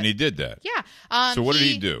you to and he did that. Yeah. So what did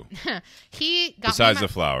he do? He got Besides me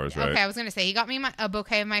the flowers, right? Okay, I was gonna say he got me a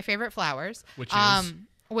bouquet of my favorite flowers, which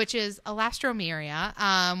is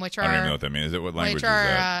elastromeria, which are I don't even know what that means. What language which is are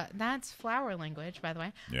that? That's flower language, by the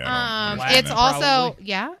way. Yeah, I don't Latin, It's also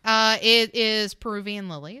probably. it is Peruvian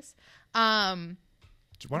lilies.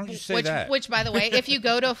 Why don't you say that? Which, by the way, if you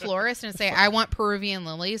go to a florist and say, I want Peruvian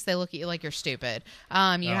lilies, they look at you like you're stupid.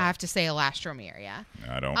 You have to say elastromeria.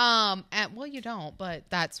 I don't. Well, you don't, but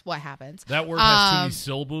that's what happens. That word has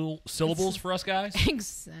too many syllables for us guys.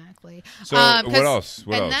 Exactly. So what else?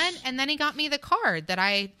 And then he got me the card that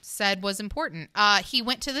I said was important. He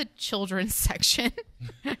went to the children's section.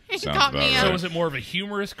 He Sounds got me about a, right. So is it more of a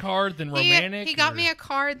humorous card than romantic? He got me a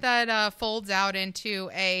card that folds out into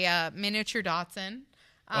a miniature Dachshund,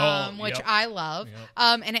 which yep. I love.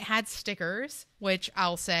 Yep. And it had stickers, which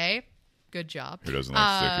I'll say, good job. Who doesn't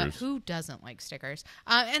like stickers? Who doesn't like stickers?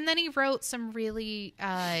 And then he wrote some really,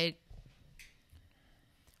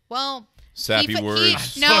 Sappy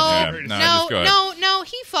words. No, just go ahead. no.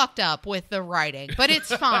 He fucked up with the writing, but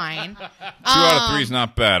it's fine. 2 out of 3 is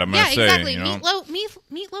not bad. I'm gonna say, exactly. you know?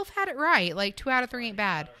 Meatloaf had it right. Like 2 out of 3 ain't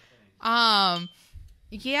bad.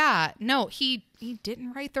 Yeah, no, he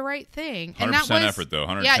didn't write the right thing, and that 100% was effort though.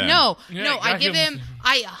 110. Yeah, no, Yeah, I give him- him,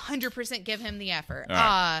 I 100% give him the effort. All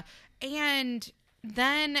right. And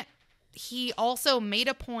then he also made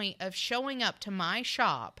a point of showing up to my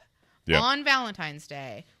shop Yep. on Valentine's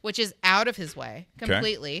Day, which is out of his way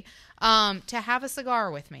completely, to have a cigar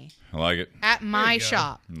with me I like it. at my you go.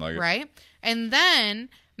 shop, Like it. right? And then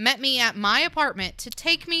met me at my apartment to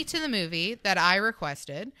take me to the movie that I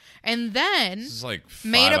requested, and then This is like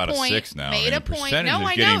 5 made a out point. of 6 now. Made I mean, a point. percentage No, is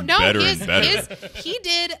I getting know. No, better and better.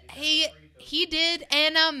 he did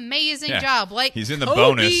an amazing Yeah. job. Like He's in the Kobe,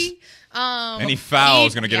 bonus. Any foul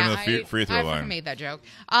is going to get him to the free throw I line. fucking made that joke. He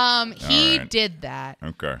All right. did that.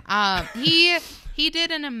 Okay. He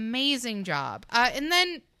did an amazing job. And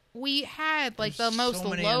then we had like There's the most so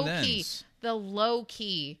many low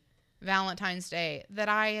key Valentine's Day that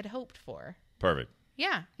I had hoped for. Perfect.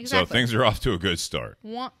 Yeah, exactly. So things are off to a good start. I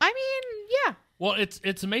mean, yeah, Well,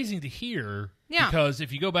 it's amazing to hear. Yeah. Because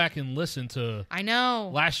if you go back and listen to I know.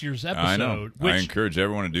 last year's episode, I know. I which encourage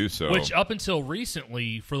everyone to do so. Which up until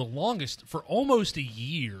recently, for almost a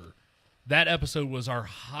year, that episode was our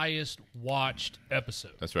highest watched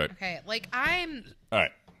episode. That's right. Okay, like I'm All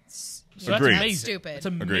right. So Agreed. that's amazing. stupid. That's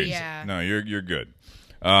amazing. Agreed. Yeah. No, you're good.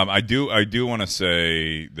 I do want to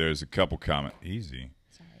say there's a couple comment. Easy.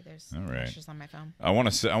 Sorry, there's All right. pictures on my phone. I want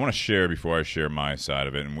to share before I share my side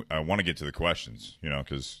of it, and I want to get to the questions.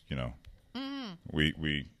 Because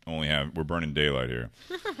we only we're burning daylight here.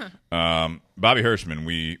 Bobby Hirschman,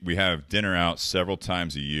 we have dinner out several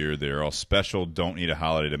times a year. They're all special. Don't need a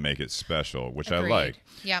holiday to make it special, which Agreed. I like.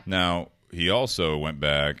 Yep. Now he also went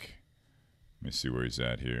back. Let me see where he's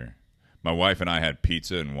at here. My wife and I had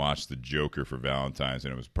pizza and watched The Joker for Valentine's,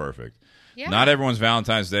 and it was perfect. Yeah. Not everyone's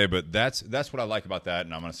Valentine's Day, but that's what I like about that,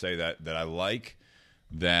 and I'm going to say that I like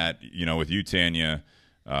that, with you, Tanya,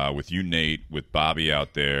 with you, Nate, with Bobby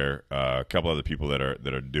out there, a couple other people that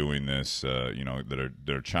are doing this, that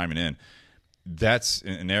are chiming in. That's,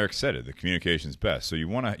 and Eric said it, the communication's best. So you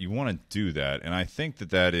want to do that, and I think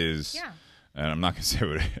that is. Yeah. And I'm not going to say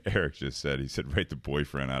what Eric just said. He said, rate the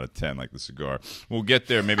boyfriend out of 10 like the cigar. We'll get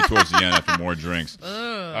there maybe towards the end after more drinks. All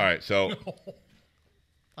right, so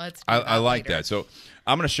I like that. So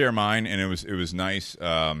I'm going to share mine, and it was nice.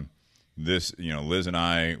 Liz and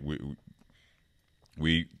I,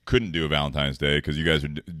 we couldn't do a Valentine's Day because you guys are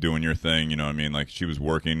doing your thing. You know what I mean? Like she was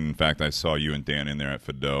working. In fact, I saw you and Dan in there at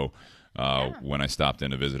Fido. When I stopped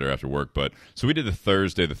in to visit her after work, but so we did the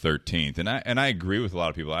Thursday the 13th, and I agree with a lot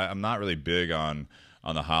of people. I'm not really big on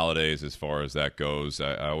the holidays as far as that goes.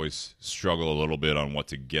 I always struggle a little bit on what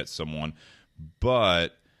to get someone,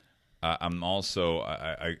 but I'm also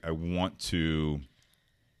I want to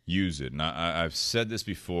use it. And I've said this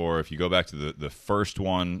before. If you go back to the first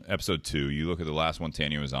one, episode 2, you look at the last one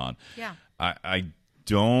Tanya was on. Yeah. I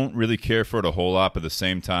don't really care for it a whole lot, but at the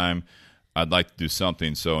same time, I'd like to do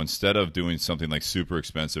something. So instead of doing something like super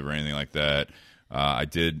expensive or anything like that,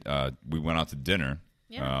 we went out to dinner.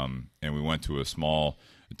 Yeah. And we went to a small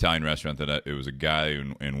Italian restaurant that it was a guy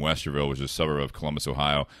in Westerville, which is a suburb of Columbus,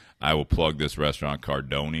 Ohio. I will plug this restaurant,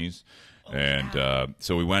 Cardoni's.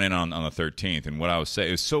 So we went in on the 13th, and what I would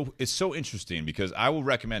say is it's so interesting because I will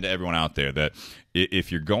recommend to everyone out there that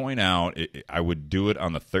if you're going out, I would do it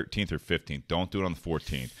on the 13th or 15th. Don't do it on the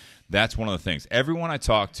 14th. That's one of the things. Everyone I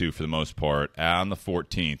talked to, for the most part, on the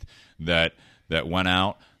 14th that went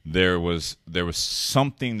out, there was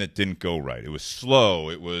something that didn't go right. It was slow.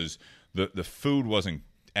 It was the food wasn't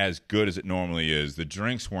as good as it normally is. The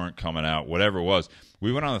drinks weren't coming out. Whatever it was,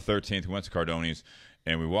 we went on the 13th. We went to Cardoni's.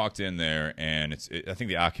 And we walked in there, and I think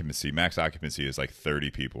the max occupancy is like 30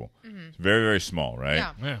 people. Mm-hmm. It's very, very small, right?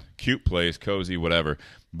 Yeah. Cute place, cozy, whatever.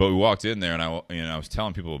 But we walked in there, and I was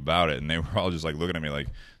telling people about it, and they were all just like looking at me like,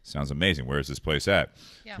 sounds amazing. Where's this place at?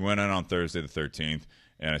 Yeah. We went in on Thursday the 13th,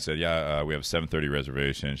 And I said, yeah, we have a 7:30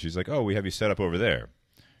 reservation. She's like, oh, we have you set up over there.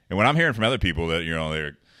 And when I'm hearing from other people that,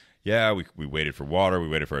 they're, yeah, we waited for water. We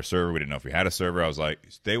waited for our server. We didn't know if we had a server. I was like,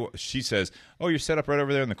 she says, oh, you're set up right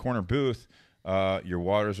over there in the corner booth. Your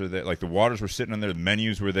waters are there. Like, the waters were sitting in there. The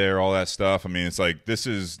menus were there, all that stuff. I mean, it's like, this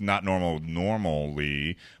is not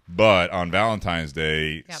normally, but on Valentine's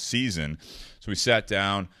Day season. So we sat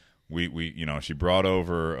down. We she brought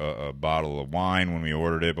over a bottle of wine when we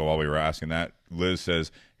ordered it. But while we were asking that, Liz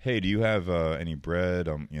says, hey, do you have any bread?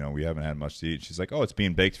 We haven't had much to eat. She's like, oh, it's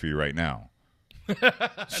being baked for you right now.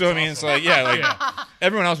 So I mean, it's like,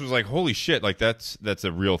 everyone else was like, holy shit, like that's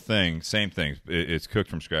a real thing. Same thing. It's cooked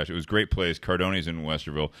from scratch. It was a great place. Cardone's in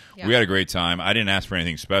Westerville. Yeah. We had a great time. I didn't ask for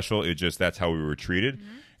anything special. It just, that's how we were treated. Mm-hmm.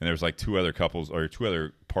 And there was like two other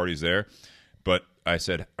parties there. But I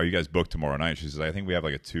said, are you guys booked tomorrow night? She says, I think we have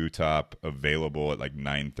like a 2-top available at like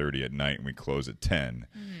 9:30 at night, and we close at 10.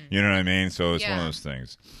 Mm-hmm. You know what I mean? So it's one of those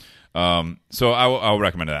things. So I'll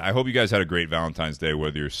recommend that. I hope you guys had a great Valentine's Day,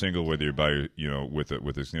 whether you're single, whether you're by, with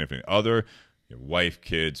a significant other, your wife,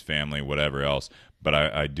 kids, family, whatever else. But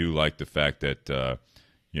I do like the fact that,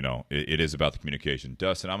 it is about the communication.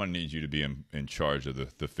 Dustin, I'm going to need you to be in charge of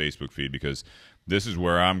the Facebook feed, because this is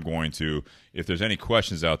where I'm going to, if there's any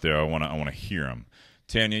questions out there, I want to hear them.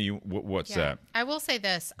 Tanya, what's that? I will say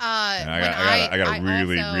this. I got to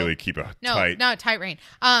really keep a tight rein.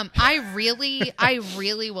 I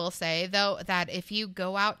really will say though that if you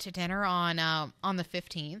go out to dinner on the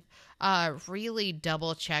 15th, really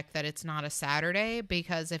double check that it's not a Saturday,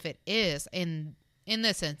 because if it is in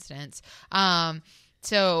this instance,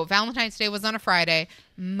 so Valentine's Day was on a Friday,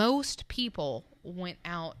 most people went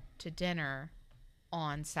out to dinner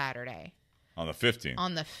on Saturday. On the 15th.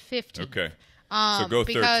 On the 15th. Okay. So go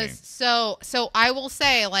 13. So I will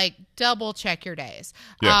say, like, double check your days.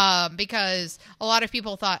 Because a lot of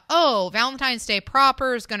people thought, oh, Valentine's Day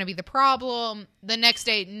proper is going to be the problem. The next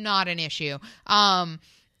day, not an issue.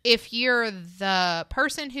 If you're the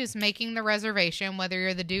person who's making the reservation, whether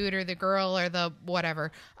you're the dude or the girl or the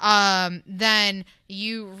whatever, then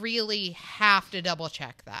you really have to double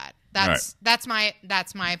check that. That's my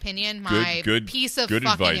opinion. My piece of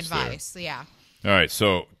fucking advice. Yeah. All right,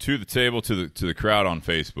 so to the table, to the crowd on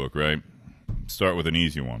Facebook, right? Start with an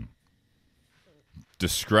easy one.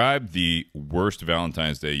 Describe the worst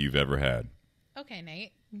Valentine's Day you've ever had. Okay,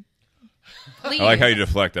 Nate. Please. I like how you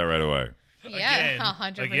deflect that right away. Yeah,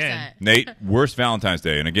 100%. Nate, worst Valentine's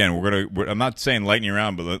Day, and again, I'm not saying lighten you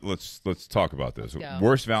around, but let's talk about this.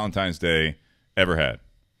 Worst Valentine's Day ever had.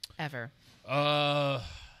 Ever.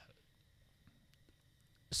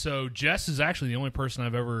 So Jess is actually the only person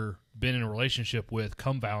I've ever been in a relationship with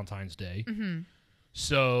come Valentine's Day. Mm-hmm.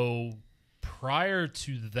 So prior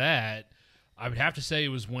to that, I would have to say it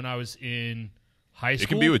was when I was in high school. It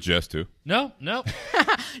can be with Jess too. No.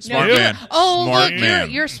 Smart man. Oh, Smart look, man.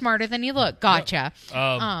 You're smarter than you look. Gotcha.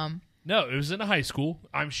 No, it was in high school.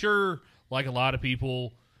 I'm sure, like a lot of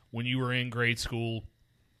people, when you were in grade school,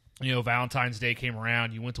 Valentine's Day came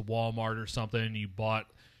around, you went to Walmart or something, and you bought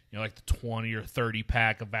like the 20 or 30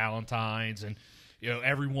 pack of Valentines, and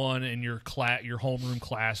everyone in your homeroom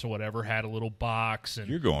class or whatever had a little box. And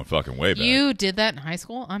you're going fucking way back. You did that in high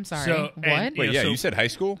school? I'm sorry. What? Wait, you said high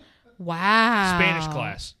school? Wow. Spanish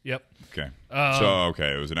class. Yep. Okay.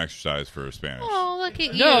 It was an exercise for Spanish. Oh, look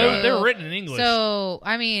at you. No, they're written in English. So,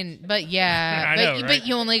 I mean, but yeah, but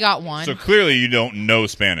you only got one. So clearly you don't know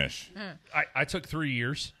Spanish. I took 3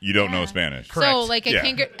 years. You don't know Spanish. Correct. So, like a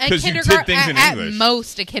kindergarten, at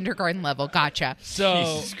most a kindergarten level. Gotcha.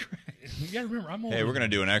 So, you gotta remember, I'm old. Hey, we're gonna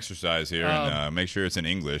do an exercise here and make sure it's in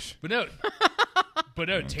English. But no,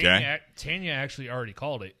 okay. Tanya actually already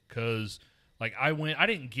called it, because like I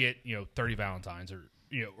didn't get 30 Valentines or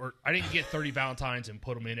I didn't get 30 Valentines and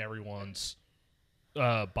put them in everyone's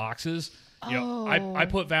boxes. I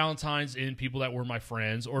put Valentines in people that were my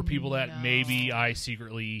friends or people that maybe I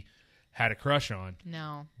secretly had a crush on.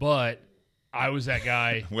 No. But I was that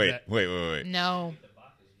guy. Wait. No.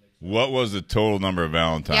 What was the total number of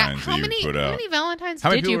Valentines that you put out? How many Valentines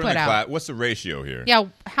did you put out? What's the ratio here? Yeah,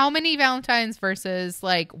 how many Valentines versus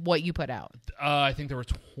like what you put out? I think there were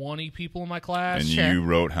 20 people in my class. And you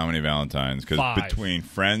wrote how many Valentines? Because between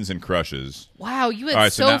friends and crushes. Wow, you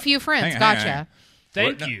had few friends. Gotcha.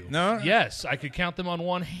 Thank you. No. Yes, I could count them on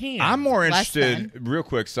one hand. I'm more interested, real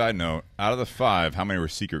quick side note, out of the 5, how many were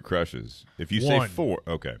secret crushes? If you say 4,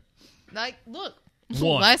 okay. Like, look.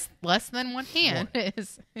 One. Less than one hand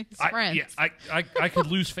is friends. I could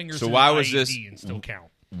lose fingers. So in why an was IED this and still count?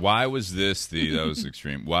 Why was this that was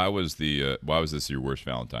extreme? Why was this your worst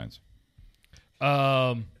Valentine's?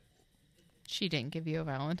 She didn't give you a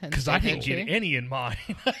Valentine's Because Day, I did didn't get she? any in mine.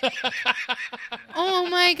 Oh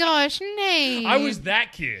my gosh, Nate! I was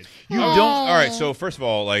that kid. You don't. All right. So first of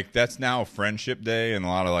all, like that's now Friendship Day in a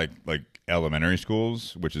lot of like elementary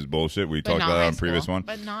schools, which is bullshit. We But talked not about that high on previous school. one.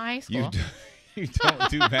 But not high You school. you don't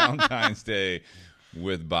do Valentine's Day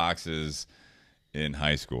with boxes in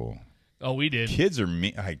high school. Oh, we did. Kids are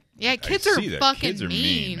mean. Yeah, I kids are see that. fucking Kids are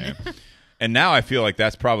mean. man. And now I feel like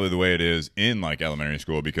that's probably the way it is in like elementary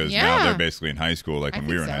school because now Yeah. they're basically in high school, like I when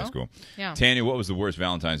we think were in high so. school. Yeah. Tanya, what was the worst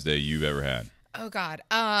Valentine's Day you've ever had? Oh God.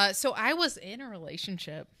 So I was in a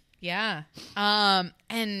relationship. Yeah. And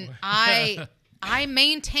I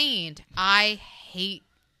maintained I hate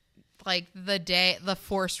like the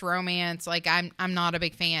forced romance. Like I'm not a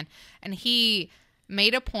big fan. And he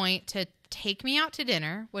made a point to take me out to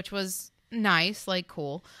dinner, which was nice, like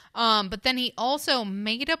cool. But then he also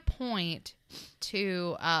made a point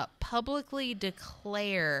to publicly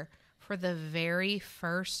declare for the very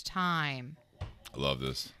first time I love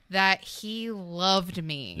this. that he loved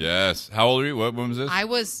me. Yes. How old are you? When was this? I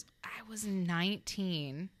was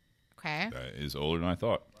 19. Okay. That is older than I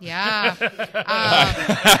thought. Yeah.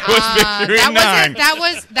 I was picturing 9. That I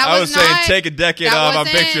was was not, saying take a decade that off. I'm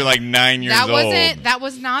wasn't- picturing like 9 years that old. That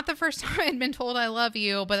was not the first time I'd been told I love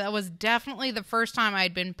you, but that was definitely the first time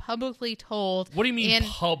I'd been publicly told. What do you mean in-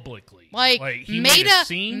 publicly? Like he made a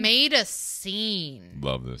scene? Made a scene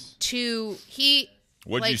Love this. to he.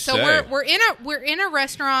 What'd like, you so say? we're in a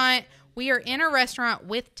restaurant. We are in a restaurant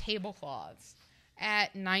with tablecloths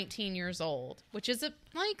at 19 years old, which is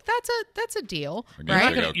that's a deal, Again,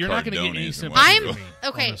 right? check out You're not gonna get any Cardone's and sympathy West from Coast. me on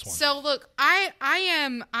Okay, this one. so look, I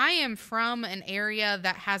am from an area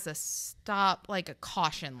that has a stop, like a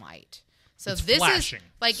caution light. So It's this flashing. is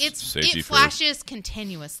like Safety it first. flashes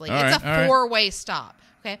continuously. All It's right, all a right. 4-way stop.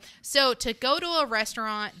 Okay, so to go to a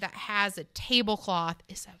restaurant that has a tablecloth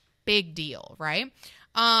is a big deal, right?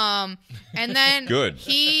 And then Good.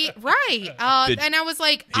 he right, Did- and I was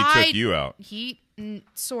like, He took you out. He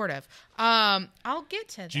sort of. I'll get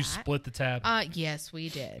to Did you that. split the tab? Yes, we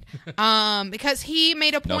did. Because he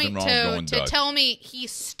made a Nothing point wrong with going to Dutch. tell me he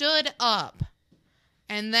stood up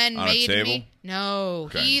and then On a made table? me. No,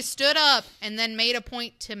 Okay. he stood up and then made a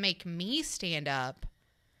point to make me stand up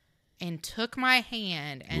and took my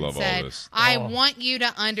hand and Love all said, this. I Oh. want you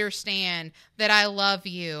to understand that I love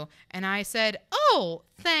you. And I said, oh,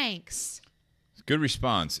 thanks. Good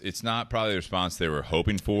response. It's not probably the response they were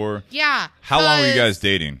hoping for. Yeah. How long were you 'cause guys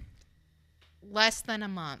dating? Less than a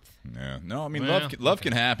month. Yeah. No, I mean, Well, love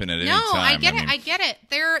can happen at any No, time. I get it. mean, I get it.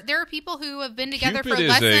 There are people who have been together Cupid for is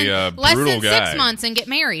less a, than brutal 6 guy. months and get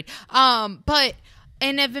married.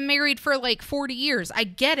 And have been married for like 40 years. I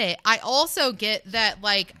get it. I also get that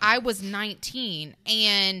like I was 19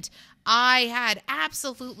 and I had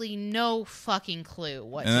absolutely no fucking clue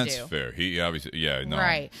what and to that's do. fair. He obviously, yeah, no.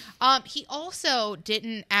 Right. He also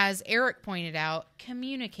didn't, as Eric pointed out,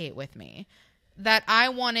 communicate with me that I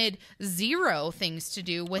wanted zero things to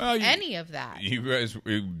do with Well, any of that. You guys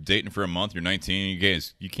were dating for a month. You're 19.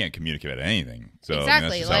 You can't communicate about anything. So Exactly. I mean,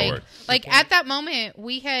 that's just how it like works. like at that moment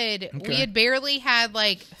we had barely had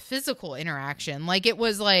like physical interaction. Like it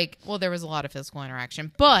was like, well, there was a lot of physical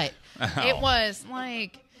interaction, but it was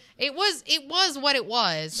like it was what it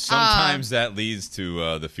was. Sometimes that leads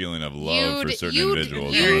to the feeling of love for certain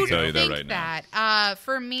individuals. I'm going You'd to tell you that think right now. that.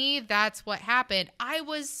 For me, that's what happened. I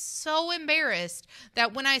was so embarrassed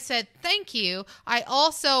that when I said thank you, I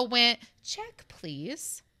also went, check,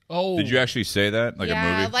 please. Oh, Did you actually say that? Like a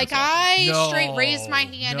movie? like That's awesome. I No, straight raised my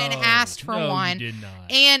hand and no, asked for no, you one. did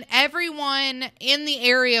not. And everyone in the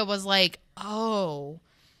area was like, oh.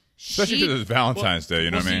 Especially she- because it's Valentine's Day,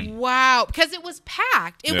 you know what I mean? Wow, because it was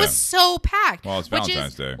packed. It Yeah. was so packed. Well, it's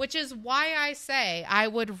Valentine's Day. Which is why I say I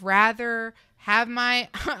would rather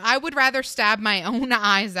I would rather stab my own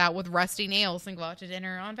eyes out with rusty nails than go out to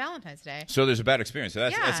dinner on Valentine's Day. So there's a bad experience. So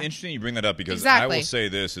that's Yeah. interesting you bring that up because Exactly. I will say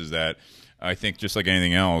this is that I think just like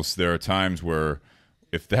anything else, there are times where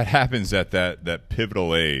if that happens at that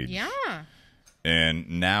pivotal age, Yeah. and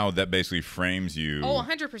now that basically frames you Oh,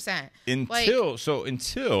 100%.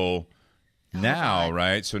 until now, God.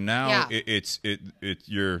 right? So now Yeah.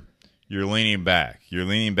 you're leaning back. You're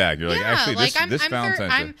leaning back. You're like, Yeah, actually, like this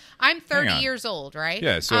Valentine's Day. I'm 30 Hang on. years old, right?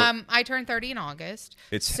 Yeah, so- I turned 30 in August.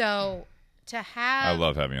 It's- So to have I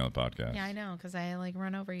love having you on the podcast. Yeah, I know, because I like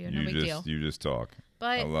run over you. No you big just deal. you just talk.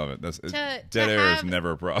 But I love it. That's to dead air is have-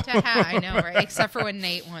 never a problem. To have, I know, right? Except for when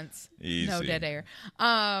Nate wants no Easy. dead air.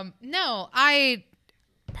 No, I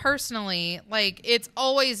personally, like, it's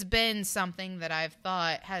always been something that I've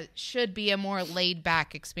thought should be a more laid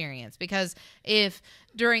back experience, because if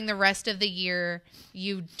during the rest of the year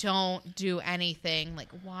you don't do anything, like,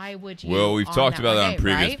 why would you? Well, we've talked about that on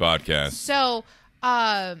previous right? podcasts. So,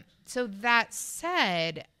 so that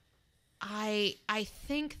said, I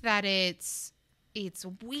think that it's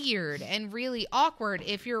weird and really awkward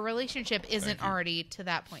if your relationship isn't already to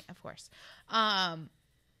that point, of course.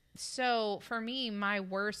 So for me, my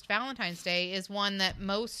worst Valentine's Day is one that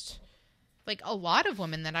most, like a lot of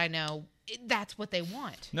women that I know, that's what they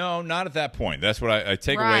want. No, not at that point. That's what I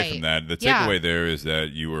take away from that. The takeaway there is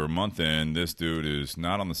that you were a month in. This dude is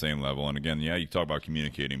not on the same level. And again, you talk about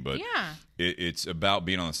communicating, but it's about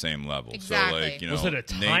being on the same level. Exactly. So, like, you know, was it a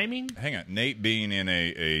timing? Hang on. Nate being in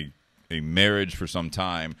a marriage for some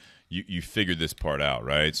time, you figured this part out,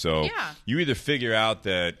 right? So you either figure out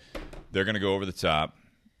that they're going to go over the top,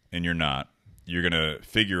 and you're not. You're going to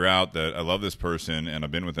figure out that I love this person and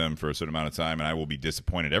I've been with them for a certain amount of time and I will be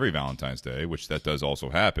disappointed every Valentine's Day, which that does also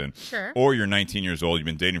happen. Sure. Or you're 19 years old, you've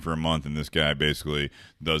been dating for a month, and this guy basically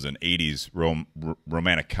does an 80s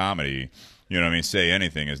romantic comedy. You know what I mean? Say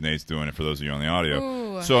anything, as Nate's doing it for those of you on the audio.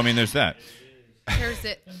 Ooh. So, I mean, there's that.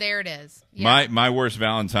 There it is. Yeah. My worst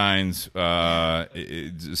Valentine's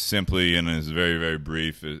it's simply, and it's very, very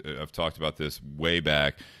brief. I've talked about this way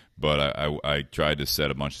back. But I tried to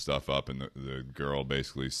set a bunch of stuff up, and the girl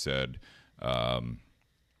basically said, I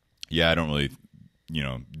don't really,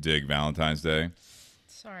 dig Valentine's Day.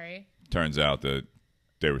 Sorry. Turns out that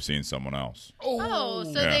they were seeing someone else. Oh,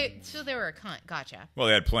 so Yeah. they were a cunt. Gotcha. Well,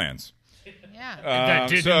 they had plans. Yeah. That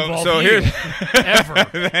didn't involve so you, here's ever.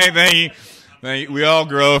 Thank you. We all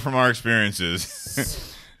grow from our experiences.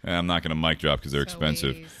 I'm not going to mic drop because they're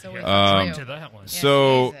expensive. So To that one.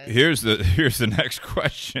 So Jesus. here's the next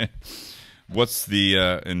question. What's the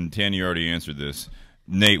and Tanya, you already answered this.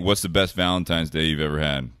 Nate, what's the best Valentine's Day you've ever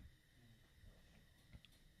had?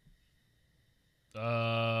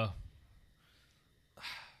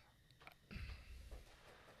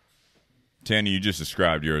 Tanya, you just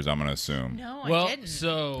described yours, I'm going to assume. No, Well, I didn't.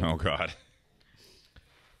 so Oh, God.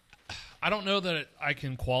 I don't know that I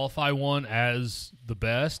can qualify one as the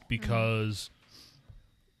best because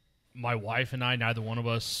my wife and I, neither one of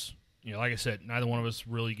us, like I said, neither one of us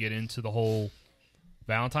really get into the whole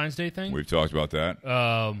Valentine's Day thing. We've talked about that.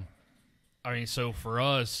 I mean, so for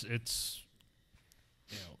us, it's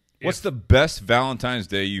What's the best Valentine's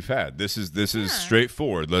Day you've had? This is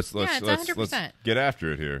straightforward. Let's it's 100%. get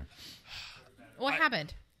after it here. What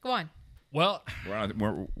happened? Go on. well,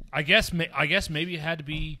 We're I guess maybe it had to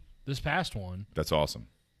be this past one. that's awesome.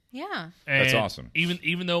 Yeah. That's And awesome.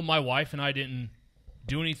 Even though my wife and I didn't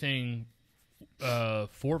do anything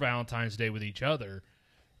for Valentine's Day with each other,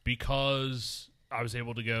 because I was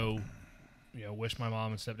able to go, wish my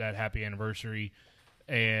mom and stepdad happy anniversary,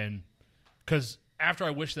 and because after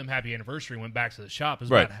I wished them happy anniversary, went back to the shop. It was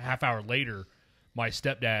Right. about a half hour later. My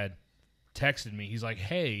stepdad texted me. He's like,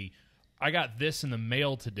 "Hey, I got this in the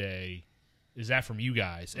mail today. Is that from you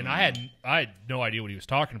guys?" And I had no idea what he was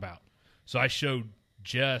talking about. So I showed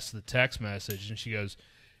Jess the text message, and she goes,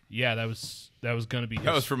 "Yeah, that was going to be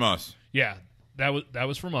That was from us. yeah, that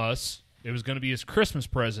was from us. It was going to be his Christmas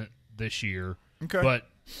present this year. Okay. But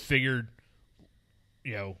figured,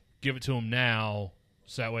 give it to him now,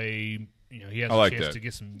 so that way, he has I a like chance that. to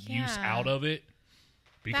get some use Yeah. out of it.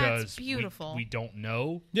 Because That's beautiful. we don't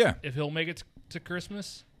know Yeah. if he'll make it to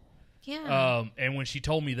Christmas. Yeah. And when she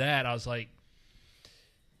told me that, I was like,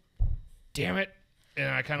 "Damn it!" And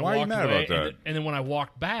I kind of Why are you walked mad away. about that? And then when I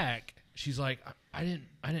walked back, she's like, "I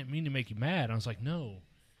didn't mean to make you mad." I was like, "No,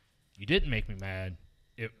 you didn't make me mad.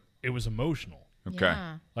 It was emotional. Okay.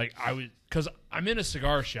 Yeah. Like because I'm in a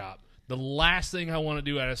cigar shop. The last thing I want to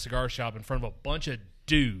do at a cigar shop in front of a bunch of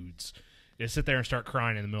dudes is sit there and start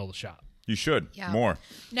crying in the middle of the shop." You should. Yeah. More.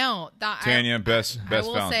 No, Tanya, best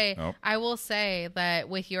I will say that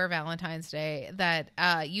with your Valentine's Day, that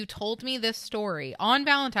you told me this story on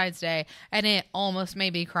Valentine's Day, and it almost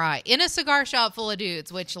made me cry in a cigar shop full of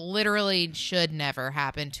dudes, which literally should never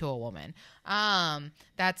happen to a woman.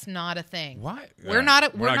 That's not a thing. Why? We're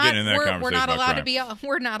not. We're not getting in that we're conversation not about allowed to crime. be.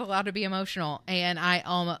 We're not allowed to be emotional. And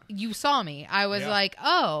you saw me. I was like,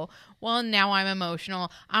 oh, well, now I'm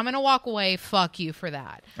emotional. I'm gonna walk away. Fuck you for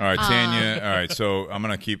that. All right, Tanya. All right, so I'm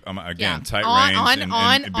gonna keep again tight on,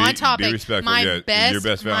 reins on topic. Be respectful. My Yeah, best, your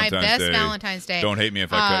best my Valentine's best Day. Valentine's Day. Don't hate me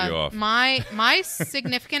if I cut you off. My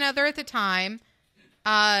significant other at the time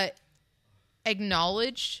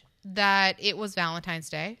acknowledged that it was Valentine's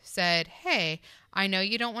Day. Said, "Hey, I know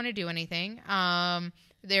you don't want to do anything.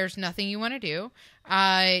 There's nothing you want to do.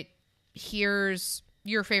 Here's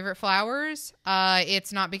your favorite flowers.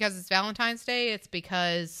 It's not because it's Valentine's Day. It's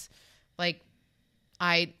because like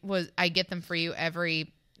I get them for you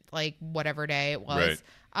every like whatever day it was.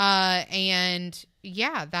 Right. And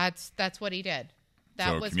yeah, that's what he did. That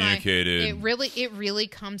So was communicated. It really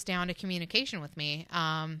comes down to communication with me.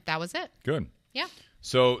 That was it. Good. Yeah.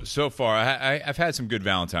 So far, I've had some good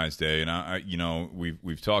Valentine's Day, and I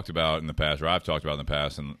we've talked about in the past, or I've talked about in the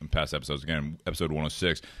past, in past episodes. Again, episode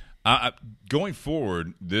 106. Going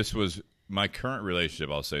forward, this was my current relationship.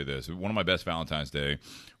 I'll say this: one of my best Valentine's Day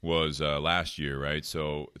was last year, right?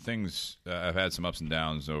 So things I've had some ups and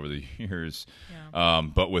downs over the years, Yeah.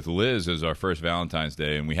 but with Liz as our first Valentine's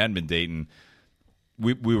Day, and we hadn't been dating.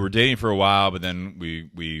 We were dating for a while, but then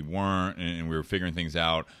we weren't, and we were figuring things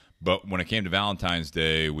out. But when it came to Valentine's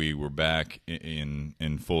Day, we were back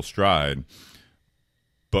in full stride.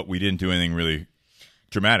 But we didn't do anything really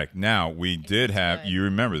dramatic. Now, we did have, you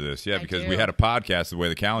remember this, yeah, because we had a podcast the way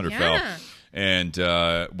the calendar fell. And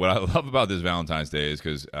what I love about this Valentine's Day is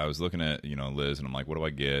because I was looking at, Liz, and I'm like, what do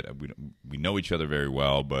I get? We know each other very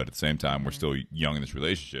well, but at the same time, we're still young in this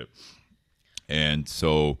relationship. And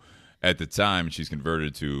so at the time, she's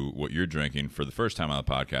converted to what you're drinking for the first time on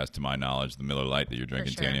the podcast, to my knowledge, the Miller Lite that you're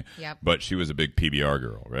drinking, sure. Tanya. Yep. But she was a big PBR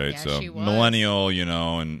girl, right? Yeah, so she was. millennial,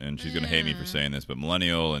 and she's going to hate me for saying this, but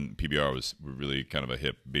millennial and PBR was really kind of a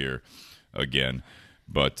hip beer again.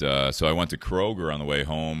 But so I went to Kroger on the way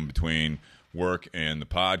home between work and the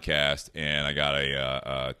podcast, and I got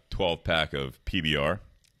a 12-pack of PBR.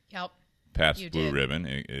 Yep. Pabst You Blue did. Ribbon.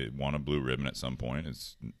 It won a Blue Ribbon at some point.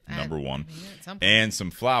 It's number one. At some point. And some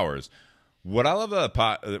flowers. What I love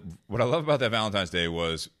about that Valentine's Day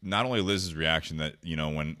was not only Liz's reaction that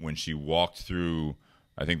when she walked through,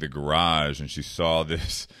 I think, the garage and she saw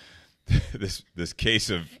this case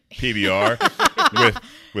of PBR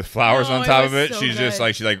with flowers on top of it. So She's just good.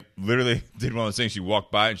 like, she literally did one of those things. She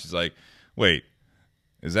walked by and she's like, "Wait,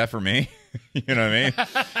 is that for me?" You know what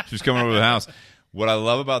I mean? She's coming over to the house. What I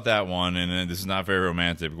love about that one, and this is not very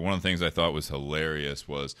romantic, but one of the things I thought was hilarious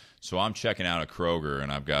was, so I'm checking out at Kroger,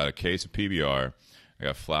 and I've got a case of PBR. I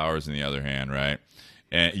got flowers in the other hand, right?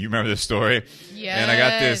 And you remember this story? Yes. And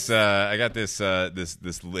I got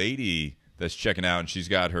this lady that's checking out, and she's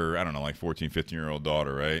got her, I don't know, like 14, 15-year-old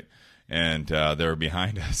daughter, right? And they're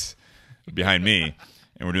behind us, behind me,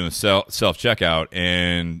 and we're doing the self-checkout,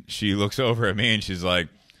 and she looks over at me, and she's like,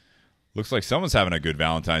 "Looks like someone's having a good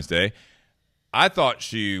Valentine's Day." I thought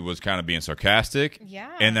she was kind of being sarcastic. Yeah.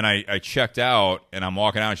 And then I checked out, and I'm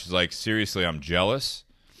walking out, and she's like, "Seriously, I'm jealous."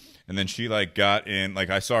 And then she got in,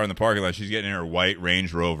 I saw her in the parking lot. She's getting in her white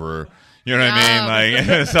Range Rover. You know what I mean?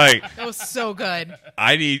 It's like, That was so good.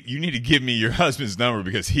 you need to give me your husband's number,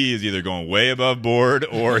 because he is either going way above board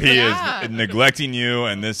or he Yeah. is neglecting you,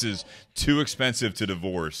 and this is too expensive to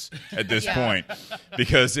divorce at this point.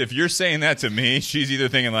 Because if you're saying that to me, she's either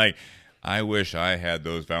thinking I wish I had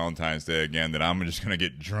those Valentine's Day again, that I'm just going to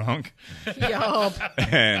get drunk Yup.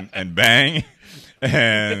 and bang.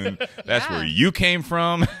 And that's Yeah. where you came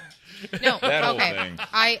from. No, That whole okay. thing.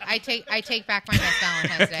 I take back my best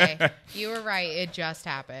Valentine's Day. You were right. It just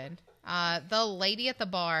happened. The lady at the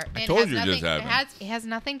bar. I told you it just It happened. has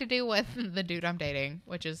nothing to do with the dude I'm dating,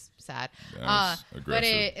 which is sad. That was But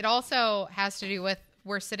aggressive. it also has to do with,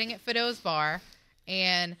 we're sitting at Fido's bar,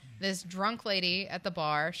 and this drunk lady at the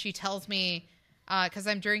bar, she tells me, because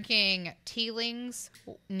I'm drinking Teeling's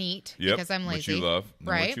neat, Yep, because I'm which lazy. you love. And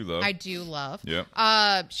Right? which you love. I do love.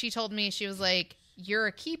 Yep. She told me, she was like, "You're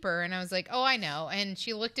a keeper." And I was like, "Oh, I know." And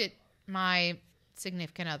she looked at my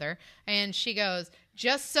significant other, and she goes,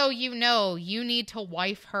 "Just so you know, you need to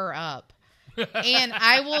wife her up." And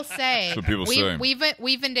I will say, That's what people say.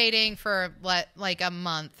 we've been dating for like a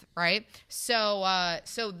month, right? So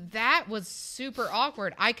that was super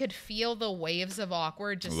awkward. I could feel the waves of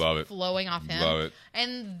awkward just Love it. flowing off him. Love it.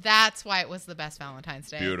 And that's why it was the best Valentine's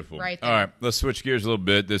Day. Beautiful. Right there. All right, let's switch gears a little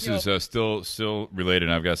bit. This is still related.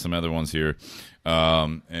 I've got some other ones here.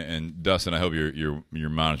 And Dustin, I hope you're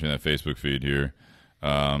monitoring that Facebook feed here.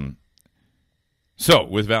 So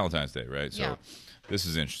with Valentine's Day, right? So Yeah. this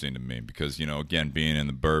is interesting to me because, again, being in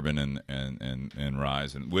the bourbon and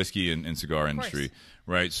ryes and whiskey and cigar industry,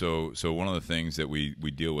 right? So one of the things that we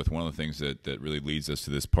deal with, one of the things that really leads us to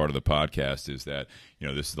this part of the podcast is that,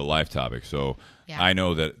 this is the life topic. So Yeah. I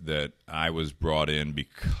know that I was brought in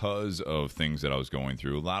because of things that I was going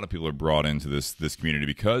through. A lot of people are brought into this community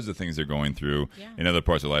because of things they're going through in other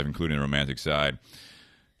parts of life, including the romantic side.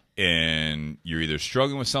 And you're either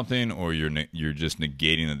struggling with something or you're just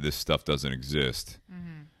negating that this stuff doesn't exist.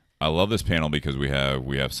 Mm-hmm. I love this panel because we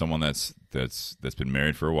have someone that's been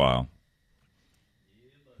married for a while.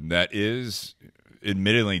 That is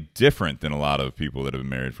admittedly different than a lot of people that have been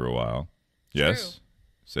married for a while. Yes? True.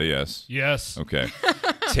 Say yes. Yes. Okay.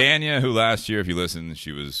 Tanya, who last year, if you listen,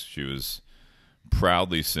 she was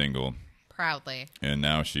proudly single, Proudly. and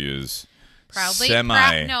now she is Proudly.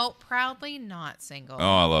 semi. Proudly not single.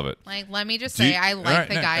 Oh, I love it. Like, let me just Do say, you- I like all right,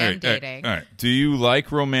 the all guy right, I'm dating. All right. Do you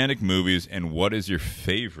like romantic movies, and what is your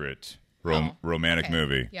favorite romantic Okay.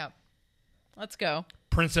 movie? Yep. Let's go.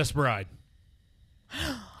 Princess Bride.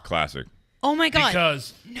 Classic. Oh my god.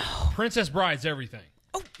 Because Princess Bride's everything.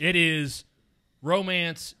 Oh. It is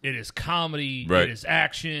romance. It is comedy. Right. It is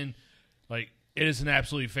action. Like, it is an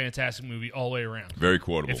absolutely fantastic movie all the way around. Very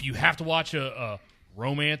quotable. If you have to watch a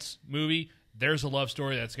romance movie, there's a love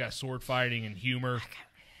story that's got sword fighting and humor.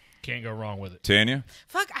 Can't go wrong with it. Tanya?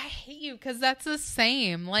 Fuck, I hate you because that's the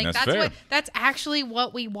same. Like That's that's fair. that's actually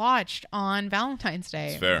what we watched on Valentine's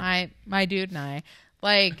Day. That's fair. My dude and I.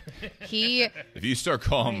 Like he If you start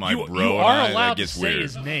calling my You, bro you and are I, that allowed to gets say weird.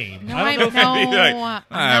 his name. No, I don't know I if know. Like,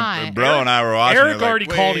 I'm not. bro and I were watching. Eric it, like, already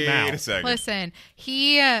called him wait out. a second. Listen,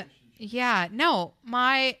 he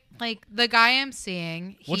my like the guy I'm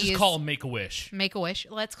seeing, We'll he just is- call him Make-A-Wish. Make-A-Wish.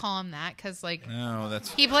 Let's call him that cuz like No,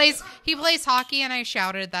 that's he plays hockey and I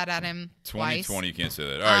shouted that at him twice. 2020. You can't say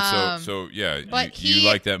that. All right, so yeah, But you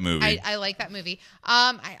like that movie. I like that movie.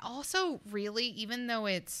 I also really, even though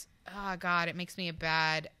it's oh god, it makes me a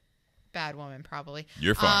bad woman probably.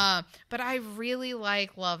 You're fine. But I really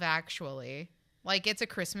like Love Actually. Like it's a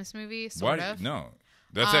Christmas movie, Why? sort of. No,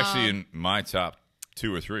 that's actually in my top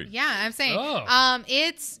 2 or 3. Yeah, I'm saying. Oh.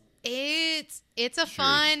 It's a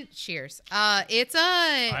fun. Cheers. It's a.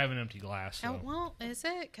 I have an empty glass. So. Oh, well, is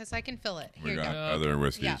it? Because I can fill it. We Here you got go. other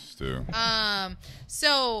whiskeys Yeah. too.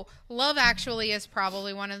 So Love Actually is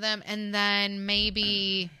probably one of them, and then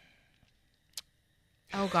maybe.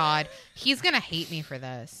 Oh God, he's gonna hate me for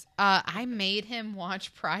this. I made him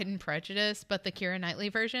watch Pride and Prejudice, but the Keira Knightley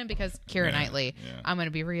version because Keira Knightley. yeah. I'm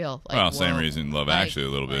gonna be real. Like, Well, same whoa. reason. Love Like- Actually a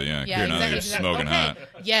little bit. Yeah, Yeah, Keira Knightley is exactly. smoking Okay. hot.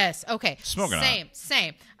 Yes. Okay. Smoking hot.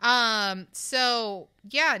 Same. So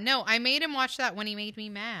yeah, no, I made him watch that when he made me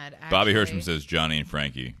mad. Actually. Bobby Hirschman says Johnny and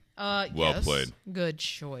Frankie. Well yes. played. Good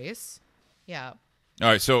choice. Yeah. All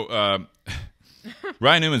right, so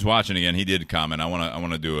Ryan Newman's watching again. He did comment. I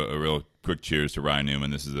want to do a real quick cheers to Ryan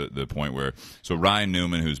Newman. This is the point where Ryan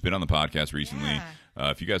Newman, who's been on the podcast recently. Yeah.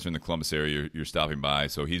 If you guys are in the Columbus area, you're stopping by.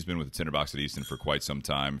 So he's been with the Tinderbox at Easton for quite some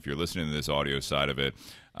time. If you're listening to this audio side of it,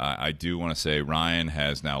 I do want to say Ryan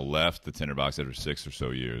has now left the Tinderbox after 6 or so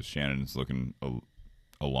years. Shannon's looking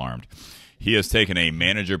alarmed. He has taken a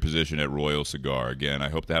manager position at Royal Cigar. Again, I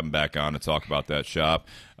hope to have him back on to talk about that shop.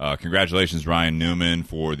 Congratulations, Ryan Newman,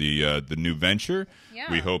 for the new venture. Yeah.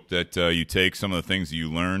 We hope that you take some of the things that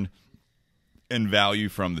you learned and value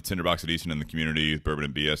from the Tinderbox at Easton and the community, the Bourbon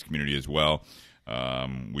and BS community as well.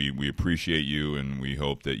 We appreciate you, and we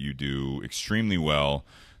hope that you do extremely well.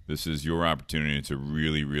 This is your opportunity to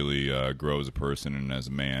really, really grow as a person and as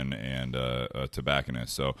a man and a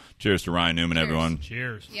tobacconist. So cheers to Ryan Newman, Cheers. everyone.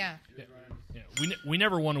 Cheers. Yeah. Yeah, we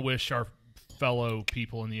never want to wish our fellow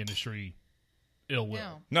people in the industry ill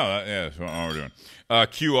will. No. No, that's what we're doing.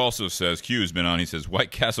 Q also says, Q has been on, he says,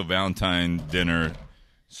 White Castle Valentine dinner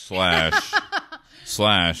 /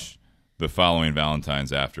 the following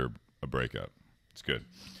Valentine's after a breakup. It's good.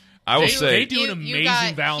 I will They say, do an You amazing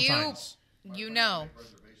got Valentine's. You know.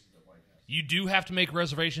 You do have to make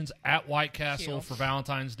reservations at White Castle Cute. for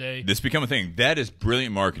Valentine's Day. this become a thing. That is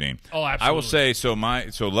brilliant marketing. Oh, absolutely. I will say,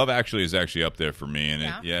 so Love Actually is actually up there for me, and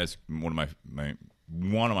Yeah? it's one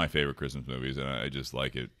of my favorite Christmas movies, and I just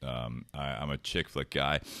like it. I'm a chick flick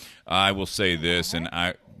guy. I will say this, and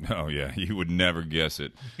you would never guess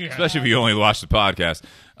it, especially if you only watch the podcast.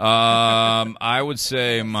 I would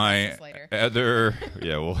say my Later. other,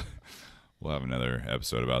 we'll have another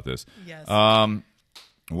episode about this. Yes.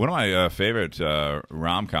 One of my favorite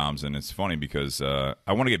rom-coms, and it's funny because I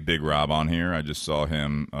want to get Big Rob on here. I just saw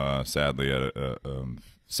him sadly at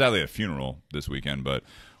a funeral this weekend, but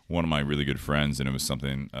one of my really good friends, and it was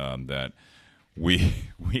something that we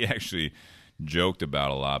actually joked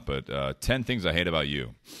about a lot. But 10 Things I Hate About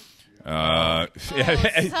You. such a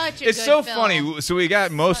it's good so film. funny. So we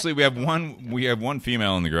have one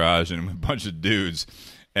female in the garage and a bunch of dudes.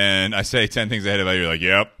 And I say 10 Things I Hate About You. You're like,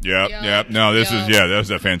 yep. No, that was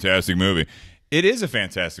a fantastic movie. It is a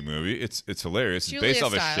fantastic movie. It's hilarious. It's based Julia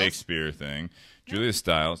off a Stiles. Shakespeare thing. Julia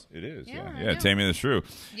Stiles. It is. Yeah, I Yeah. know. Taming the Shrew.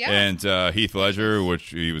 Yeah. And Heath Ledger, which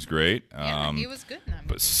he was great. Yeah, he was good in that movie.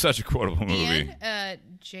 But such a quotable movie. And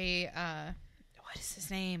what is his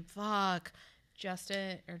name? Fuck.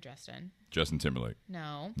 Justin. Justin Timberlake.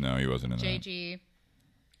 No. No, he wasn't in that. JG.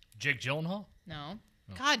 Jake Gyllenhaal? No.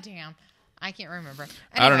 God damn. I can't remember.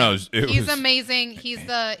 I don't know. Anyway, he's was- amazing. He's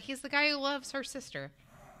the guy who loves her sister.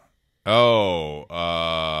 Oh,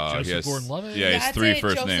 Joseph yes. Gordon-Levitt? Yeah, That's his three it.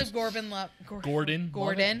 first Joseph names. Gordon.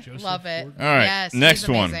 Gordon. Joseph Love it. Gordon. All right, Yes, next he's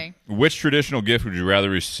one. amazing. Which traditional gift would you rather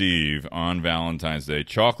receive on Valentine's Day?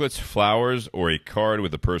 Chocolates, flowers, or a card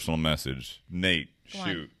with a personal message? Nate, Go on.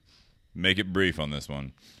 shoot. Make it brief on this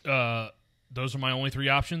one. Those are my only three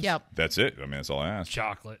options. Yep. That's it. I mean, that's all I asked.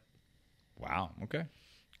 Chocolate. Wow. Okay.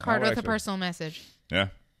 Card Oh, with a actually. personal message. Yeah.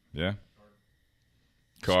 Yeah.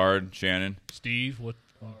 Card, Shannon. Steve, what?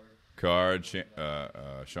 Card,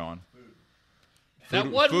 Sean. That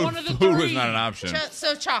Food- wasn't food- one of the food three. was not an option.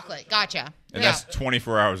 So chocolate. Gotcha. And yeah. that's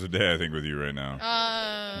 24 hours a day, I think, with you right now.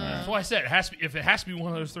 That's why I said it has to be, if it has to be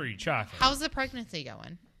one of those three, chocolate. How's the pregnancy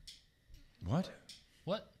going? What?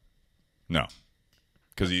 What? No.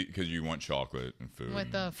 Because you want chocolate and food.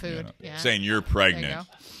 With the food, You know. yeah. Saying you're There you pregnant.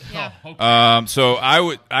 go. Yeah. Oh, okay. So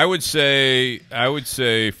I would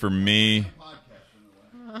say for me.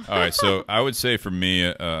 All right, so I would say for me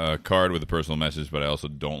a card with a personal message, but I also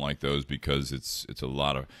don't like those because it's a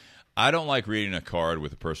lot of. I don't like reading a card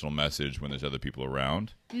with a personal message when there's other people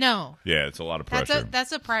around. No. Yeah, it's a lot of pressure.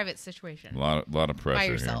 That's a private situation. a lot of pressure.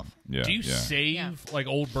 here. yourself. Yeah. Do you yeah. save like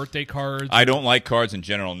old birthday cards? I don't like cards in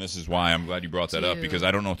general, and this is why I'm glad you brought that up Dude. because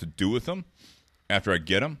I don't know what to do with them after I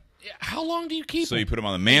get them. How long do you keep So them? you put them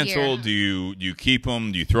on the mantle. year. Do you keep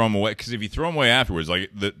them? Do you throw them away? Because if you throw them away afterwards, like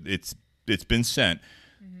it's been sent.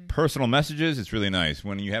 Personal messages, it's really nice.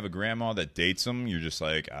 When you have a grandma that dates them, you're just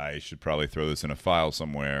like, I should probably throw this in a file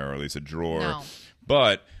somewhere or at least a drawer. No.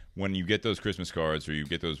 But when you get those Christmas cards or you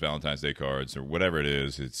get those Valentine's Day cards or whatever it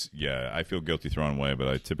is, I feel guilty throwing away, but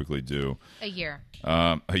I typically do. A year.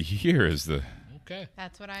 A year is the. Okay.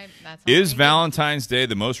 That's how Is I do. Valentine's Day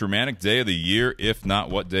the most romantic day of the year? If not,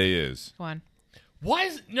 what day is? One. Why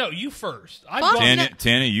is no? You first. I've Fuck gone. no.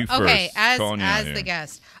 Tanya, you first. Okay, Calling you out as here. the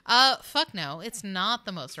guest. Fuck no. It's not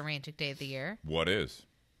the most romantic day of the year. What is?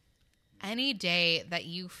 Any day that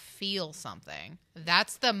you feel something,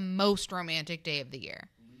 that's the most romantic day of the year.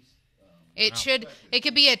 It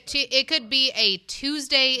could be a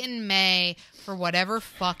Tuesday in May for whatever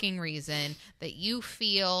fucking reason that you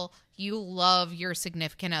feel you love your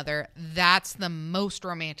significant other. That's the most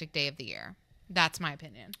romantic day of the year. That's my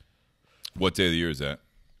opinion. What day of the year is that?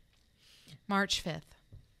 March 5th.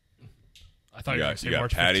 I thought You you were going got, to say you got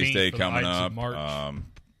March Patty's 15th Day for the coming Ides of up. March.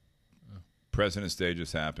 President's Day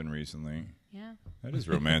just happened recently. Yeah. That is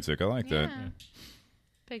romantic. I like that. Yeah.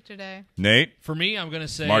 Picture day. Nate, For me, I'm going to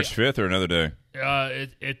say March 5th or another day?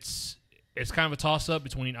 It's kind of a toss up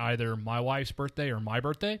between either my wife's birthday or my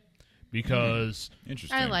birthday because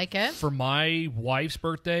Interesting. I like it. for my wife's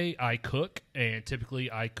birthday I cook, and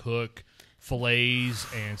typically I cook fillets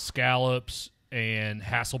and scallops and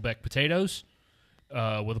Hasselbeck potatoes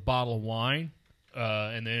with a bottle of wine,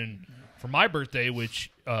 and then for my birthday,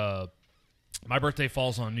 which my birthday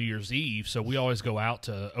falls on New Year's Eve, so we always go out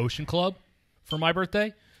to Ocean Club for my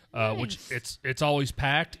birthday, which it's always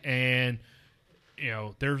packed. And you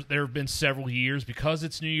know, there have been several years because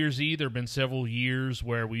it's New Year's Eve. There have been several years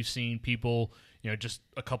where we've seen people, you know, just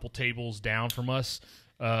a couple tables down from us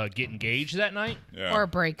get engaged that night. Yeah. Or a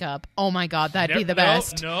breakup. Oh my God, that'd be Nev- the no,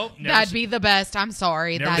 best. no, never that'd se- be the best. I'm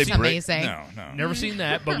sorry. Never That's They break- amazing. No. Never seen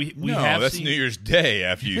that, but we No, have that's seen, New Year's Day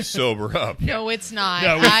after you sober up. No, it's not.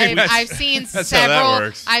 No, I've seen that's how that several.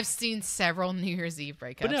 works. I've seen several New Year's Eve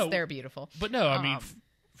breakups. no, They're beautiful. But no, I mean,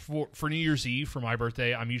 for New Year's Eve for my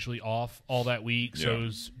birthday, I'm usually off all that week. Yeah.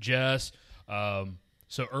 So's Jess.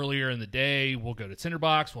 So earlier in the day, we'll go to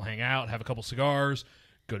Tinderbox. We'll hang out, have a couple cigars,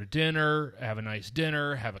 go to dinner, have a nice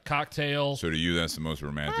dinner, have a cocktail. So to you, that's the most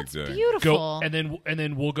romantic That's day. beautiful. Go and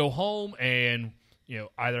then we'll go home and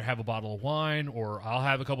either have a bottle of wine or I'll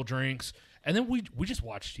have a couple drinks, and then we just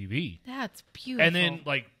watch TV. That's beautiful. And then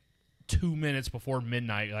like 2 minutes before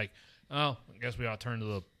midnight, like, oh, I guess we ought to turn to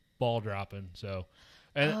the ball dropping. So,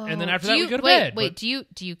 and then after that we go to bed. Wait, But do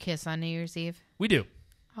you kiss on New Year's Eve? we do.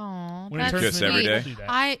 Oh, When it that's turns Kiss sweet. every day? we'll do that.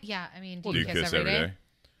 I mean, do Do you you kiss every day?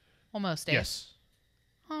 Well, most days. Yes.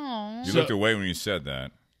 Oh, You So- looked away when you said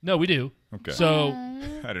that. No, we do. Okay. So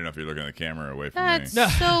I didn't know if you're looking at the camera or away from that's me.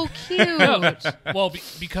 so cute. no, well,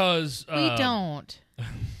 because We don't.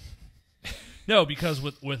 No, because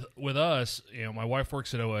with us, my wife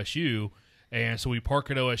works at OSU, and so we park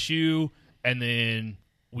at OSU, and then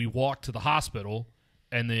we walk to the hospital,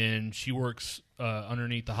 and then she works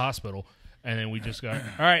underneath the hospital, and then we just go,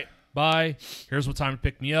 all right, bye. Here's what time to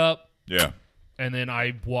pick me up, Yeah. and then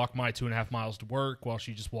I walk my 2.5 miles to work while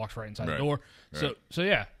she just walks right inside Right. the door. Right. So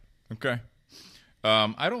yeah, Okay.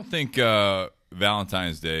 I don't think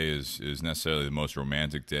Valentine's Day is necessarily the most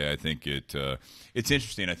romantic day. I think it's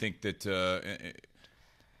interesting. I think that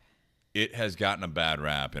it has gotten a bad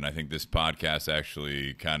rap, and I think this podcast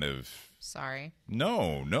actually kind of. Sorry.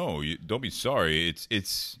 No, don't be sorry.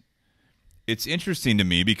 It's interesting to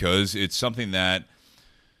me because it's something that,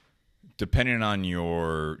 depending on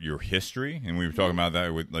your history, and we were talking about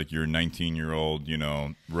that with like your 19-year-old,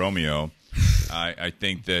 Romeo. I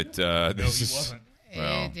think that No, this he is. wasn't.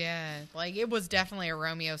 Well, Like it was definitely a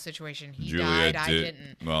Romeo situation. He Juliet died, I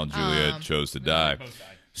didn't. Well, Juliet chose to die. Both died.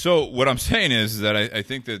 So what I'm saying is that I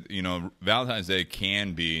think that Valentine's Day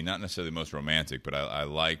can be not necessarily the most romantic, but I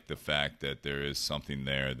like the fact that there is something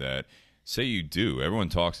there that, say you do, everyone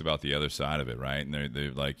talks about the other side of it, right? And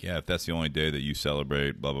they're like, yeah, if that's the only day that you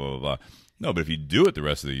celebrate, blah blah blah blah. No, but if you do it the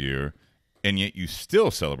rest of the year, and yet you still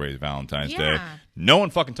celebrate Valentine's Day, no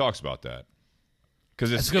one fucking talks about that.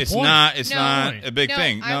 Because it's not a big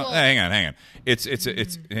thing. No, hang on. It's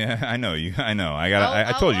yeah, I know you. I know.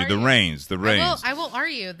 I told you the reins. I will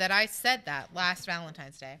argue that I said that last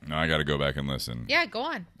Valentine's Day. No, I got to go back and listen. Yeah, go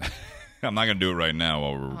on. I'm not going to do it right now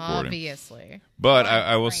while we're recording. Obviously. But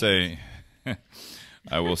I will say, that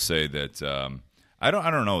I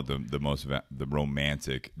don't know what the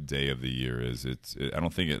romantic day of the year is. I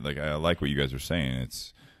don't think it. Like, I like what you guys are saying.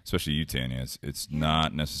 It's especially you, Tanya. It's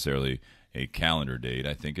not necessarily a calendar date.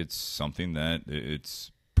 I think it's something that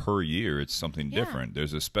it's per year. It's something different.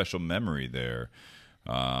 There's a special memory there.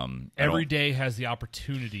 Every day has the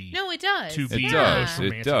opportunity. No, it does. To be It the does. most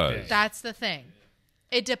romantic It does. day. That's the thing.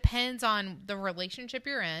 It depends on the relationship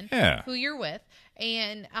you're in, who you're with,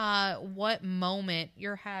 and what moment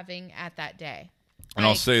you're having at that day. And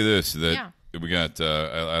I'll say this, that we got,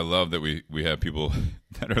 I love that we have people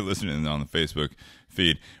that are listening on the Facebook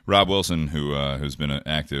feed. Rob Wilson, who's been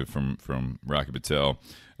active from Rocky Patel,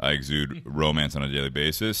 I exude romance on a daily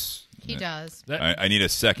basis. He does. I need a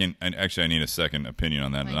second, and actually I need a second opinion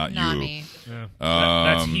on that, not you. Me. Yeah.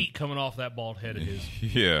 That's heat coming off that bald head of his.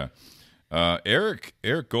 Yeah. Eric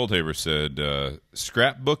Goldhaber said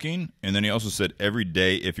scrapbooking, and then he also said every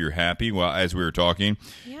day if you're happy. Well, as we were talking,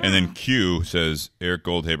 and then Q says Eric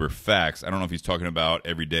Goldhaber facts. I don't know if he's talking about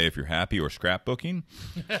every day if you're happy or scrapbooking.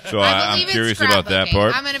 So I'm curious about that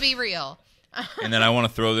part. I'm going to be real. And then I want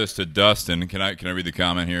to throw this to Dustin. Can I read the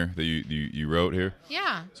comment here that you wrote here?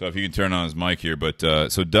 Yeah. So if you can turn on his mic here, but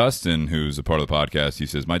so Dustin, who's a part of the podcast, he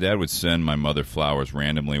says my dad would send my mother flowers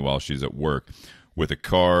randomly while she's at work, with a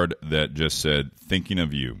card that just said, thinking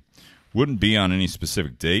of you. Wouldn't be on any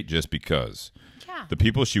specific date, just because. Yeah. The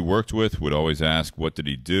people she worked with would always ask, what did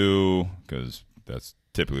he do? Because that's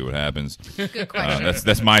typically what happens. Good question.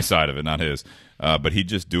 That's my side of it, not his. But he'd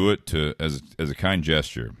just do it as a kind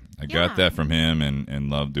gesture. I got that from him and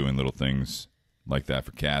loved doing little things like that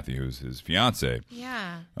for Kathy, who's his fiance.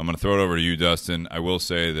 Yeah. I'm going to throw it over to you, Dustin. I will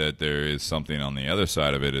say that there is something on the other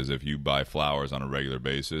side of it, is if you buy flowers on a regular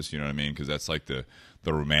basis, you know what I mean? Because that's like the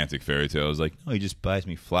romantic fairy tale is like, no, he just buys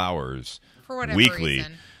me flowers For whatever weekly.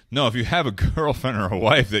 reason. No, if you have a girlfriend or a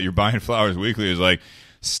wife that you're buying flowers weekly, is like,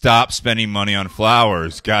 stop spending money on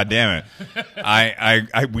flowers. God damn it.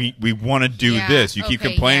 We want to do this. You keep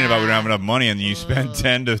complaining about we don't have enough money, and you spend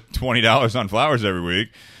 $10 to $20 on flowers every week.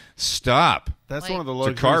 Stop. That's Like- one of the It's a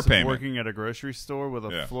luxuries car of payment. working at a grocery store with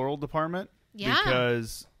a floral department. Yeah.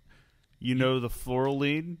 Because you know the floral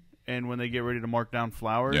lead, and when they get ready to mark down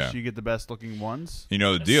flowers, you get the best looking ones. You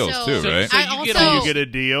know the deals So- too, so- right? So I you also- get So all, you get a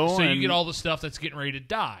deal. so you and get all the stuff that's getting ready to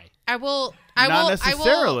die. not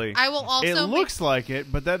necessarily. I will also. It looks like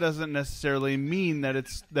it, but that doesn't necessarily mean that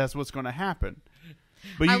that's what's going to happen.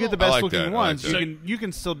 But you get the I best like looking that. I ones. like that. You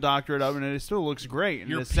can still doctor it up, and it still looks great. And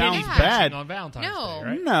You're it sounds penny bad. on Valentine's No. Day,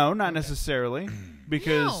 right? No, not necessarily,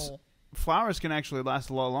 because No. flowers can actually last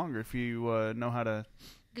a lot longer if you know how to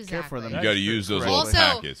care for them. You got to use those little Also,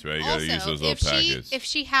 packets, right? You got to use those little packets. If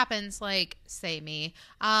she happens, like say me,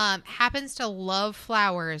 happens to love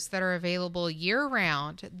flowers that are available year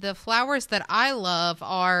round, the flowers that I love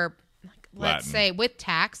are, let's Latin. say with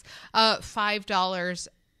tax, $5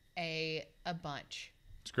 a bunch.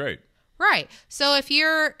 It's great. Right. So if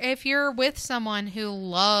you're with someone who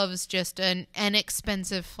loves just an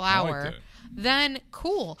inexpensive flower, that. then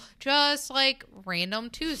cool. Just like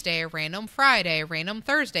random Tuesday, random Friday, random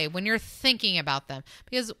Thursday when you're thinking about them.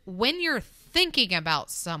 Because when you're thinking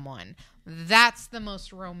about someone, that's the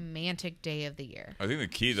most romantic day of the year. I think the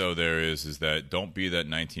key though there is that don't be that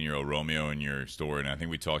 19-year-old Romeo in your story, and I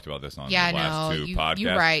think we talked about this on the last two podcasts.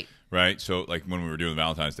 You're right. Right? So like when we were doing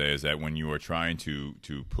Valentine's Day, is that when you are trying to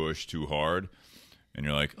push too hard and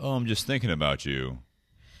you're like, oh, I'm just thinking about you.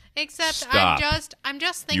 Except Stop. I'm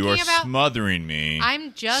just thinking You are about smothering me.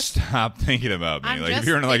 Stop thinking about me. I'm Like if just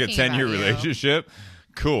you're in like a thinking 10-year about you. relationship,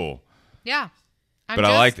 cool. Yeah. But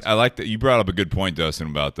I like that you brought up a good point, Dustin,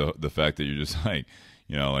 about the fact that you're just like,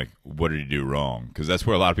 you know, like what did you do wrong? Because that's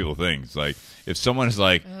where a lot of people think. It's like if someone is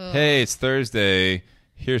like, hey, it's Thursday,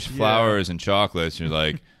 here's flowers and chocolates, and you're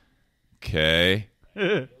like, okay.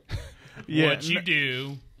 What you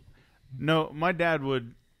do? No, my dad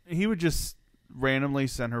would just randomly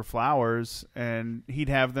send her flowers, and he'd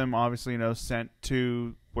have them obviously, sent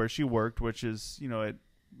to where she worked, which is,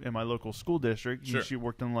 in my local school district. Sure. She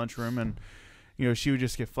worked in the lunchroom, and, she would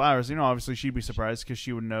just get flowers. Obviously she'd be surprised because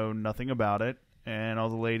she would know nothing about it. And all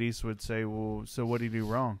the ladies would say, well, so what did he do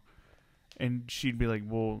wrong? And she'd be like,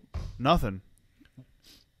 well, nothing.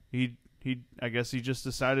 I guess he just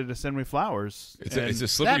decided to send me flowers. It's a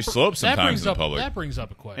slippery slope sometimes in public. That brings up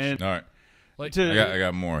a question. All right. Like, I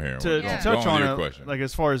got more here. To Yeah. touch Go on your it, question. like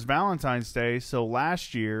as far as Valentine's Day, so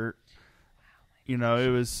last year, it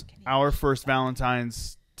was our first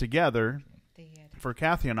Valentine's together for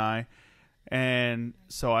Kathy and I. And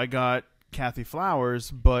so I got Kathy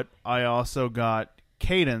flowers, but I also got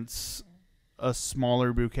Cadence a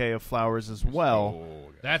smaller bouquet of flowers as well.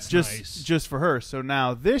 that's nice. Just for her. So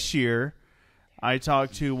now this year, I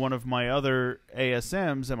talked to one of my other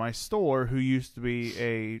ASMs at my store who used to be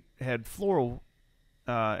a head floral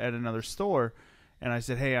at another store, and I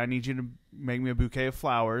said, hey, I need you to make me a bouquet of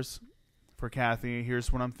flowers for Kathy.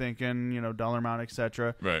 Here's what I'm thinking, dollar amount,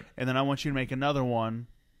 etc. Right. And then I want you to make another one,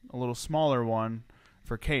 a little smaller one,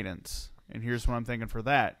 for Cadence. And here's what I'm thinking for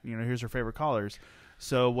that. Here's her favorite colors.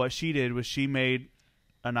 So what she did was she made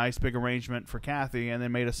a nice big arrangement for Kathy, and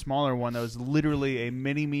then made a smaller one that was literally a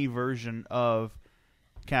mini-me version of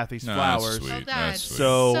Kathy's flowers. That's sweet. Oh, that's sweet.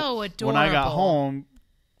 so adorable. When I got home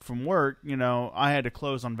from work, I had to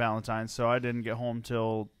close on Valentine's, so I didn't get home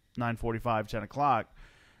till 9:45, 10 o'clock.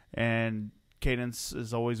 And Cadence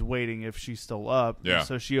is always waiting if she's still up. Yeah.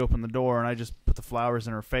 So she opened the door, and I just put the flowers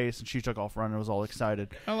in her face, and she took off running and was all excited.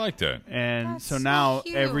 I like that. And That's so so now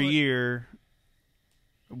cute. every year,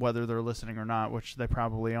 whether they're listening or not, which they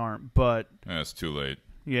probably aren't, but It's too late.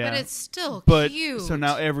 yeah. But it's still But cute. so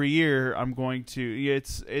now every year I'm going to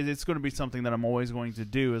it's going to be something that I'm always going to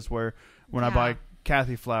do is where when I Yeah. buy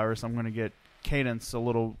Kathy flowers, I'm going to get Cadence a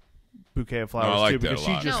little bouquet of flowers I like too, that because a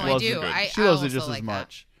she lot. just No, I loves do. it. I- She I loves it also just like as that.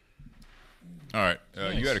 much. All right.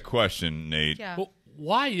 You had a question, Nate. Yeah. Well,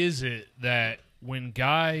 why is it that when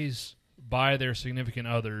guys buy their significant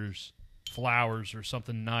others flowers or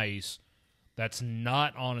something nice, that's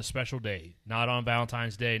not on a special day, not on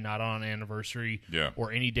Valentine's Day, not on an anniversary,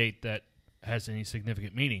 or any date that has any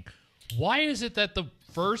significant meaning? Why is it that the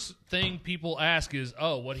first thing people ask is,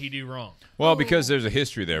 "Oh, what did he do wrong?" Well, because there's a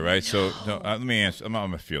history there, right? So let me answer. I'm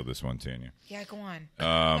going to field this one, Tanya. Yeah, go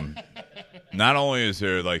on. Not only is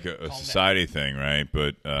there like a society thing, right?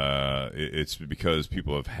 But it's because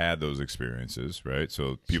people have had those experiences, right?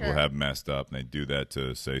 So people Sure. have messed up, and they do that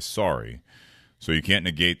to say sorry. So you can't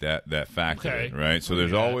negate that fact of it, right? So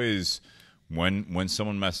there's always when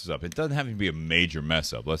someone messes up, it doesn't have to be a major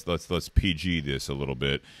mess up. Let's PG this a little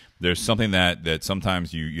bit. There's something that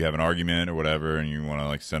sometimes you have an argument or whatever, and you want to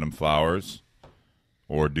like send them flowers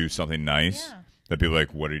or do something nice that people are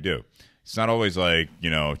like, what did he do? It's not always like,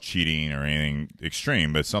 cheating or anything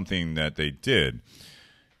extreme, but something that they did.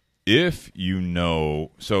 If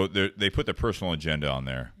so they put their personal agenda on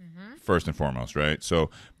there first and foremost, right? So,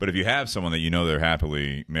 but if you have someone that they're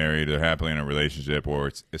happily married, they're happily in a relationship, or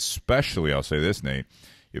it's especially, I'll say this, Nate,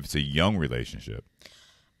 if it's a young relationship,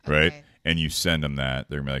 right? Okay. And you send them that,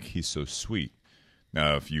 they're going to be like, he's so sweet.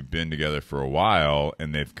 Now, if you've been together for a while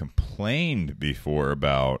and they've complained before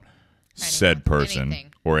about said person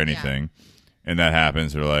or anything, and that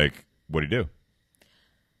happens, they're like, what'd he do?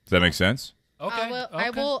 Does that make sense? Okay.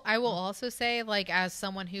 I will also say, like, as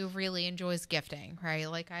someone who really enjoys gifting, right?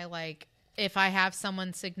 Like, if I have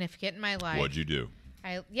someone significant in my life. What'd you do?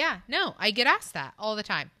 I get asked that all the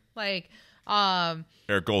time. Like,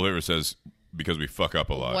 Eric Goldhaver says, because we fuck up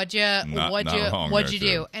a lot. what'd you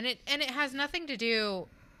do? And it has nothing to do.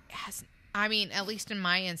 At least in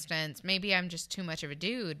my instance, maybe I'm just too much of a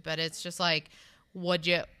dude, but it's just like, what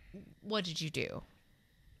did you do?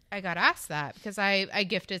 I got asked that because I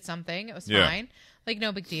gifted something. It was fine. Like,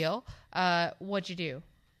 no big deal. What'd you do?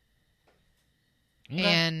 Okay.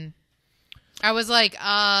 And I was like,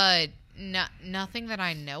 nothing that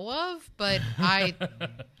I know of, but I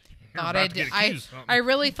thought about to get accused of something. I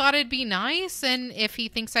really thought it'd be nice, and if he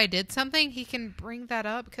thinks I did something, he can bring that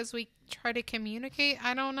up because we try to communicate.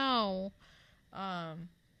 I don't know. All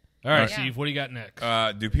right, Yeah. Steve, what do you got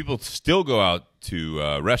next? Do people still go out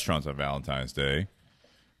to restaurants on Valentine's Day?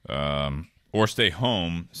 or stay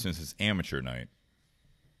home since it's amateur night?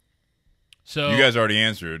 So You guys already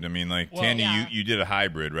answered. I mean, like, Well, Tandy, yeah. you did a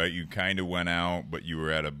hybrid, right? You kind of went out, but you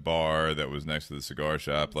were at a bar that was next to the cigar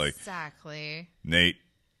shop. Like, Exactly. Nate,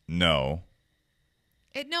 no.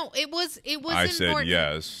 It was I important. said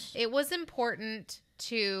yes. It was important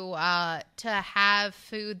to have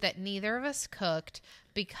food that neither of us cooked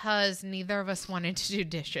because neither of us wanted to do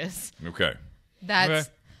dishes. Okay.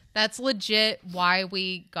 That's legit why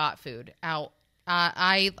we got food out.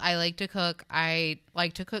 I like to cook. I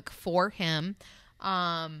like to cook for him.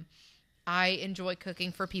 I enjoy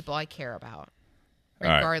cooking for people I care about, All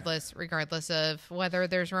right. regardless of whether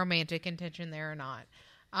there's romantic intention there or not.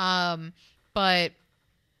 But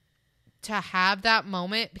to have that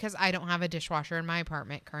moment, because I don't have a dishwasher in my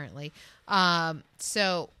apartment currently.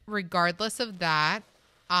 So regardless of that,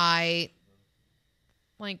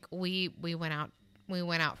 we went out. We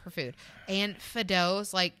went out for food. And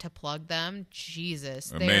Fido's, like, to plug them, Jesus.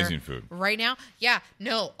 Amazing food. Right now,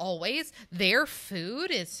 always. Their food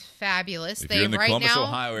is fabulous. If you're in the right Columbus, now,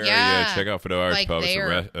 Ohio area, yeah, check out Fido Irish like Pub.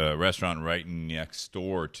 It's a restaurant right next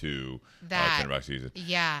door to That. $10 season.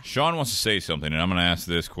 Yeah. Sean wants to say something, and I'm going to ask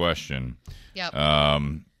this question. Yep.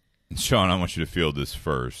 Sean, I want you to field this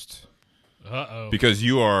first. Uh-oh. Because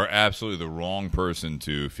you are absolutely the wrong person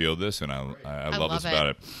to field this, and I love this love about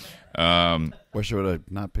it. Wish I would have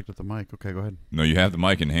not picked up the mic. Okay, go ahead. No, you have the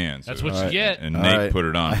mic in hand. That's so- what you get. And All Nate right. put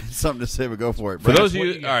it I on. had something to say, but go for it. For Brad. those of what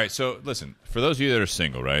you, you got. all right, so listen, for those of you that are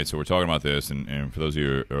single, right, so we're talking about this, and for those of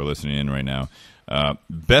you who are listening in right now,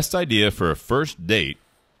 best idea for a first date,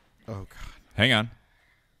 Oh God. hang on,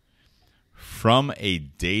 from a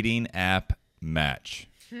dating app match.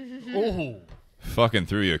 Oh, Fucking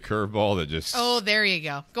threw you a curveball that just Oh, there you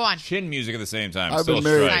go. Go on. chin music at the same time. I've Still a been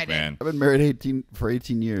married- strike, man. I've been married for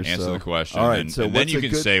 18 years. Answer so. the question, All right, and, so and then what's you a can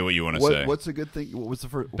good- say what you want to say. What's a good thing? What was the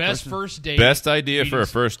first best question? first date. Best idea for a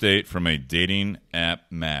meetings. first date from a dating app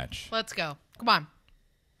match. Let's go. Come on.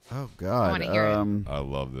 Oh God. wanna hear it. I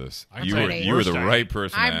love this. I can You tell were you the you were the worst right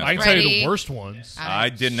person to I'm ask. I can tell you Ready. the worst ones. I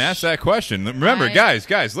didn't ask that question. Remember, I-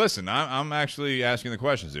 guys, listen. I'm actually asking the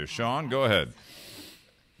questions here. Sean, go ahead.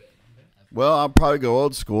 Well, I'll probably go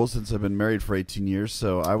old school since I've been married for 18 years.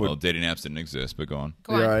 So I would. Well, dating apps didn't exist, but go on.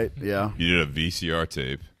 Go on. You're right. Yeah. You did a VCR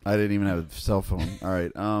tape. I didn't even have a cell phone. All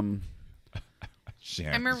right.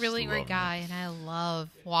 Shan, I'm a just really love great it. guy, and I love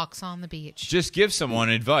walks on the beach. Just give someone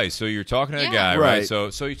advice. So you're talking to a Yeah. guy, right?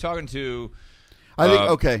 Right. So you're talking to. I think.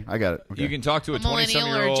 Uh, Okay, I got it. Okay. You can talk to a A millennial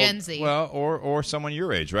 20-some-year-old, or Gen Z. well, or someone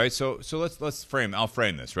your age, right? So let's frame. I'll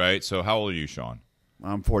frame this, right? So how old are you, Sean?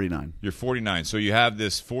 I'm 49. You're 49. So you have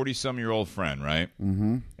this 40-some-year-old friend, right?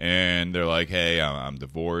 Mm-hmm. And they're like, "Hey, I'm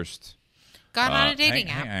divorced. Got on a dating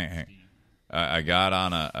hang- app. hang. I got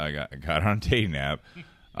on a dating app.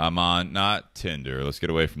 I'm on not Tinder. Let's get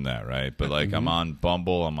away from that, right? But like I'm on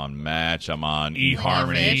Bumble, I'm on Match, I'm on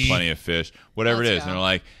eHarmony, Fish. Plenty of Fish, whatever it Let's is. And go. they're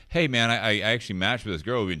like, "Hey, man, I actually matched with this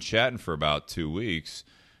girl. We've been chatting for about 2 weeks,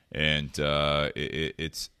 and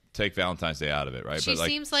it's take Valentine's Day out of it, right? She but like,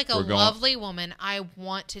 seems like a we're going- lovely woman. I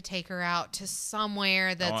want to take her out to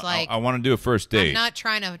somewhere that's I want to do a first date. I'm not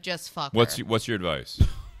trying to just fuck What's her. your advice?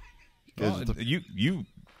 Well, you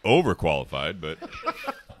overqualified, but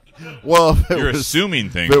Well, if you're it was, assuming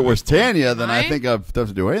things. if it was Tanya, then I Right? think I've done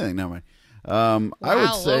to do anything. No, man. I would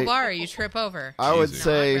Wow, say. low bar. You trip over. I would Jesus.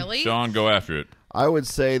 say. Not really? Sean, go after it. I would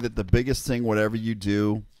say that the biggest thing, whatever you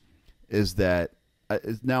do, is that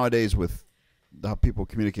nowadays with how people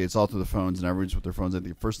communicate, it's all through the phones and everyone's with their phones. I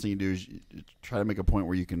think the first thing you do is you try to make a point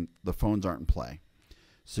where the phones aren't in play.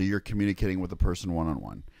 So you're communicating with the person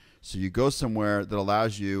one-on-one. So you go somewhere that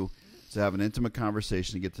allows you to have an intimate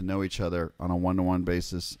conversation, to get to know each other on a one-to-one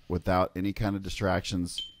basis without any kind of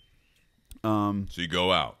distractions. So you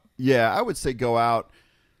go out. Yeah, I would say go out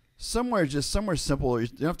somewhere simple. You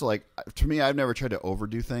don't have to to me, I've never tried to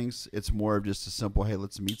overdo things. It's more of just a simple, hey,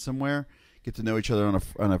 let's meet somewhere, get to know each other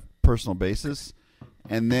on a personal basis,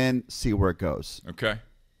 and then see where it goes. Okay.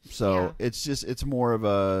 So Yeah. it's more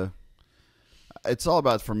of it's all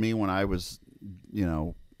about, for me, when I was,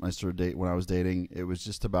 when I was dating, it was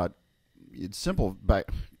just about, it's simple. Again,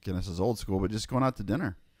 this is old school, but just going out to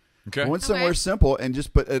dinner. Okay. Going somewhere Okay. simple and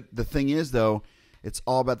the thing is, though, it's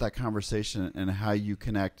all about that conversation and how you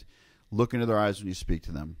connect. Look into their eyes when you speak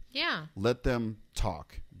to them. Yeah. Let them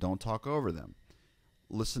talk. Don't talk over them.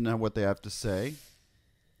 Listen to what they have to say.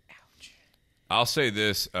 I'll say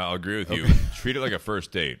this. I'll agree with you. Treat it like a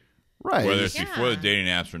first date. Right. Whether it's Yeah. before the dating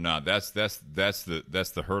apps or not, that's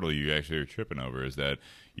the hurdle you actually are tripping over, is that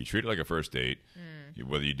you treat it like a first date.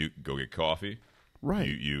 Whether you do go get coffee, Right.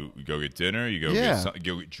 You go get dinner, you go Yeah.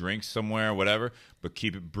 go get drinks somewhere, whatever, but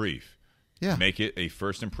keep it brief. Yeah. Make it a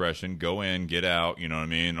first impression. Go in, get out, you know what I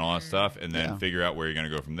mean, and all that stuff, and then figure out where you're going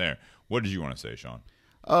to go from there. What did you want to say, Sean?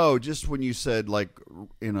 Oh, just when you said, like,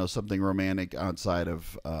 something romantic outside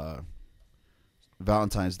of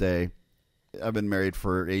Valentine's Day. I've been married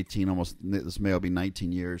for 18, almost, this May will be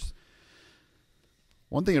 19 years.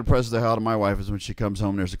 One thing that impresses the hell out of my wife is when she comes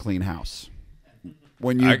home, there's a clean house.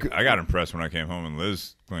 I got impressed when I came home and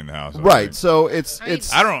Liz cleaned the house. Right, so it's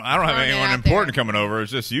I don't have anyone important coming over.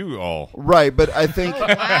 It's just you all. Right, but I think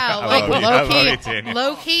Wow, like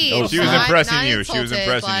low key. She was impressing you. She was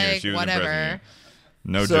impressing you. Whatever.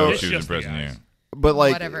 No joke. She was impressing you. But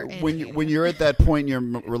like Whatever. when you're at that point in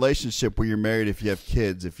your relationship where you're married, if you have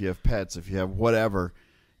kids, if you have pets, if you have whatever,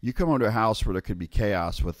 you come home to a house where there could be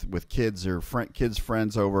chaos with kids or kids'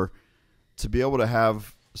 friends over, to be able to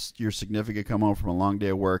have your significant come home from a long day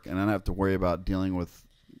of work and not have to worry about dealing with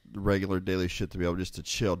regular daily shit, to be able just to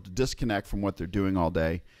chill, to disconnect from what they're doing all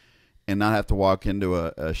day, and not have to walk into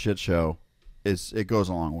a shit show, it goes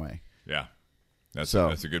a long way. Yeah. That's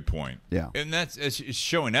a good point. Yeah. And it's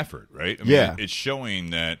showing effort, right? I mean, yeah. It's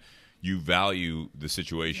showing that you value the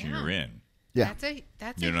situation you're in. Yeah.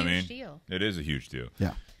 That's you know a huge what I mean? deal. It is a huge deal.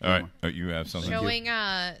 Yeah. All right. You have something? Showing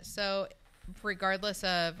so regardless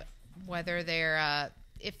of whether they're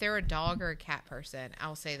if they're a dog or a cat person,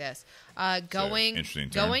 I'll say this. Going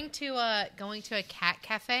to a cat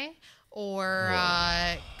cafe or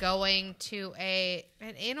going to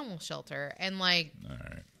an animal shelter and like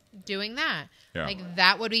doing that. Yeah. Like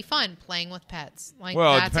that would be fun, playing with pets. Like,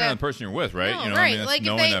 well, depending on the person you're with, right? No, you know right. What I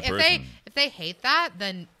mean? Like if they hate that,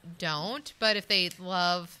 then don't. But if they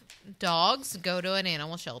love dogs, go to an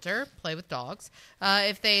animal shelter, play with dogs.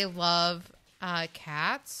 If they love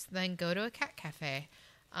cats, then go to a cat cafe.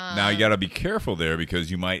 Now you got to be careful there because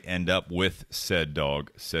you might end up with said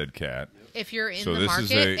dog, said cat. If you're in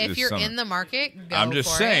the market, go I'm just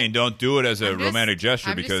for saying, it. don't do it as a romantic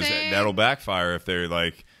gesture I'm just because saying. that'll backfire if they're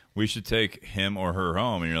like, we should take him or her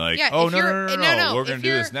home, and you're like, Yeah, oh if no, we're going to do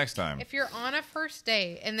you're- this next time. If you're on a first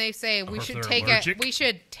date and they say we if should they're take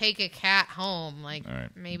allergic. a cat home, like All right.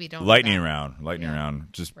 maybe don't. lightning do that. round,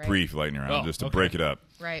 just Right. brief lightning round, Oh, just to okay. break it up.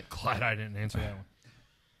 Right. Glad I didn't answer that one.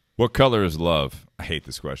 What color is love? I hate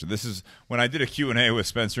this question. This is when I did a Q&A with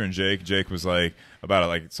Spencer and Jake. Jake was like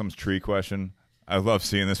about some tree question. I love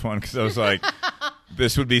seeing this one because I was like,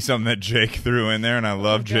 this would be something that Jake threw in there, and I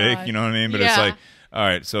love Jake. God. You know what I mean? But it's like, all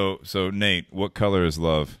right. So Nate, what color is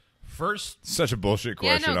love? First Such a bullshit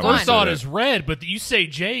question. no, I'm go gonna on. first say thought that. is red, but you say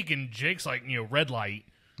Jake, and Jake's like, red light.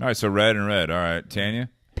 All right. So red and red. All right, Tanya.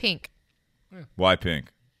 Pink. Why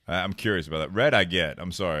pink? I'm curious about that. Red, I get.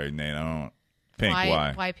 I'm sorry, Nate. I don't. Pink.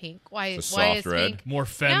 Why? Why pink? Why It's a why soft is red. pink? More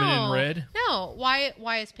feminine No, red. No.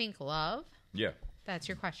 Why is pink love? Yeah. That's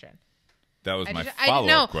your question. That was I my just-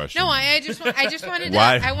 follow-up question. No, I just wanted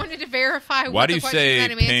Why- to. I wanted to verify. Why what do the you question say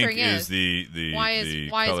that I'm pink answering is the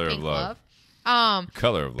why color is pink of love?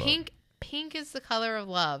 Color of love. Pink is the color of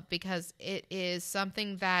love because it is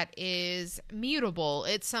something that is mutable.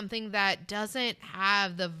 It's something that doesn't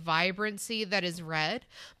have the vibrancy that is red,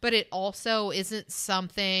 but it also isn't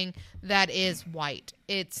something that is white.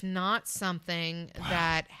 It's not something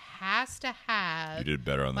that has to have. You did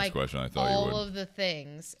better on this like, question than I thought you all would. of the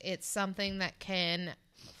things. It's something that can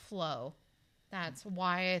flow. That's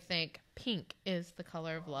why I think pink is the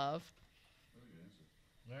color of love.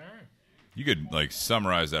 All right. You could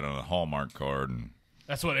summarize that on a Hallmark card. And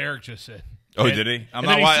That's what Eric just said. oh, And- did he? and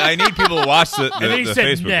then he I need people to watch the And then he the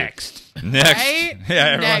said Facebook. next. Next. Right? Yeah,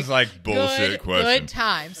 everyone's Next. like bullshit Good, question. Good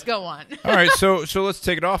times. Go on. All right, so let's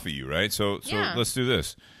take it off of you, right? So Yeah. let's do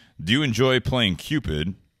this. Do you enjoy playing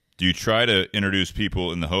Cupid? Do you try to introduce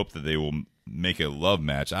people in the hope that they will make a love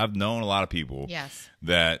match? I've known a lot of people Yes.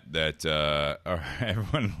 that are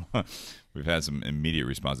everyone. We've had some immediate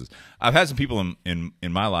responses. I've had some people in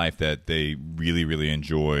my life that they really, really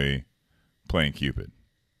enjoy playing Cupid,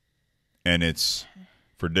 and it's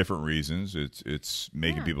for different reasons. It's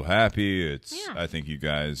making people happy. It's I think you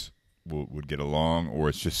guys would get along, or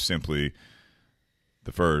it's just simply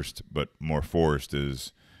the first, but more forced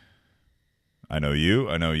is. I know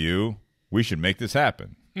you. We should make this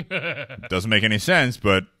happen. Doesn't make any sense,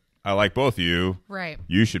 but I like both of you. Right.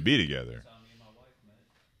 You should be together.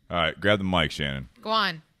 All right, grab the mic, Shannon. Go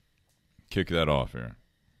on. Kick that off here.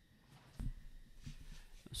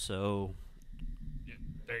 So,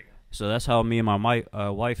 There you go. so that's how me and my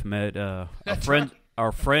wife met.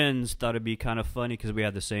 Our friends thought it'd be kind of funny because we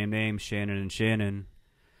had the same name, Shannon and Shannon.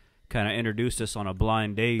 kind of introduced us on a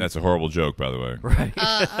blind date. That's a horrible joke, by the way. right.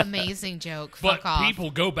 Amazing joke. But Fuck off. people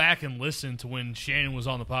go back and listen to when Shannon was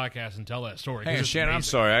on the podcast and tell that story. 'cause Hey, it's Shannon, I'm amazing.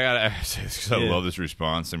 sorry. I love this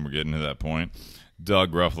response, and we're getting to that point.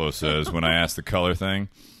 Doug Ruffalo says, when I asked the color thing,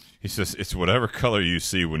 he says, it's whatever color you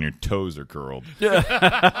see when your toes are curled. My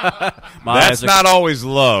That's eyes are- not always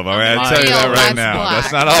love. I mean, I tell you Real, that right that's now. black.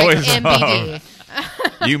 That's not Like always MBD.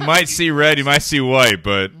 love. You might see red, you might see white,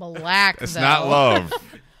 but Black, it's though. not love.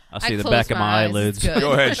 I see the close back of my eyes, eyelids. it's good.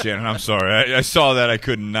 Go ahead, Shannon. I'm sorry. I saw that. I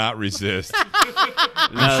could not resist. No,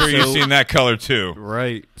 I'm sure you've so- seen that color, too.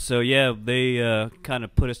 Right. So yeah, they kind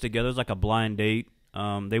of put us together. It was like a blind date.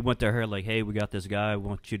 They went to her like, "Hey, we got this guy I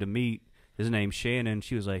want you to meet. His name's Shannon."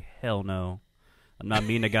 She was like, "Hell no, I'm not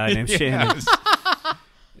meeting a guy named Shannon." Yes.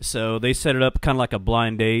 So they set it up kind of like a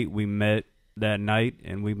blind date. We met that night,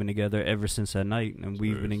 and we've been together ever since that night. And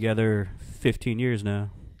we've been together 15 years now.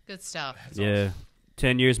 Good stuff. Yeah,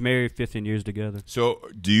 10 years married, 15 years together. So,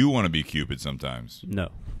 do you want to be Cupid sometimes? No,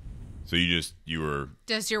 So you were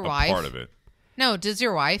Does your a wife? part of it. No, does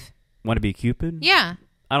your wife? want to be Cupid? Yeah.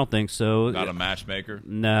 I don't think so. Not a matchmaker.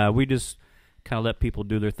 Nah, we just kind of let people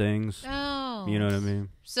do their things. Oh. You know what I mean?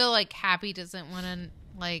 So, like, Happy doesn't want to,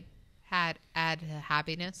 like, add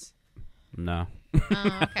happiness? No.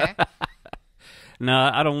 Oh, okay. No,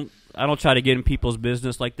 I don't try to get in people's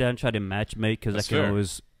business like that and try to match make because that That's can fair.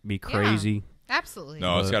 always be crazy. Absolutely.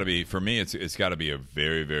 No, it's got to be, for me, it's got to be a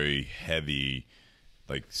very, very heavy,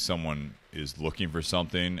 like someone is looking for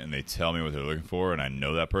something and they tell me what they're looking for and I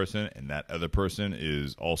know that person and that other person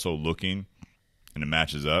is also looking and it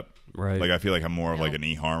matches up. Right. Like I feel like I'm more of like an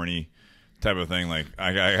eHarmony type of thing. Like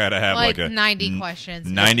I got to have like a 90 questions.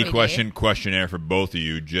 90 every question day. questionnaire for both of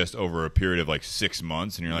you just over a period of like 6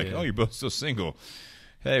 months and you're like, oh, you're both still single.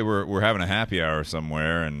 Hey, we're having a happy hour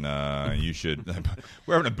somewhere, and you should.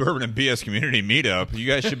 We're having a Bourbon and BS community meetup. You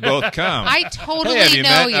guys should both come. I totally hey, have you know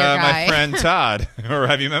met your guy. my friend Todd, or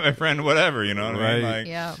have you met my friend whatever? You know what I mean? Right. Like,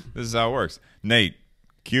 Yeah. this is how it works. Nate,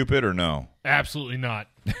 Cupid or no? Absolutely not.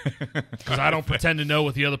 Because I don't pretend to know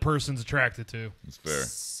what the other person's attracted to. It's fair.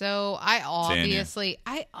 So I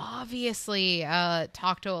obviously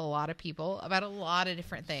talk to a lot of people about a lot of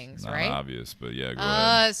different things, Not right? obvious, but yeah, go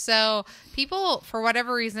ahead. So people, for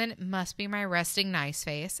whatever reason, must be my resting nice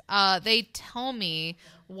face. They tell me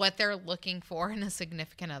what they're looking for in a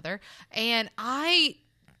significant other, and I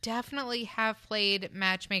definitely have played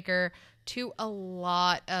matchmaker to a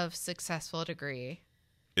lot of successful degree.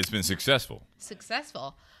 It's been successful.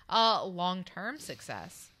 Successful, long-term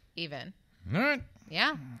success, even. All right.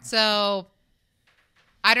 Yeah. So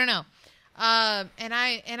I don't know.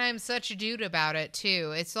 And I'm such a dude about it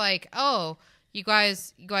too. It's like, oh, you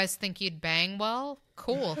guys think you'd bang well?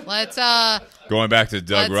 Cool. Let's Going back to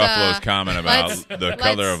Doug let's, Ruffalo's comment about the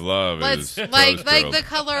color of love let's is like toes like curled. the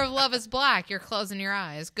color of love is black. You're closing your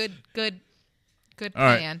eyes. Good All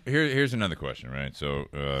plan. right. Here's another question, right? So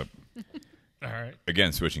All right.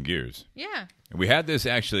 again, switching gears. Yeah. We had this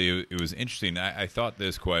actually. It was interesting. I thought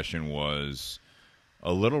this question was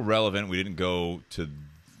a little relevant. We didn't go to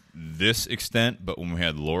this extent, but when we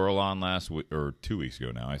had Laurel on last week or 2 weeks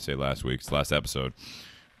ago now, I say last week, it's the last episode.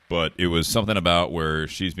 But it was something about where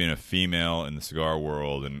she's being a female in the cigar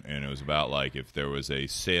world, and it was about like if there was a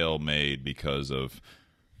sale made because of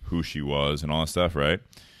who she was and all that stuff, right?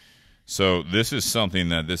 So this is something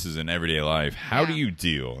that this is in everyday life. How do Yeah. you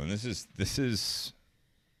deal? And this is.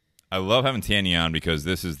 I love having Tanya on because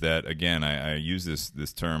this is that again. I use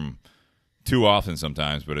this term too often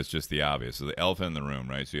sometimes, but it's just the obvious. So the elephant in the room,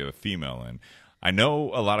 right? So you have a female in. I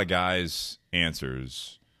know a lot of guys'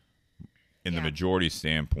 answers in the Yeah. majority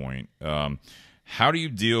standpoint. How do you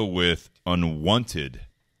deal with unwanted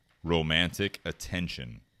romantic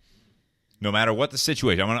attention? No matter what the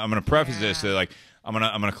situation. I'm gonna preface this to like I'm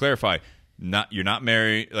gonna clarify. You're not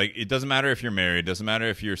married. Like it doesn't matter if you're married. It doesn't matter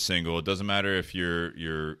if you're single. It doesn't matter if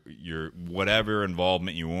you're whatever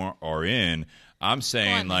involvement you are in. I'm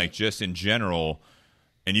saying like just in general,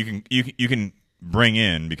 and you can bring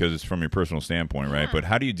in because it's from your personal standpoint, right? But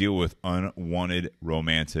how do you deal with unwanted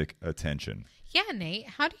romantic attention? Yeah, Nate.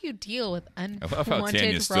 How do you deal with love how unwanted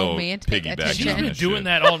Tanya's still romantic piggybacking attention? She's on been this doing shit.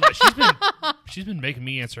 that all night. She's been making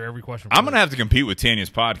me answer every question. I'm gonna have to compete with Tanya's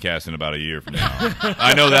podcast in about a year from now.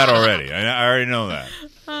 I know that already. I already know that.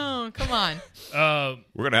 Oh, come on.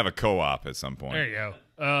 We're gonna have a co-op at some point. There you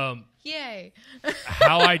go. Yay.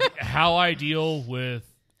 How I deal with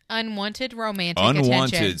Unwanted romantic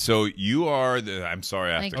Unwanted. attention. So you are the. I'm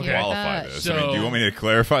sorry, I have Thank to you. qualify this. I mean, do you So- want me to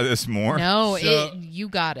clarify this more? No, So- you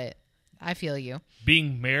got it. I feel you.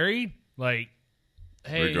 being married. Like,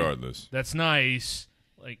 hey, Regardless. that's nice.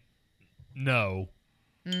 Like, no.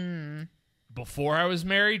 before I was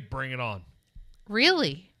married, bring it on.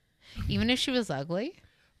 Really? Even if she was ugly?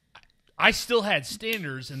 I still had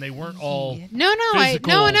standards, and they weren't all No,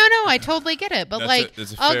 physical. I totally get it. But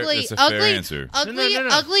That's a fair answer. Ugly No.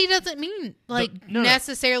 ugly doesn't mean No.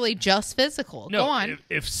 necessarily just physical. No, Go on.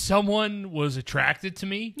 If someone was attracted to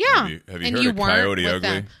me, Yeah. Have you and heard you of weren't Coyote with Ugly?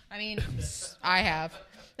 them. I mean, I have.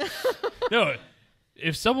 no,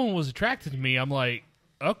 if someone was attracted to me, I'm like,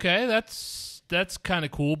 okay, that's kind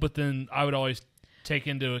of cool. But then I would always take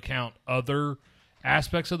into account other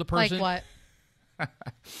aspects of the person. Like what?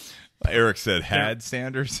 Eric said had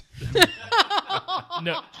Sanders.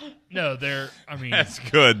 No, they're. I mean, That's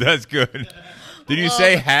good. That's good. Did you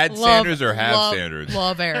say had Sanders or have Sanders?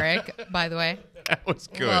 Love Eric, by the way. That was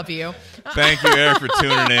good. Love you. Thank you, Eric, for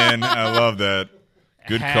tuning in. I love that.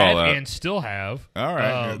 Good had call out. and still have. All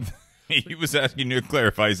right. He was asking you to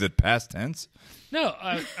clarify. Is it past tense? No,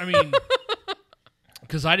 I mean,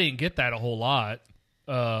 because I didn't get that a whole lot.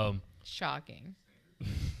 Shocking.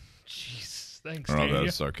 Jeez, thanks. I don't know if Tanya. that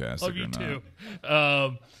was sarcastic Love you or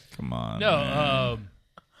not. too. Come on. No, man.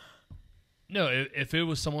 no. If it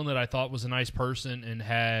was someone that I thought was a nice person and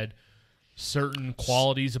had certain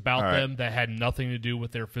qualities about All right. them that had nothing to do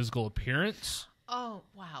with their physical appearance, Oh,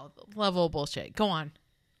 wow. Level of bullshit. Go on.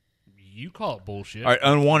 you call it bullshit. All right,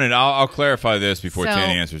 unwanted. I'll clarify this before So-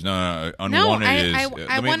 Tanya answers. No. No, Unwanted is.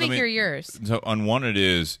 I want to hear yours. So unwanted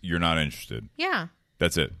is you're not interested. Yeah.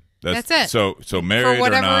 That's it. That's it. So married or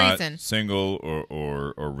whatever not, reason. single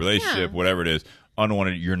or relationship, Yeah. whatever it is,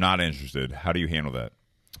 unwanted. You're not interested. How do you handle that?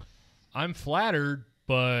 I'm flattered,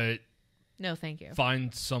 but No, thank you.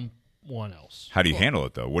 find someone else. How do you handle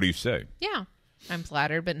it though? What do you say? Yeah. I'm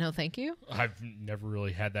flattered, but no, thank you. I've never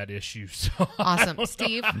really had that issue. So Awesome,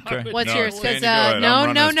 Steve. Okay. What's No, yours? Tanya, Because go ahead. no, I'm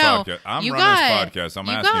running no, this no. podcast. I'm you running got, this podcast. I'm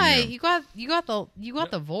you asking got, you. you got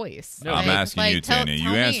the voice. No, I'm asking you, tell Tanya. You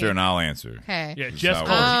me. answer and I'll answer. Okay. yeah, Is Jess that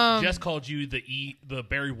called, what- Jess called you the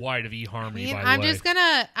Barry White of eHarmony. I mean, by the I'm way, just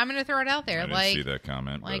I'm gonna throw it out there. I didn't like, see that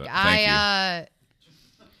comment. like but, thank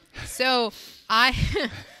so I you.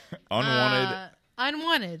 Unwanted.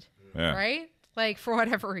 unwanted, Yeah. right? Like for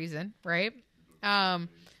whatever reason, right?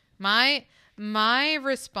 My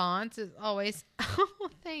response is always, oh,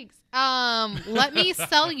 thanks. Let me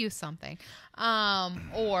sell you something.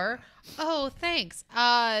 Or, oh, thanks.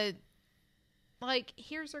 Like,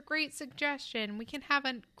 here's a great suggestion. We can have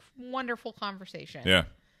a wonderful conversation. Yeah.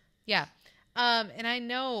 Yeah. And I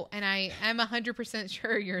know, and I'm 100%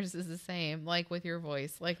 sure yours is the same, like with your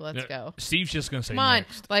voice. Like, let's go. Steve's just gonna say Come on.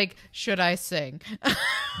 next. Like, should I sing?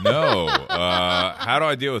 No. How do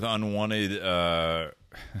I deal with unwanted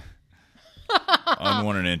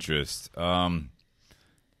unwanted interest?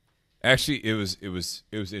 Actually, it was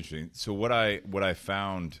interesting. So what I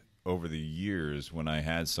found over the years when I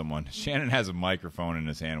had someone, Shannon has a microphone in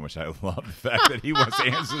his hand, which I love the fact that he wants to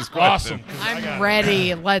answer this question. Awesome. I'm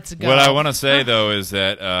ready. Let's go. What I want to say though is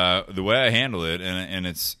that the way I handle it, and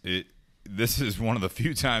this is one of the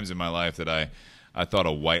few times in my life that I thought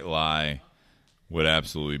a white lie would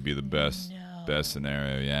absolutely be the best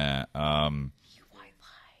scenario. Yeah.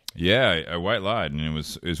 Yeah, I white lied, and it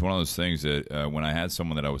was one of those things that when I had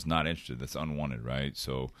someone that I was not interested, that's unwanted, right?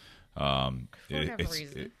 So, For whatever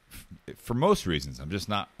reason. For most reasons, I'm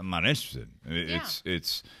not interested.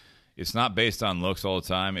 It's not based on looks all the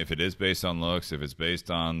time. If it is based on looks, if it's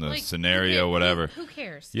based on the Like, scenario, whatever. Who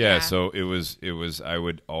cares? Yeah, so it was. I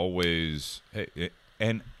would always,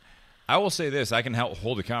 and I will say this: I can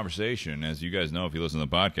hold a conversation, as you guys know if you listen to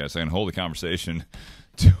the podcast. I can hold a conversation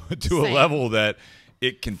to a Same. level that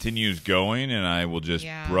it continues going, and I will just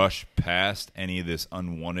Yeah. brush past any of this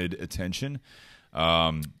unwanted attention.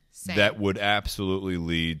 Same. That would absolutely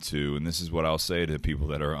lead to, and this is what I'll say to people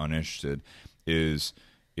that are uninterested, is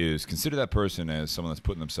consider that person as someone that's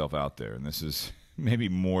putting themselves out there, and this is maybe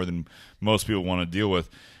more than most people want to deal with.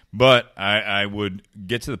 But I would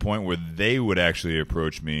get to the point where they would actually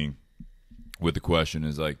approach me with the question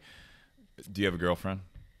is like, do you have a girlfriend?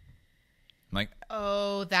 I'm like,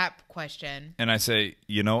 Oh, that question. and I say,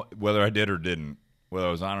 whether I did or didn't, whether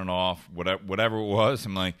I was on and off, whatever it was,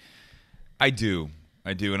 I'm like, I do,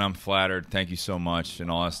 and I'm flattered. Thank you so much,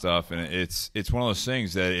 and all that stuff. And it's one of those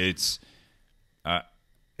things that it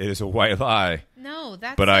is a white lie. No,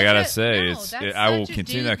 that's. But I such gotta a- say, no, I that's will such a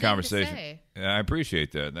continue dude that thing to conversation. say. I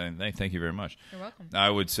appreciate that. Thank you very much. You're welcome. I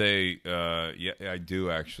would say, yeah, I do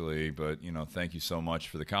actually, but thank you so much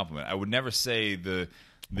for the compliment. I would never say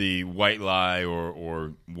the white lie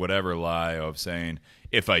or whatever lie of saying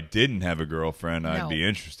if I didn't have a girlfriend, I'd No. be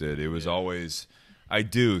interested. It was always, I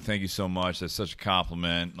do. Thank you so much. That's such a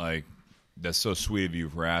compliment. Like, that's so sweet of you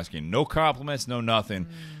for asking. No compliments, no nothing.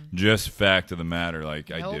 Just fact of the matter.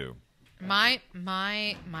 Like, I Nope. do.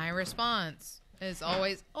 My response is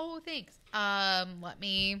always, "Oh, thanks."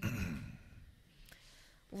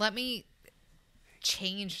 Let me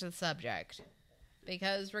change the subject,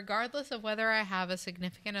 because regardless of whether I have a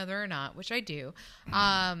significant other or not, which I do,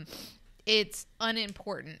 it's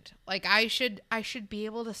unimportant. Like I should be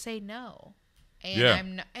able to say no,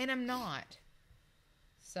 and I'm not.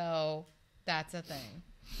 So that's a thing.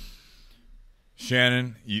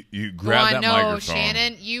 Shannon, you grab that microphone.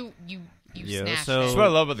 Shannon, you snatched so- it. That's what I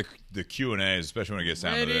love about the Q&As, especially when it gets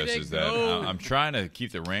down to this, is that I'm trying to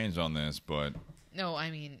keep the reins on this, but... No,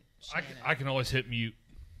 I mean, Shannon. I can always hit mute.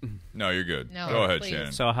 No, you're good. No, Go ahead, please.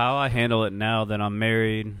 Shannon. So how I handle it now that I'm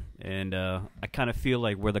married, and I kind of feel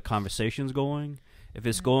like where the conversation's going, if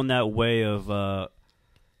it's going that way of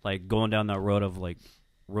like going down that road of like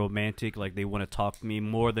romantic, like they want to talk to me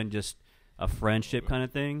more than just a friendship kind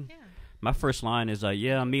of thing. Yeah. My first line is like,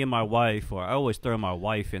 yeah, me and my wife, or I always throw my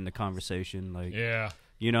wife in the conversation. Like, Yeah.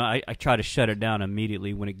 you know, I try to shut it down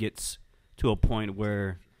immediately when it gets to a point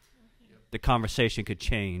where the conversation could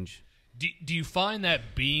change. Do you find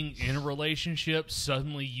that being in a relationship,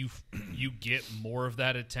 suddenly you get more of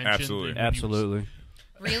that attention? Absolutely. than when you- Absolutely.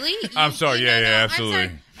 Really? I'm sorry. Yeah,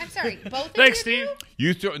 absolutely. I'm sorry. Both of Thanks, you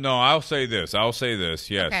Steve. do? No, I'll say this.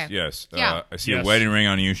 Yes, Okay. yes. Yeah. I see a Yes. wedding ring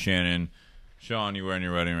on you, Shannon. Sean, you wearing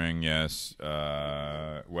your wedding ring? Yes.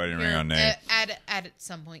 Wedding ring on Nate. At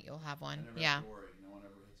some point, you'll have one. Yeah.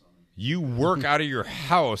 You work out of your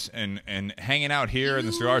house, and hanging out here in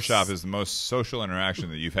the cigar shop is the most social interaction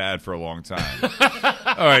that you've had for a long time.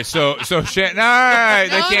 All right, so Shannon, all right,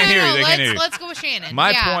 they can't hear you. They can't hear you. Let's go with Shannon.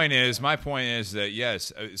 My point is that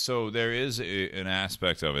yes. So there is an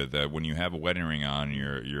aspect of it that when you have a wedding ring on,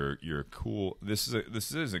 you're cool. This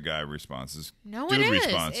is a guy response. This No, dude it is.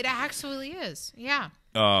 response. It actually is. Yeah.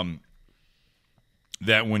 That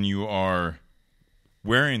when you are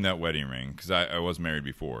wearing that wedding ring, because I was married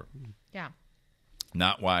before. Yeah.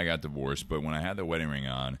 Not why I got divorced, but when I had the wedding ring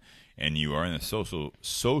on, and you are in a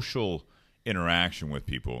social interaction with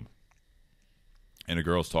people, and a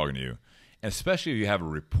girl's talking to you, and especially if you have a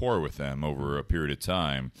rapport with them over a period of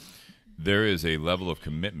time, there is a level of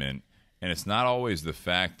commitment, and it's not always the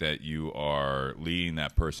fact that you are leading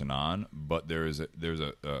that person on, but there's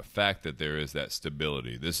a fact that there is that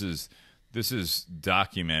stability. This is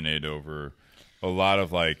documented over a lot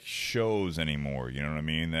of like shows anymore. You know what I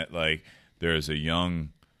mean? That like there's a young,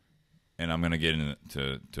 and I'm gonna get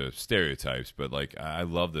into stereotypes, but like I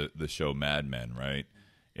love the show Mad Men, right?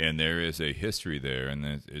 And there is a history there, and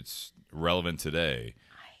it's relevant today.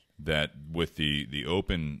 That with the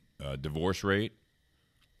open divorce rate,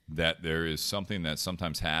 that there is something that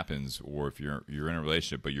sometimes happens, or if you're in a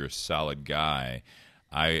relationship but you're a solid guy,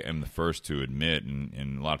 I am the first to admit,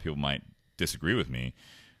 and a lot of people might disagree with me,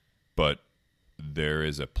 but there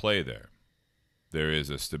is a play there. There is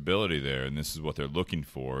a stability there, and this is what they're looking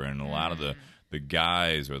for. And a lot of the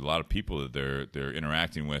guys or a lot of people that they're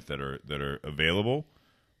interacting with that are available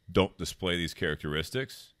don't display these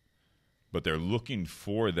characteristics, but they're looking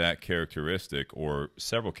for that characteristic or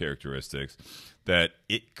several characteristics that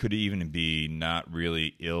it could even be not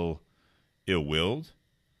really ill-willed,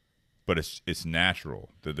 but it's natural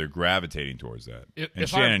that they're gravitating towards that. And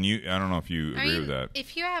Shannon, I don't know if you agree with that.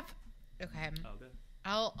 If you have, okay,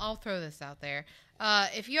 I'll throw this out there.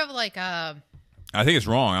 If you have like a, I think it's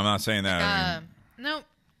wrong. I'm not saying that. I mean,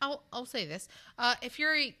 no, I'll say this. If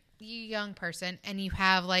you're a young person and you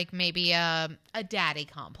have like maybe a daddy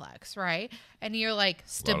complex, right? And you're like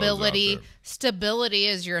stability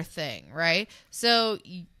is your thing, right? So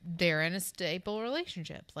they're in a stable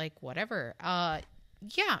relationship, like whatever.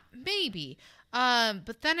 Yeah, maybe.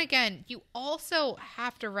 But then again, you also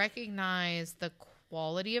have to recognize the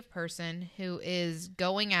quality of person who is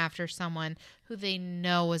going after someone who they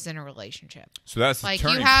know is in a relationship. So that's the Like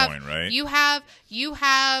turning you have, point, right? You have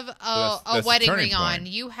a that's wedding the turning ring on. point.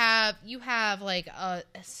 You have like a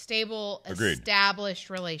stable, Agreed. established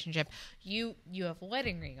relationship. You have a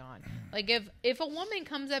wedding ring on. Like if a woman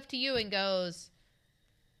comes up to you and goes,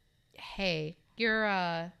 "Hey, you're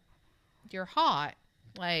hot,"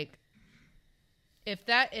 like. If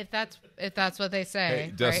that's what they say,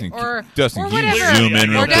 Hey, Dustin, right? Dustin, or can you whatever, zoom in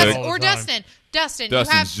real or quick? Or Dustin, Dustin,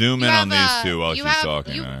 zoom in on these two while she's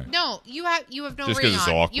talking. You, all right. No, you have no Just 'cause ring it's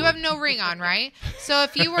on. awkward. You have no ring on, right? So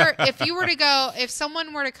if you were to go, if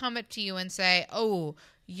someone were to come up to you and say, "Oh,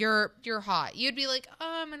 you're hot," you'd be like,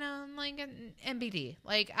 "Oh, I'm gonna like an MBD.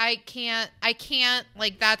 Like I can't.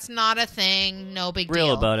 Like that's not a thing. No big Real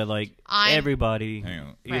deal." about it, like everybody, Hang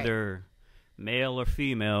on. either male or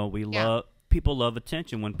female, Yeah. people love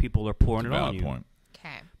attention when people are pouring it on Valid you. point.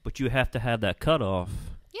 Okay. But you have to have that cutoff.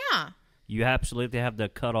 Yeah. you absolutely have to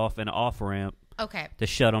cut off an off ramp Okay. to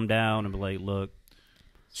shut them down and be like, look.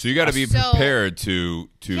 So you got to be So- prepared to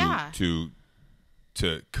Yeah.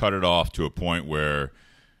 cut it off to a point where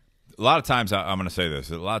a lot of times I'm going to say this.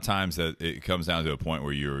 A lot of times that it comes down to a point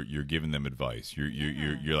where you're giving them advice.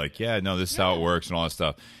 You're like, yeah, no, this is how it works and all that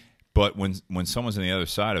stuff. But when someone's on the other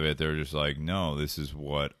side of it, they're just like, no, this is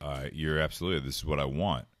what this is what I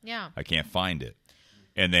want. Yeah. I can't find it.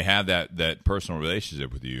 And they have that personal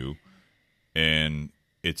relationship with you, and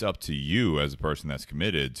it's up to you as a person that's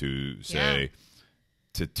committed to say,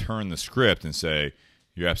 to turn the script and say,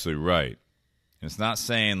 you're absolutely right. And it's not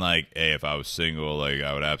saying like, hey, if I was single, like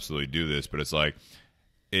I would absolutely do this, but it's like,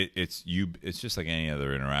 it's just like any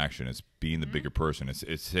other interaction. It's being the bigger person. It's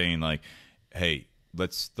saying like, hey,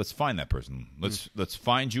 let's find that person. Let's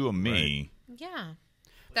find you a me. Yeah.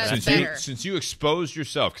 That's better. Since you exposed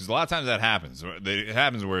yourself, because a lot of times that happens. It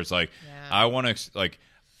happens where it's like, I want to like,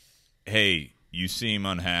 hey, you seem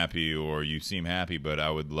unhappy or you seem happy, but I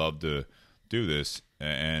would love to do this,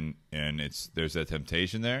 and there's that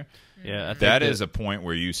temptation there. Yeah, I think that is a point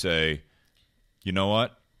where you say, you know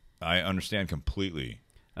what, I understand completely.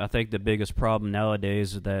 I think the biggest problem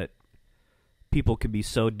nowadays is that people can be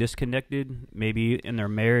so disconnected, maybe in their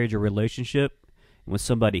marriage or relationship, when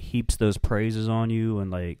somebody heaps those praises on you and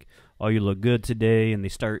like, oh, you look good today, and they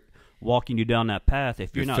start walking you down that path.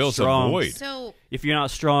 If you're It not fills a strong, void. So if you're not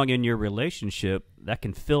strong in your relationship, that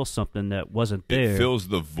can fill something that wasn't there. It fills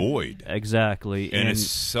the void, exactly, and it's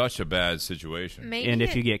such a bad situation. maybe and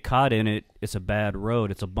if you get caught in it, it's a bad road.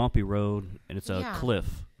 It's a bumpy road, and it's a Yeah.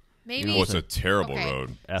 cliff. maybe Oh, it's a terrible Okay.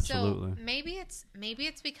 road. Absolutely. So maybe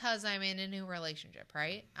it's because I'm in a new relationship,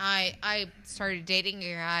 right? I started dating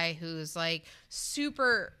a guy who's like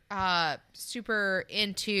super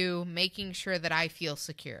into making sure that I feel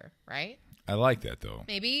secure, right? I like that though.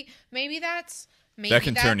 Maybe that's That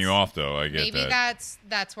can turn you off though. I get maybe that.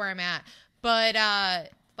 that's where I'm at. But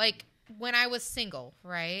like when I was single,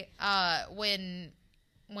 right? When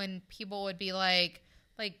people would be like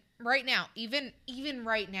right now, even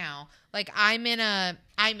right now, like I'm in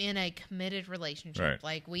a committed relationship. Right.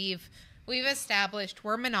 Like we've established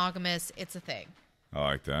we're monogamous. It's a thing. I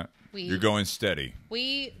like that. We- You're going steady.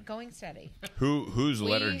 We going steady. Whose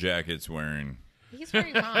letter We- jacket's wearing? He's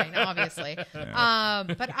wearing mine, obviously. But I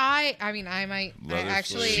might. I Leather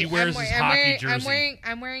actually. sleeve. She wears his hockey jersey.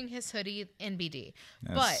 I'm wearing his hoodie NBD.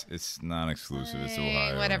 That's- But it's not exclusive. It's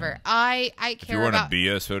Ohio. whatever. I If care you're wearing about. a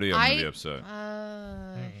BS hoodie, I'm gonna be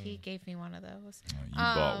upset. He gave me one of those. You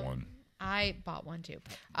bought one. I bought one too.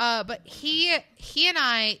 But he and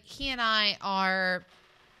I are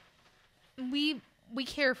we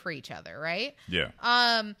care for each other, right? Yeah.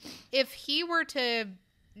 If he were to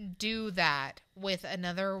do that with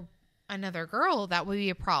another girl, that would be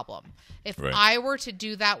a problem. If Right. I were to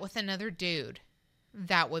do that with another dude,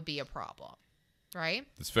 that would be a problem, right?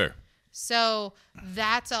 That's fair. So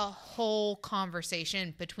that's a whole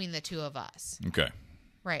conversation between the two of us. Okay.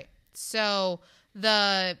 Right. So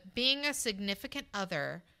the being a significant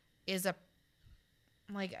other is a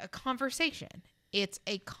conversation. It's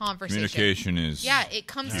a conversation. Communication is. Yeah, it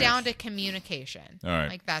comes down to communication. All right.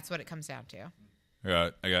 Like that's what it comes down to. I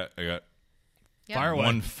got Yeah. Fire away.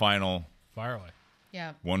 one final Fire away.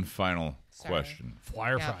 Yeah. question.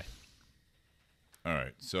 Flyer Yeah. fry. All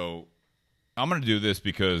right, so I'm going to do this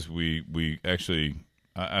because we actually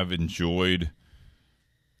I've enjoyed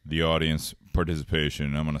the audience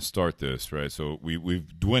participation. I'm going to start this right. So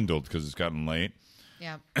we've dwindled because it's gotten late.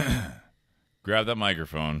 Yeah. Grab that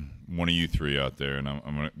microphone, one of you three out there,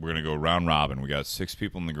 and we're gonna go round robin. We got 6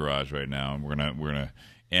 people in the garage right now, and we're gonna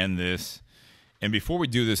end this. And before we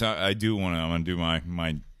do this, I'm gonna do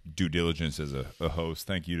my due diligence as a host.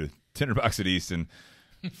 Thank you to Tinderbox at Easton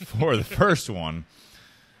for the first one.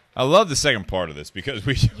 I love the second part of this because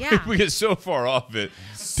we get so far off it.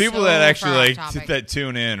 People So that actually far off topic. that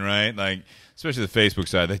tune in, right? Like especially the Facebook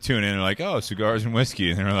side, they tune in and they're like, "Oh, cigars and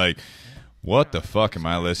whiskey," and they're like, "What the fuck am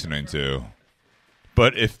I listening to?"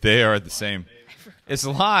 But if they are at the same, it's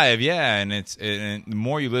live, yeah, and and the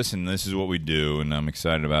more you listen, this is what we do, and I'm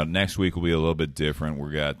excited about it. Next week will be a little bit different. We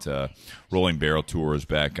got Rolling Barrel Tours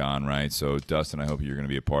back on, right? So Dustin, I hope you're going to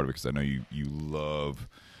be a part of it because I know you love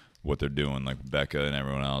what they're doing, like Becca and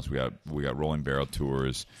everyone else. We got Rolling Barrel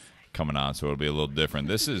Tours coming on, so it'll be a little different.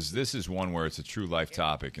 This is one where it's a true life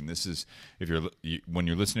topic, and this is when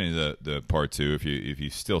you're listening to the part 2, if you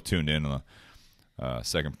still tuned in on the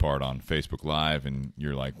second part on Facebook Live, and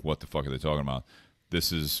you're like, what the fuck are they talking about?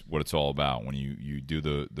 This is what it's all about. When you do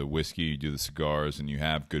the whiskey, you do the cigars, and you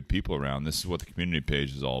have good people around, this is what the community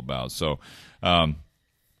page is all about. So,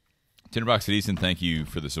 Tinderbox at Easton, thank you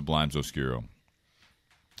for the Sublimes Oscuro.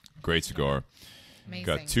 Great cigar. Amazing.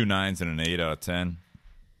 Got 2 9s and an 8 out of 10.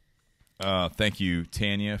 Thank you,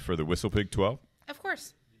 Tanya, for the Whistle Pig 12. Of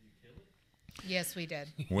course. Yes, we did.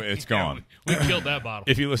 It's gone. We killed that bottle.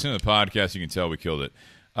 If you listen to the podcast, you can tell we killed it.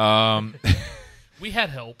 We had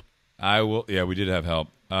help. I will. Yeah, we did have help.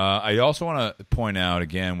 I also want to point out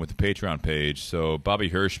again with the Patreon page. So Bobby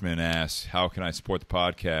Hirschman asks, "How can I support the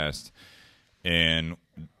podcast?" And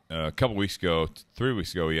a couple weeks ago, 3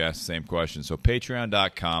 weeks ago, he asked the same question. So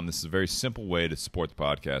Patreon.com. This is a very simple way to support the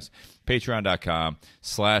podcast.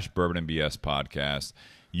 Patreon.com/BourbonandBS podcast.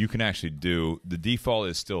 You can actually do the default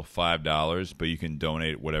is still $5, but you can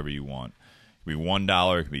donate whatever you want. It could be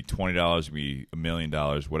 $1, it could be $20, it could be $1 million,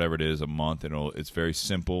 whatever it is a month. It's very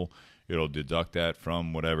simple. It'll deduct that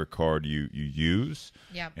from whatever card you use.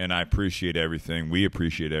 Yep. And I appreciate everything. We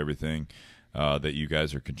appreciate everything that you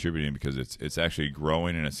guys are contributing because it's actually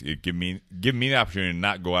growing and it give me the opportunity to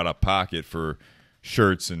not go out of pocket for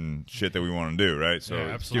shirts and shit that we want to do, right? So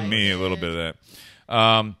Yeah, it's giving absolutely. me a little bit of that.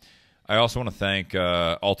 I also want to thank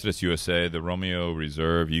Altadis USA, the Romeo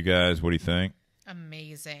Reserve. You guys, what do you think?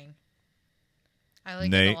 Amazing. I like it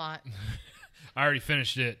Nate? a lot. I already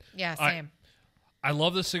finished it. Yeah, same. I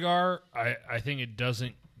love the cigar. I think it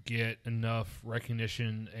doesn't get enough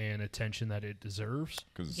recognition and attention that it deserves.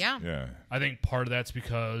 'Cause- Yeah. Yeah. I think part of that's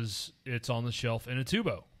because it's on the shelf in a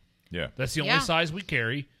tubo. Yeah. That's the only Yeah. size we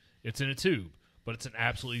carry. It's in a tube. But it's an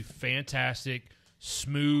absolutely fantastic,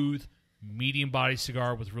 smooth, medium-body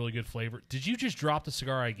cigar with really good flavor. Did you just drop the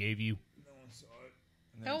cigar I gave you?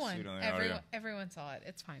 No one. See it on the audio. Everyone saw it.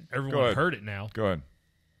 It's fine. Go Everyone ahead. heard it now. Go ahead.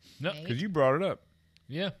 No, Nate? Because you brought it up.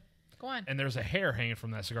 yeah. Go on. And there's a hair hanging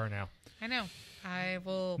from that cigar now. I know. I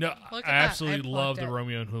will No, look I at absolutely that. love plugged the it.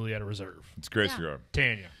 Romeo and Julieta Reserve. It's a great Yeah. cigar.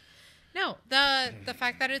 Tanya. No, the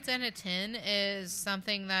fact that it's in a tin is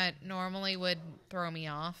something that normally would throw me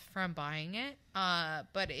off from buying it.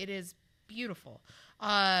 But it is beautiful.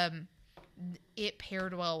 It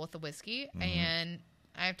paired well with the whiskey, and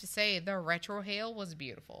I have to say the retro Hale was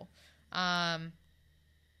beautiful.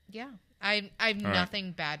 Yeah, I've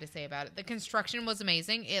nothing bad to say about it. The construction was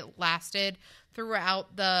amazing. It lasted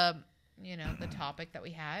throughout the topic that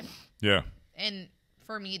we had, Yeah. and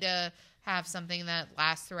for me to have something that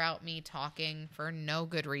lasts throughout me talking for no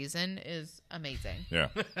good reason is amazing. Yeah.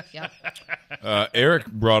 Yep. Eric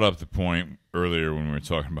brought up the point earlier when we were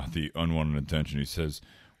talking about the unwanted attention. He says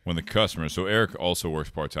when the customers, so Eric also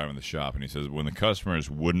works part-time in the shop, and he says when the customers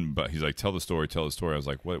wouldn't buy, he's like, tell the story. I was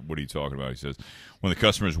like, what are you talking about? He says when the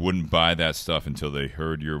customers wouldn't buy that stuff until they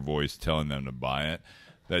heard your voice telling them to buy it.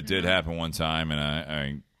 That did happen one time,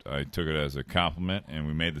 and I took it as a compliment, and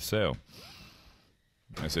we made the sale.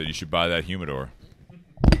 I said, you should buy that humidor.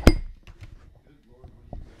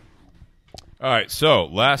 All right, so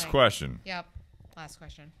last Okay. question. Yep. Last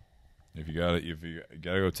question. If you got to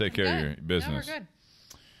go take care of your business. No, we're good.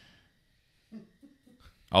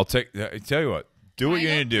 I'll tell you what. Do what you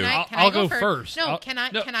need to do. I'll go first. No, I'll- can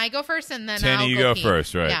I no. can I go first and then Tanya, I'll you go go pee?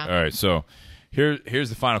 first, right? Yeah. All right. So here's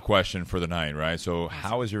the final question for the night, right? So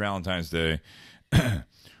how was your Valentine's Day?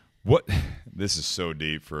 What? This is so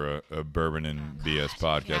deep for a Bourbon and BS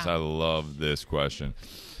podcast. yeah. I love this question.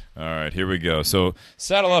 All right, here we go. So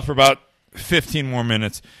saddle up for about 15 more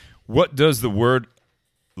minutes. What does the word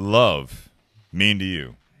love mean to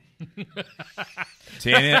you?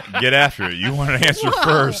 Tanya, get after it. You want to answer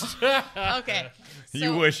first. Okay. You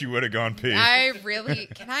So, wish you would have gone pee. I really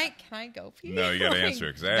can I go pee? No, you got to answer it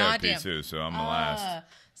because I had to pee Goddamn. too, so I'm the last.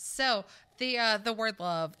 So the word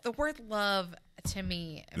love. The word love to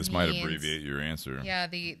me This means, might abbreviate your answer. Yeah,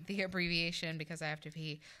 the abbreviation because I have to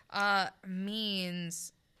pee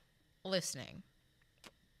means listening.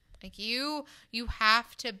 Like you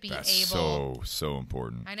have to be That's able. so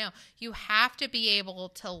important. I know. You have to be able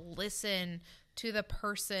to listen to the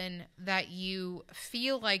person that you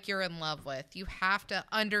feel like you're in love with. You have to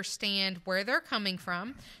understand where they're coming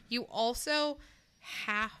from. You also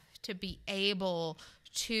have to be able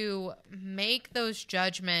to make those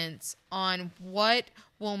judgments on what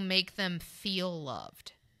will make them feel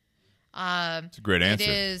loved. It's a great answer. It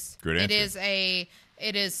is. Great answer.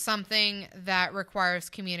 It is something that requires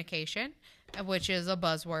communication, which is a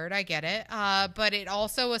buzzword. I get it. But it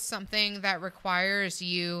also is something that requires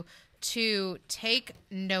you to take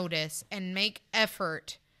notice and make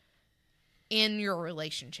effort in your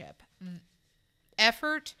relationship.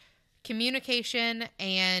 Effort, communication,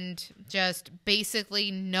 and just basically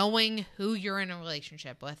knowing who you're in a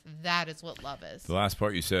relationship with. That is what love is. The last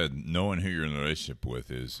part you said, knowing who you're in a relationship with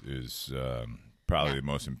is probably Yeah. the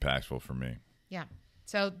most impactful for me. Yeah.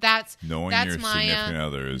 So that's Knowing that's your my significant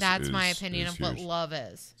other is my opinion is of what huge. love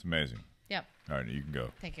is. It's amazing. Yep. All right, you can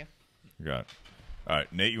go. Thank you. You got it. All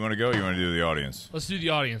right, Nate, you want to go? Or you want to do the audience? Let's do the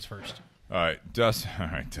audience first. All right, Dustin. All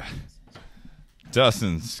right,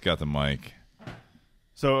 Dustin's got the mic.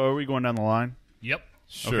 So are we going down the line? Yep.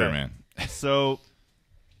 Sure, Okay. man. So,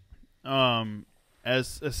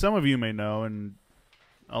 as some of you may know, and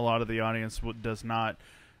a lot of the audience does not,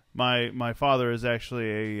 my father is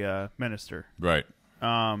actually a minister. Right.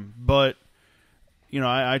 But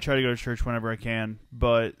I try to go to church whenever I can.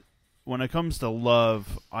 But when it comes to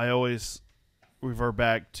love, I always revert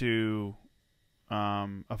back to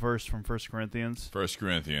a verse from 1 Corinthians. 1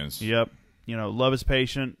 Corinthians. Yep. Love is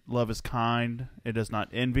patient. Love is kind. It does not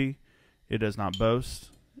envy. It does not boast.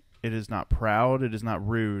 It is not proud. It is not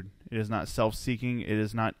rude. It is not self-seeking. It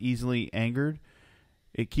is not easily angered.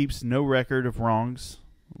 It keeps no record of wrongs.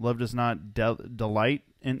 Love does not delight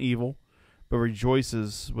in evil, but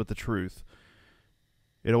rejoices with the truth.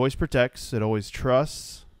 It always protects. It always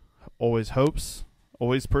trusts. Always hopes.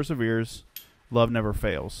 Always perseveres. Love never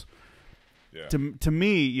fails. Yeah. To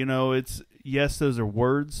me, it's yes, those are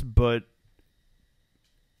words, but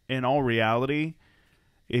in all reality,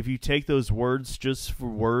 if you take those words just for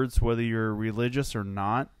words, whether you're religious or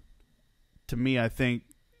not, to me, I think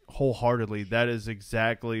wholeheartedly that is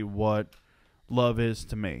exactly what love is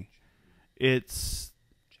to me. It's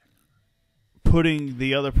putting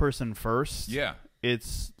the other person first. Yeah.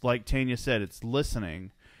 It's like Tanya said, it's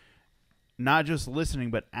listening. Not just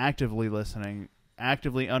listening, but actively listening,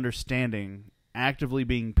 actively understanding, actively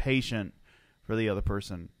being patient for the other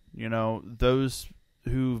person. Those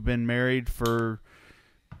who've been married for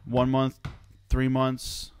 1 month, 3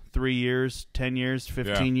 months, 3 years, 10 years,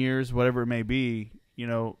 15 years, whatever it may be,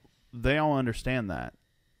 they all understand that.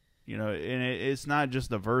 And it's not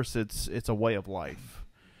just a verse, it's a way of life.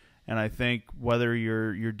 And I think whether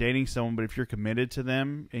you're dating someone, but if you're committed to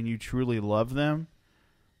them and you truly love them,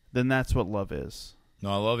 then that's what love is.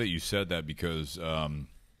 No, I love that you said that because I've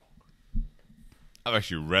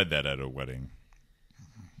actually read that at a wedding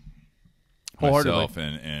myself,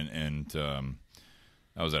 and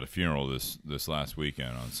I was at a funeral this last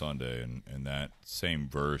weekend on Sunday, and that same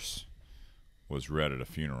verse was read at a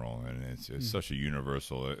funeral, and it's such a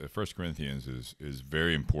universal. 1 Corinthians is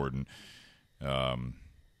very important. I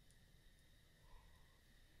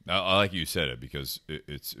like you said it because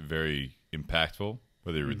it's very impactful,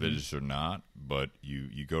 whether you're religious or not. But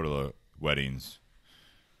you go to the weddings,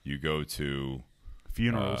 you go to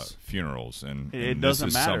funerals, and it this doesn't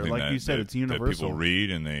is matter. something Like that, you said, that, it's universal. that people read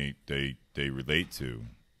and they relate to,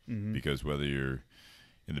 because whether you're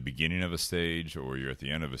in the beginning of a stage or you're at the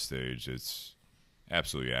end of a stage, it's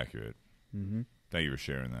absolutely accurate. Thank you for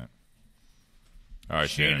sharing that. All right,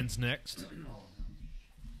 Shannon's next.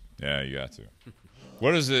 Yeah, you got to.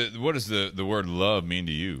 What does the word love mean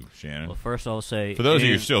to you, Shannon? Well, first I'll say, for those of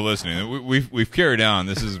you who are still listening, we've carried on.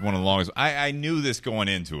 This is one of the longest. I knew this going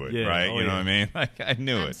into it, right? Oh, you know yeah. what I mean? Like, I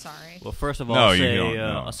knew I'm it. sorry. Well, first of all, No, I'll you say, don't,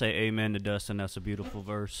 no. I'll say amen to Dustin. That's a beautiful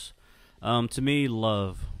verse. To me,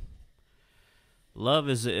 love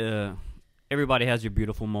is everybody has your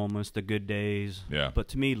beautiful moments, the good days. Yeah. But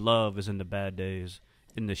to me, love is in the bad days,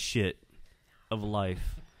 in the shit of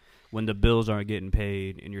life, when the bills aren't getting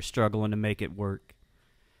paid and you're struggling to make it work.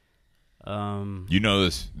 You know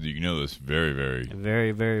this very, very,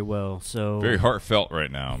 very, very well. So very heartfelt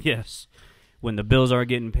right now. Yes, when the bills aren't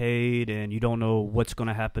getting paid and you don't know what's going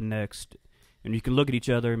to happen next, and you can look at each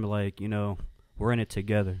other and be like, we're in it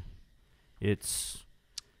together. It's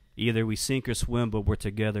either we sink or swim, but we're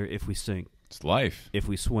together if we sink. It's life. If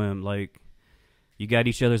we swim, like, you got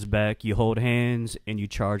each other's back, you hold hands, and you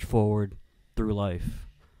charge forward through life.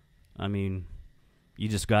 I mean, you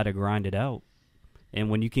just got to grind it out. And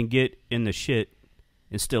when you can get in the shit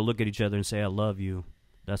and still look at each other and say, I love you,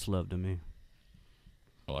 that's love to me.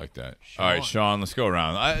 I like that. All right, Sean, let's go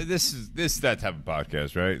around. This is that type of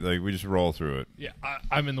podcast, right? Like, we just roll through it. Yeah,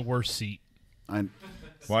 I'm in the worst seat. Why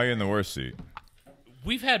are you in the worst seat?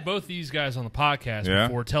 We've had both these guys on the podcast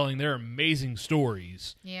before telling their amazing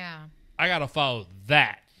stories. Yeah. I got to follow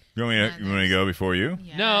that. You want me to go before you?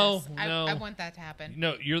 Yes. No. I want that to happen.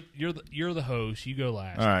 No, you're the host. You go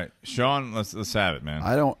last. All right, Sean, let's have it, man.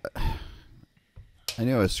 I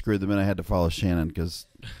knew I was screwed the minute I had to follow Shannon because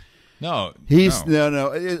no.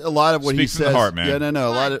 A lot of what he Speak from says, the heart, man. Yeah, no.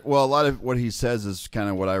 A lot of what he says is kind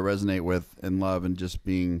of what I resonate with in love and just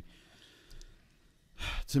being.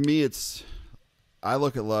 To me, I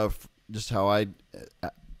look at love just how I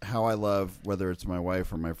love, whether it's my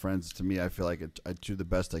wife or my friends. To me, I feel like I do the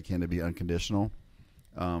best I can to be unconditional,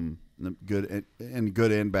 good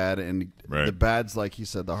and bad. And the bad's, like he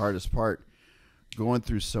said, the hardest part. Going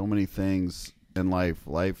through so many things in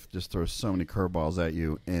life just throws so many curveballs at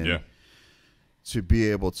you, and to be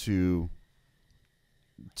able to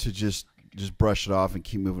to just brush it off and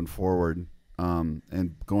keep moving forward,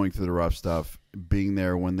 and going through the rough stuff, being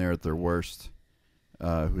there when they're at their worst,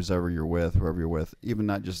 whoever you're with, even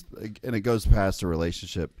not just, and it goes past a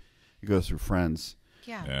relationship, it goes through friends.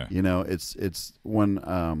 Yeah. You know, it's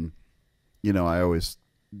when, you know, I always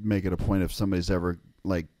make it a point if somebody's ever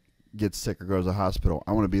like gets sick or goes to the hospital,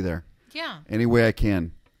 I want to be there. Yeah. Any way I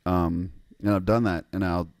can. And I've done that, and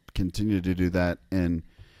I'll continue to do that. And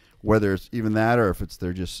whether it's even that, or if it's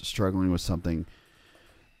they're just struggling with something,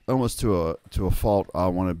 almost to a fault, I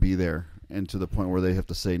want to be there, and to the point where they have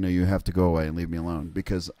to say, "No, you have to go away and leave me alone,"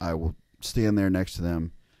 because I will stand there next to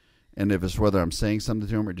them. And if it's whether I'm saying something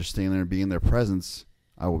to them or just standing there and being in their presence,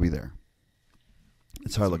 I will be there.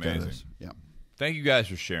 That's how I look at it. Yeah. Thank you guys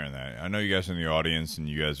for sharing that. I know you guys are in the audience, and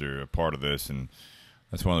you guys are a part of this, and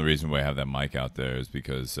that's one of the reasons why I have that mic out there is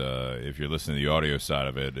because if you're listening to the audio side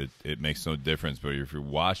of it, it makes no difference. But if you're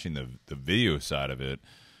watching the video side of it,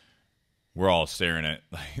 we're all staring at,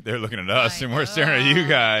 like, they're looking at us, and we're staring at you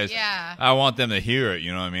guys. Yeah. I want them to hear it.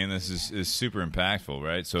 You know what I mean? This is super impactful,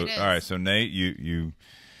 right? So, all right. So, Nate, you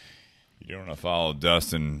don't want to follow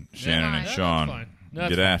Dustin, Shannon, and Sean. That's fine. That's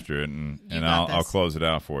Get fine. after it, and I'll close it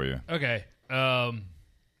out for you. Okay. To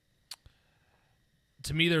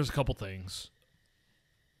me, there's a couple things.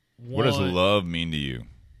 What does love mean to you?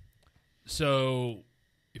 So,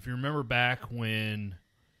 if you remember back when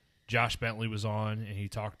Josh Bentley was on and he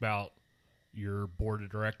talked about your board of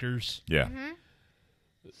directors, Yeah.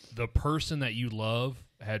 the person that you love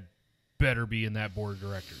had better be in that board of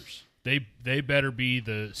directors. They better be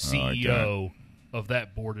the CEO of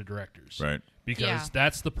that board of directors. Right. Because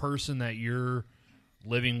that's the person that you're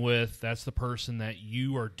living with. That's the person that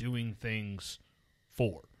you are doing things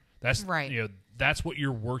for. That's right. You know, that's what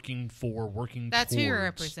you're working for, That's towards. who you're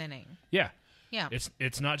representing. Yeah. Yeah.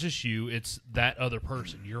 It's not just you, it's that other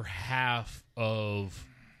person. You're half of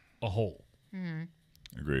a whole.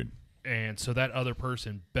 Mm-hmm. Agreed. And so that other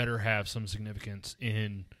person better have some significance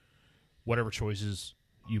in whatever choices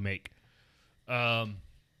you make.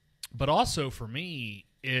 But also for me,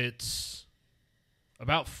 it's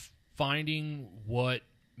about finding what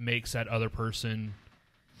makes that other person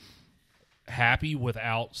happy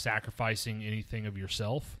without sacrificing anything of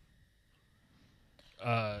yourself.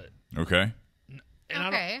 Okay.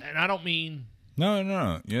 And I don't mean No.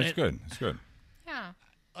 Yeah, it's good. It's good. Yeah.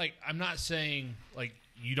 like I'm not saying like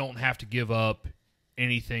you don't have to give up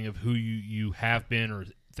anything of who you have been or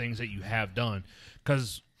things that you have done,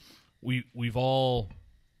 because we've all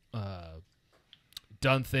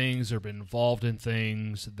done things or been involved in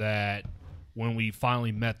things that when we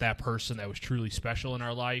finally met that person that was truly special in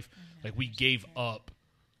our life, like we gave up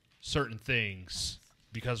certain things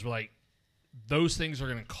because we're like, those things are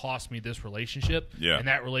going to cost me this relationship, and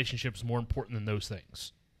that relationship is more important than those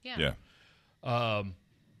things. Yeah. But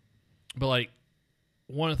like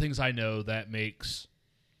one of the things I know that makes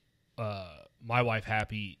my wife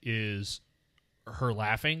happy is her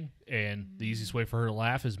laughing, and the easiest way for her to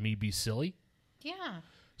laugh is me be silly. Yeah.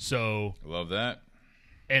 So love that.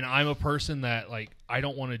 And I'm a person that like I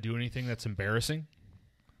don't want to do anything that's embarrassing,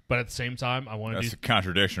 but at the same time I want to do. That's a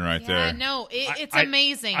contradiction right there. Yeah, no, it's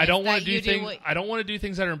amazing. I don't want to do things. I don't want to do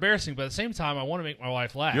things that are embarrassing, but at the same time I want to make my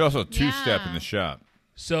wife laugh. You also two-step in the shop.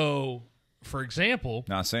 So, for example,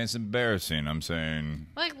 not saying it's embarrassing. I'm saying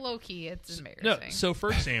like low key, it's embarrassing. No, so for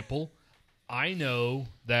example, I know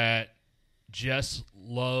that Jess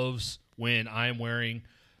loves when I'm wearing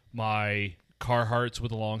my Carhartts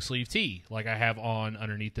with a long sleeve tee, like I have on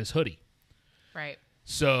underneath this hoodie. Right.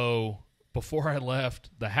 So before I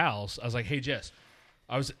left the house, I was like, "Hey Jess,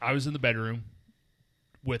 I was in the bedroom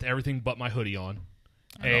with everything but my hoodie on."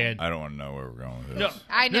 I don't want to know where we're going with this. No,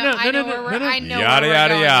 I know where we're going yada.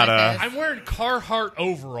 with this. I'm wearing Carhartt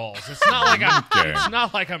overalls. It's not like it's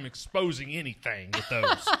not like I'm exposing anything with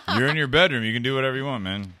those. You're in your bedroom. You can do whatever you want,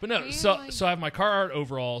 man. But no, so I have my Carhartt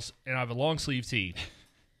overalls and I have a long sleeve tee.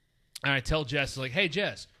 And I tell Jess, like, "Hey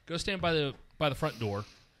Jess, go stand by the front door,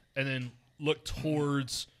 and then look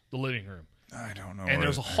towards the living room." I don't know. And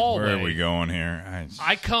there's a hallway. Where are we going here?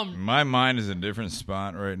 My mind is in a different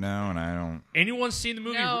spot right now, and I don't. Anyone seen the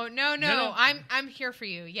movie? No. I'm here for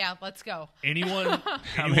you. Yeah, let's go. Anyone?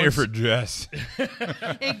 I'm here for Jess.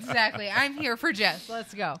 Exactly. I'm here for Jess.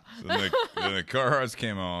 Let's go. So the Carhartts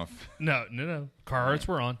came off. No. Carhartts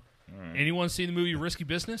were on. Right. Anyone seen the movie Risky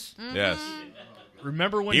Business? Mm-hmm. Yes.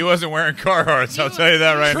 Remember when he wasn't wearing Carhartts? I'll tell you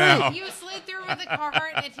that right now. You slid through with a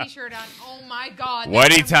Carhartt and a t-shirt on. Oh my God!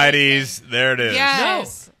 Whitey tighties. There it is.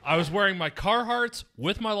 Yes. No, I was wearing my Carhartts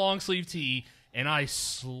with my long sleeve tee, and I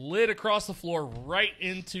slid across the floor right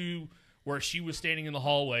into where she was standing in the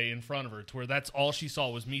hallway in front of her, to where that's all she saw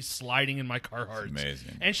was me sliding in my Carhartts.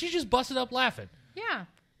 Amazing. And she just busted up laughing. Yeah.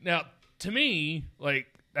 Now, to me, like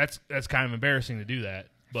that's kind of embarrassing to do that,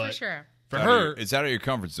 but For sure. for her, It's out of your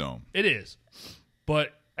comfort zone. it is.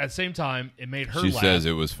 But at the same time, it made her She laugh. says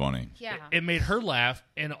it was funny. Yeah. It made her laugh,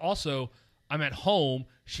 and also, I'm at home.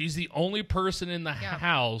 She's the only person in the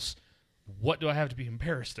house. What do I have to be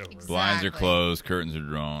embarrassed over? Exactly. Blinds are closed, curtains are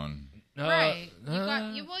drawn. Right.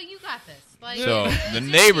 You got this. Like, So it's the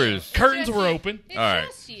just neighbors. you. Curtains It's were just- open. It's All right.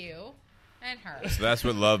 just you and her. So that's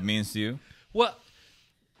what love means to you? Well,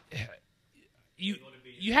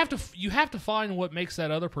 you have to find what makes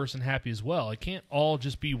that other person happy as well. It can't all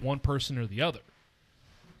just be one person or the other.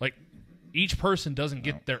 Like each person doesn't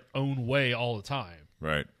get their own way all the time.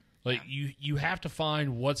 Right. Like you have to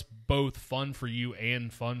find what's both fun for you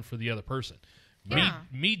and fun for the other person. Yeah.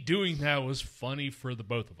 Me doing that was funny for the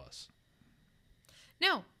both of us.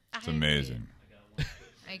 No. It's amazing.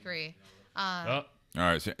 I agree. Oh, All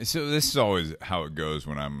right. So this is always how it goes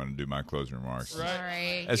when I'm going to do my closing remarks. All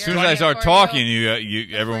right. As You're soon as I right start for talking, you.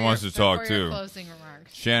 everyone wants to talk Before your too. Closing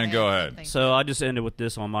remarks. Shannon, I go have ahead. something. So I just ended with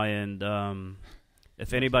this on my end.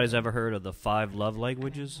 If anybody's ever heard of the 5 love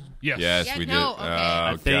languages, yes. Yes, Yeah, we did. no, okay.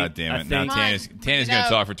 Oh, God damn it. Now I think- Tanya's going to No.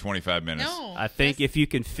 talk for 25 minutes. No. I think if you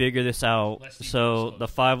can figure this out, Let's see so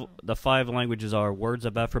first. the five languages are words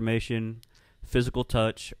of affirmation, physical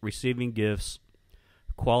touch, receiving gifts,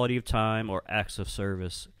 quality of time, or acts of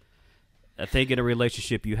service. I think in a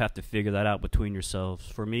relationship you have to figure that out between yourselves.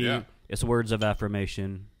 For me, Yeah. it's words of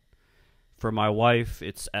affirmation. For my wife,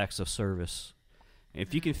 it's acts of service.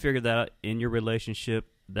 If you can figure that out in your relationship,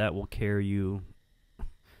 that will carry you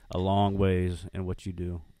a long ways in what you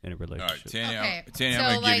do in a All right, relationship. Tanya, Okay. Tanya, so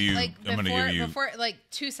I'm going to give you. I'm going to give you. before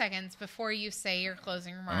 2 seconds before you say your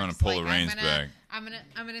closing remarks. gonna pull the like, reins back. I'm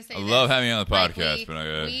gonna say. I this. love having you on the Like, podcast,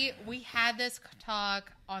 but we had this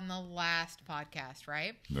talk on the last podcast,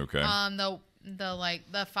 right? Okay.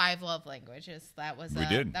 The 5 love languages. That was we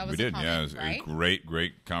did. That was we a did. comment, Yeah, it was right? a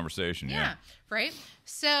great conversation. Yeah, right.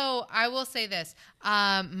 So I will say this: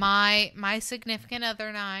 my significant other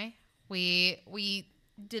and I, we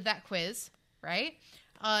did that quiz, right?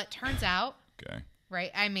 Turns out, Okay.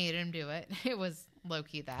 right? I made him do it. It was low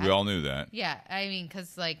key that. We all knew that. Yeah, I mean,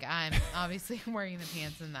 because like I'm obviously wearing the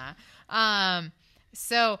pants in that.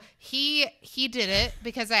 So he did it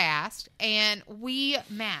because I asked, and we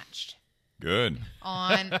matched Good.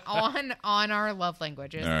 on our love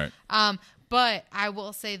languages. All right. But I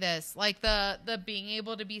will say this, like the being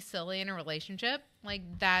able to be silly in a relationship, like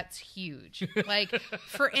that's huge. Like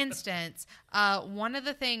for instance, one of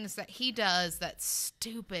the things that he does that's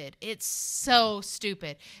stupid, it's so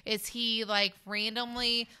stupid, is he like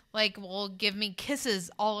randomly like will give me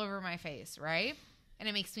kisses all over my face, right? And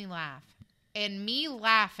it makes me laugh. And me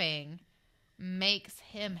laughing makes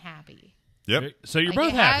him happy. Yep. So you're Like,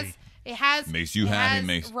 both happy. It has Makes you it happy, has-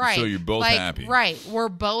 makes- right. so you're both like, happy. Right. We're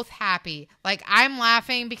both happy. Like I'm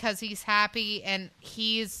laughing because he's happy and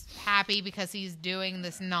he's happy because he's doing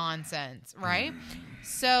this nonsense, right?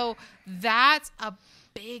 So that's a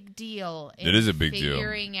big deal. It is a big deal.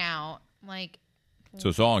 Figuring out like So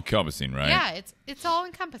it's all encompassing, right? yeah, it's all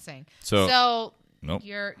encompassing. So- Nope.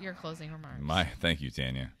 your closing remarks. Thank you,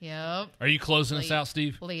 Tanya. Yep. Are you closing us out,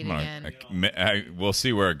 Steve? Lead I'm again. gonna, we'll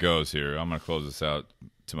see where it goes here. I'm going to close this out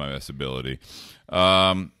to my best ability.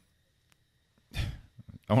 I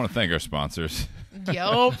want to thank our sponsors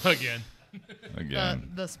Yup. Again.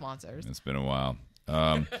 again. The sponsors. It's been a while.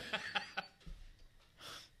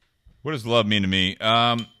 What does love mean to me?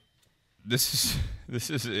 This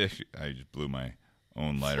is actually, I just blew my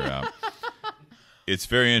own lighter out. It's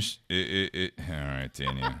very interesting. All right,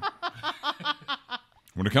 Tanya.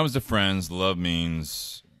 When it comes to friends, love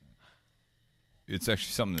means it's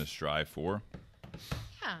actually something to strive for.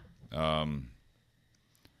 Yeah.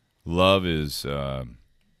 Love is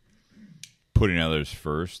putting others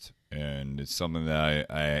first, and it's something that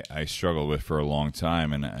I struggled with for a long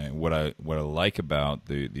time. And what I like about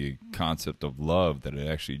the concept of love, that it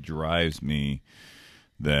actually drives me,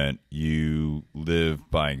 that you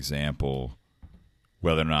live by example,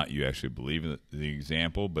 whether or not you actually believe in the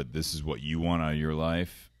example, but this is what you want out of your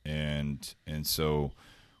life, and so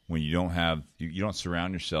when you don't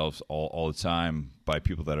surround yourselves all the time by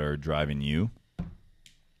people that are driving you,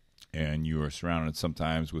 and you are surrounded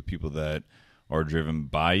sometimes with people that are driven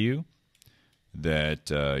by you, that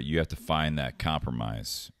you have to find that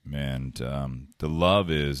compromise. And the love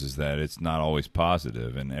is that it's not always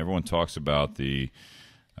positive, and everyone talks about the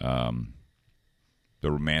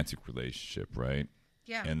romantic relationship, right?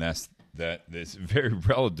 Yeah. And that's that it's very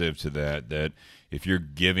relative to that. That if you're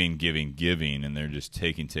giving, and they're just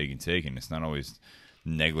taking, it's not always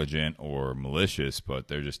negligent or malicious, but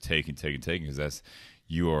they're just taking because that's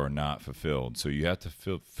you are not fulfilled. So you have to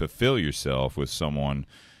fulfill yourself with someone,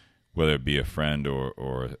 whether it be a friend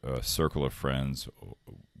or a circle of friends.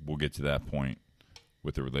 We'll get to that point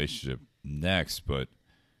with the relationship next, but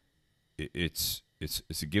it's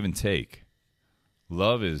a give and take.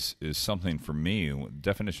 Love is something for me.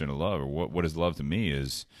 Definition of love, or what is love to me,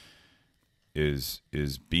 is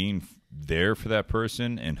being there for that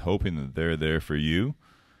person and hoping that they're there for you.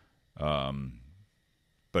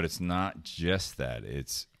 But it's not just that.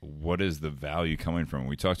 It's what is the value coming from.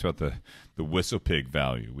 We talked about the whistle pig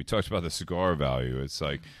value. We talked about the cigar value. It's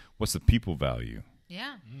like, what's the people value?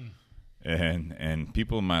 Yeah. And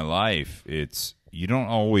people in my life, it's you don't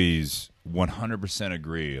always 100%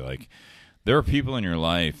 agree. Like, there are people in your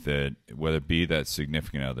life that, whether it be that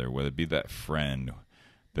significant other, whether it be that friend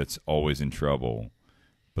that's always in trouble,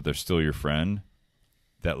 but they're still your friend,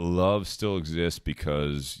 that love still exists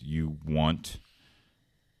because you want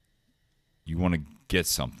to get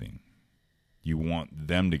something. You want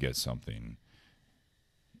them to get something.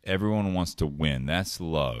 Everyone wants to win. That's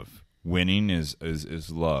love. Winning is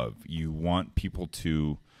love. You want people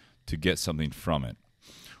to get something from it.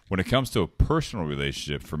 When it comes to a personal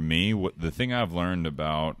relationship, for me, the thing I've learned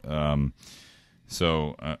about,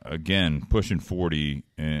 again, pushing 40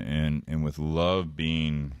 and with love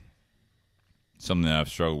being something that I've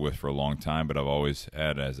struggled with for a long time, but I've always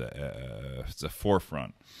had as a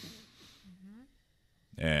forefront.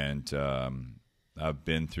 And I've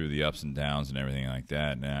been through the ups and downs and everything like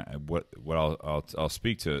that. And what I'll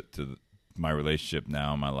speak to my relationship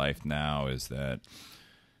now, my life now, is that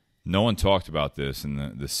no one talked about this,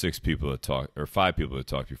 and the 6 people that talked, or 5 people that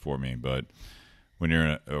talked before me. But when you're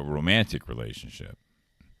in a romantic relationship,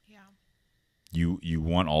 you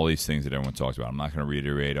want all these things that everyone talks about. I'm not going to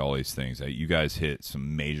reiterate all these things. You guys hit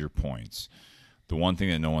some major points. The one thing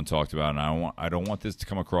that no one talked about, and I don't want this to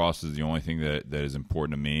come across as the only thing that is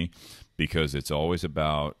important to me, because it's always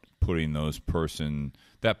about putting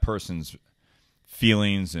that person's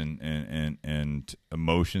feelings and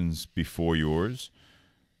emotions before yours,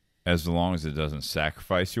 as long as it doesn't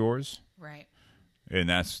sacrifice yours. Right. And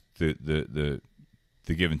that's the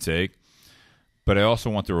give and take. But I also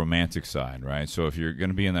want the romantic side, right? So if you're going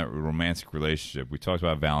to be in that romantic relationship, we talked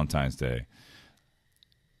about Valentine's Day.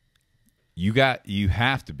 You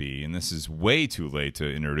have to be, and this is way too late to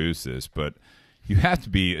introduce this, but you have to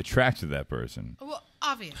be attracted to that person. Well,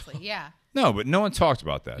 obviously, yeah. No, but no one talked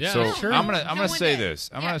about that. Yeah, so sure. I'm gonna say this.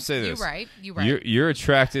 I'm gonna say this. You're right. You're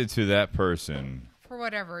attracted to that person for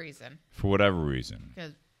whatever reason.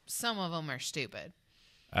 Because some of them are stupid.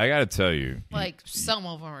 I got to tell you, some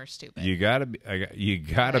of them are stupid. You gotta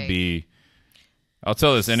be. I'll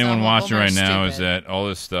tell this. Anyone Some of watching them are right now stupid. is that all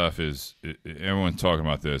this stuff is. Everyone's talking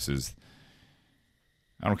about this. Is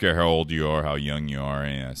I don't care how old you are, how young you are,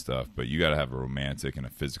 any of that stuff, but you got to have a romantic and a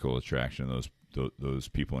physical attraction to those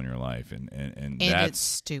people in your life, and that's it's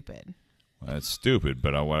stupid. Well, that's stupid.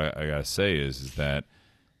 But what I gotta say is that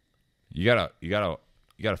you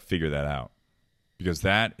gotta figure that out, because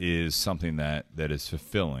that is something that is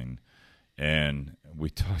fulfilling. And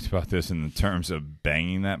we talked about this in the terms of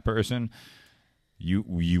banging that person.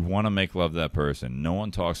 You want to make love to that person. No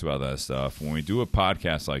one talks about that stuff. When we do a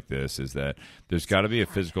podcast like this, is that there's got to be a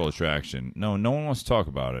physical attraction. No one wants to talk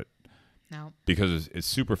about it. No. Because it's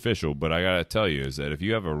superficial. But I got to tell you is that if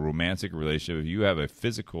you have a romantic relationship, if you have a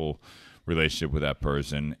physical relationship with that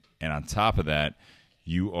person, and on top of that,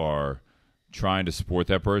 you are trying to support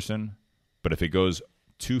that person, but if it goes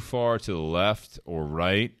too far to the left or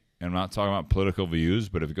right, and I'm not talking about political views,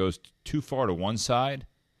 but if it goes too far to one side,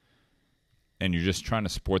 and you're just trying to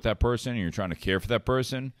support that person, and you're trying to care for that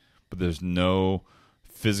person, but there's no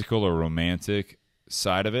physical or romantic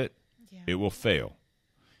side of it, it will fail.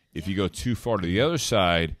 If you go too far to the other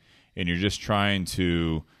side, and you're just trying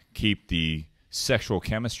to keep the sexual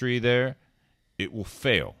chemistry there, it will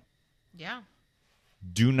fail. Yeah.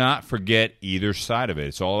 Do not forget either side of it.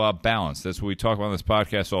 It's all about balance. That's what we talk about on this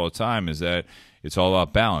podcast all the time, is that it's all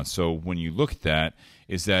about balance. So when you look at that,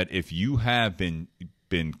 is that if you have been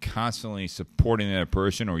constantly supporting that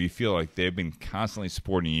person, or you feel like they've been constantly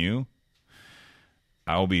supporting you,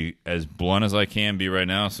 I'll be as blunt as I can be right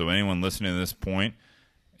now. So anyone listening to this point,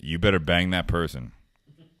 you better bang that person.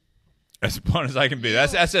 As blunt as I can be.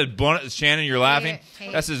 That's as blunt. Shannon, you're laughing.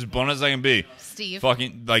 Hey. That's as blunt as I can be. Steve.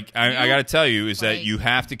 Fucking, like, I got to tell you, is that you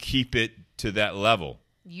have to keep it to that level.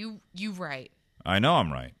 You right. I know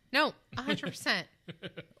I'm right. No, 100%.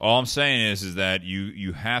 All I'm saying is that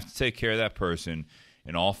you have to take care of that person,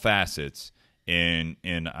 in all facets, and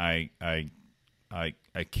I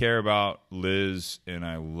care about Liz, and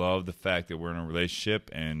I love the fact that we're in a relationship.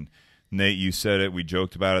 And Nate, you said it. We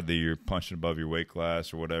joked about it that you're punching above your weight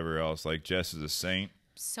class or whatever else. Like, Jess is a saint.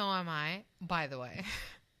 So am I, by the way.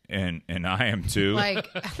 And I am too.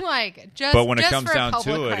 like just. But when it just comes for a down to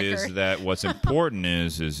public it, record. is that what's important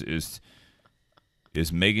is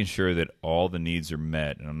making sure that all the needs are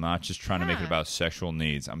met. And I'm not just trying to make it about sexual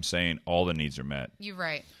needs. I'm saying all the needs are met. You're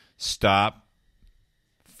right. Stop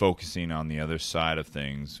focusing on the other side of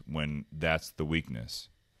things when that's the weakness.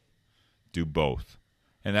 Do both,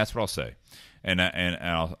 and that's what I'll say. And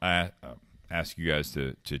I'll ask you guys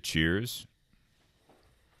to cheers.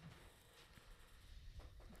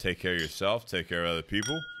 Take care of yourself. Take care of other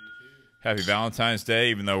people. Happy Valentine's Day,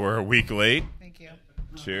 even though we're a week late. Thank you.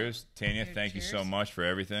 Cheers. Tanya, thank you so much for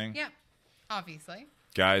everything. Yep. Obviously.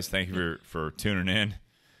 Guys, thank you for tuning in.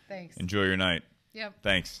 Thanks. Enjoy your night. Yep.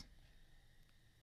 Thanks.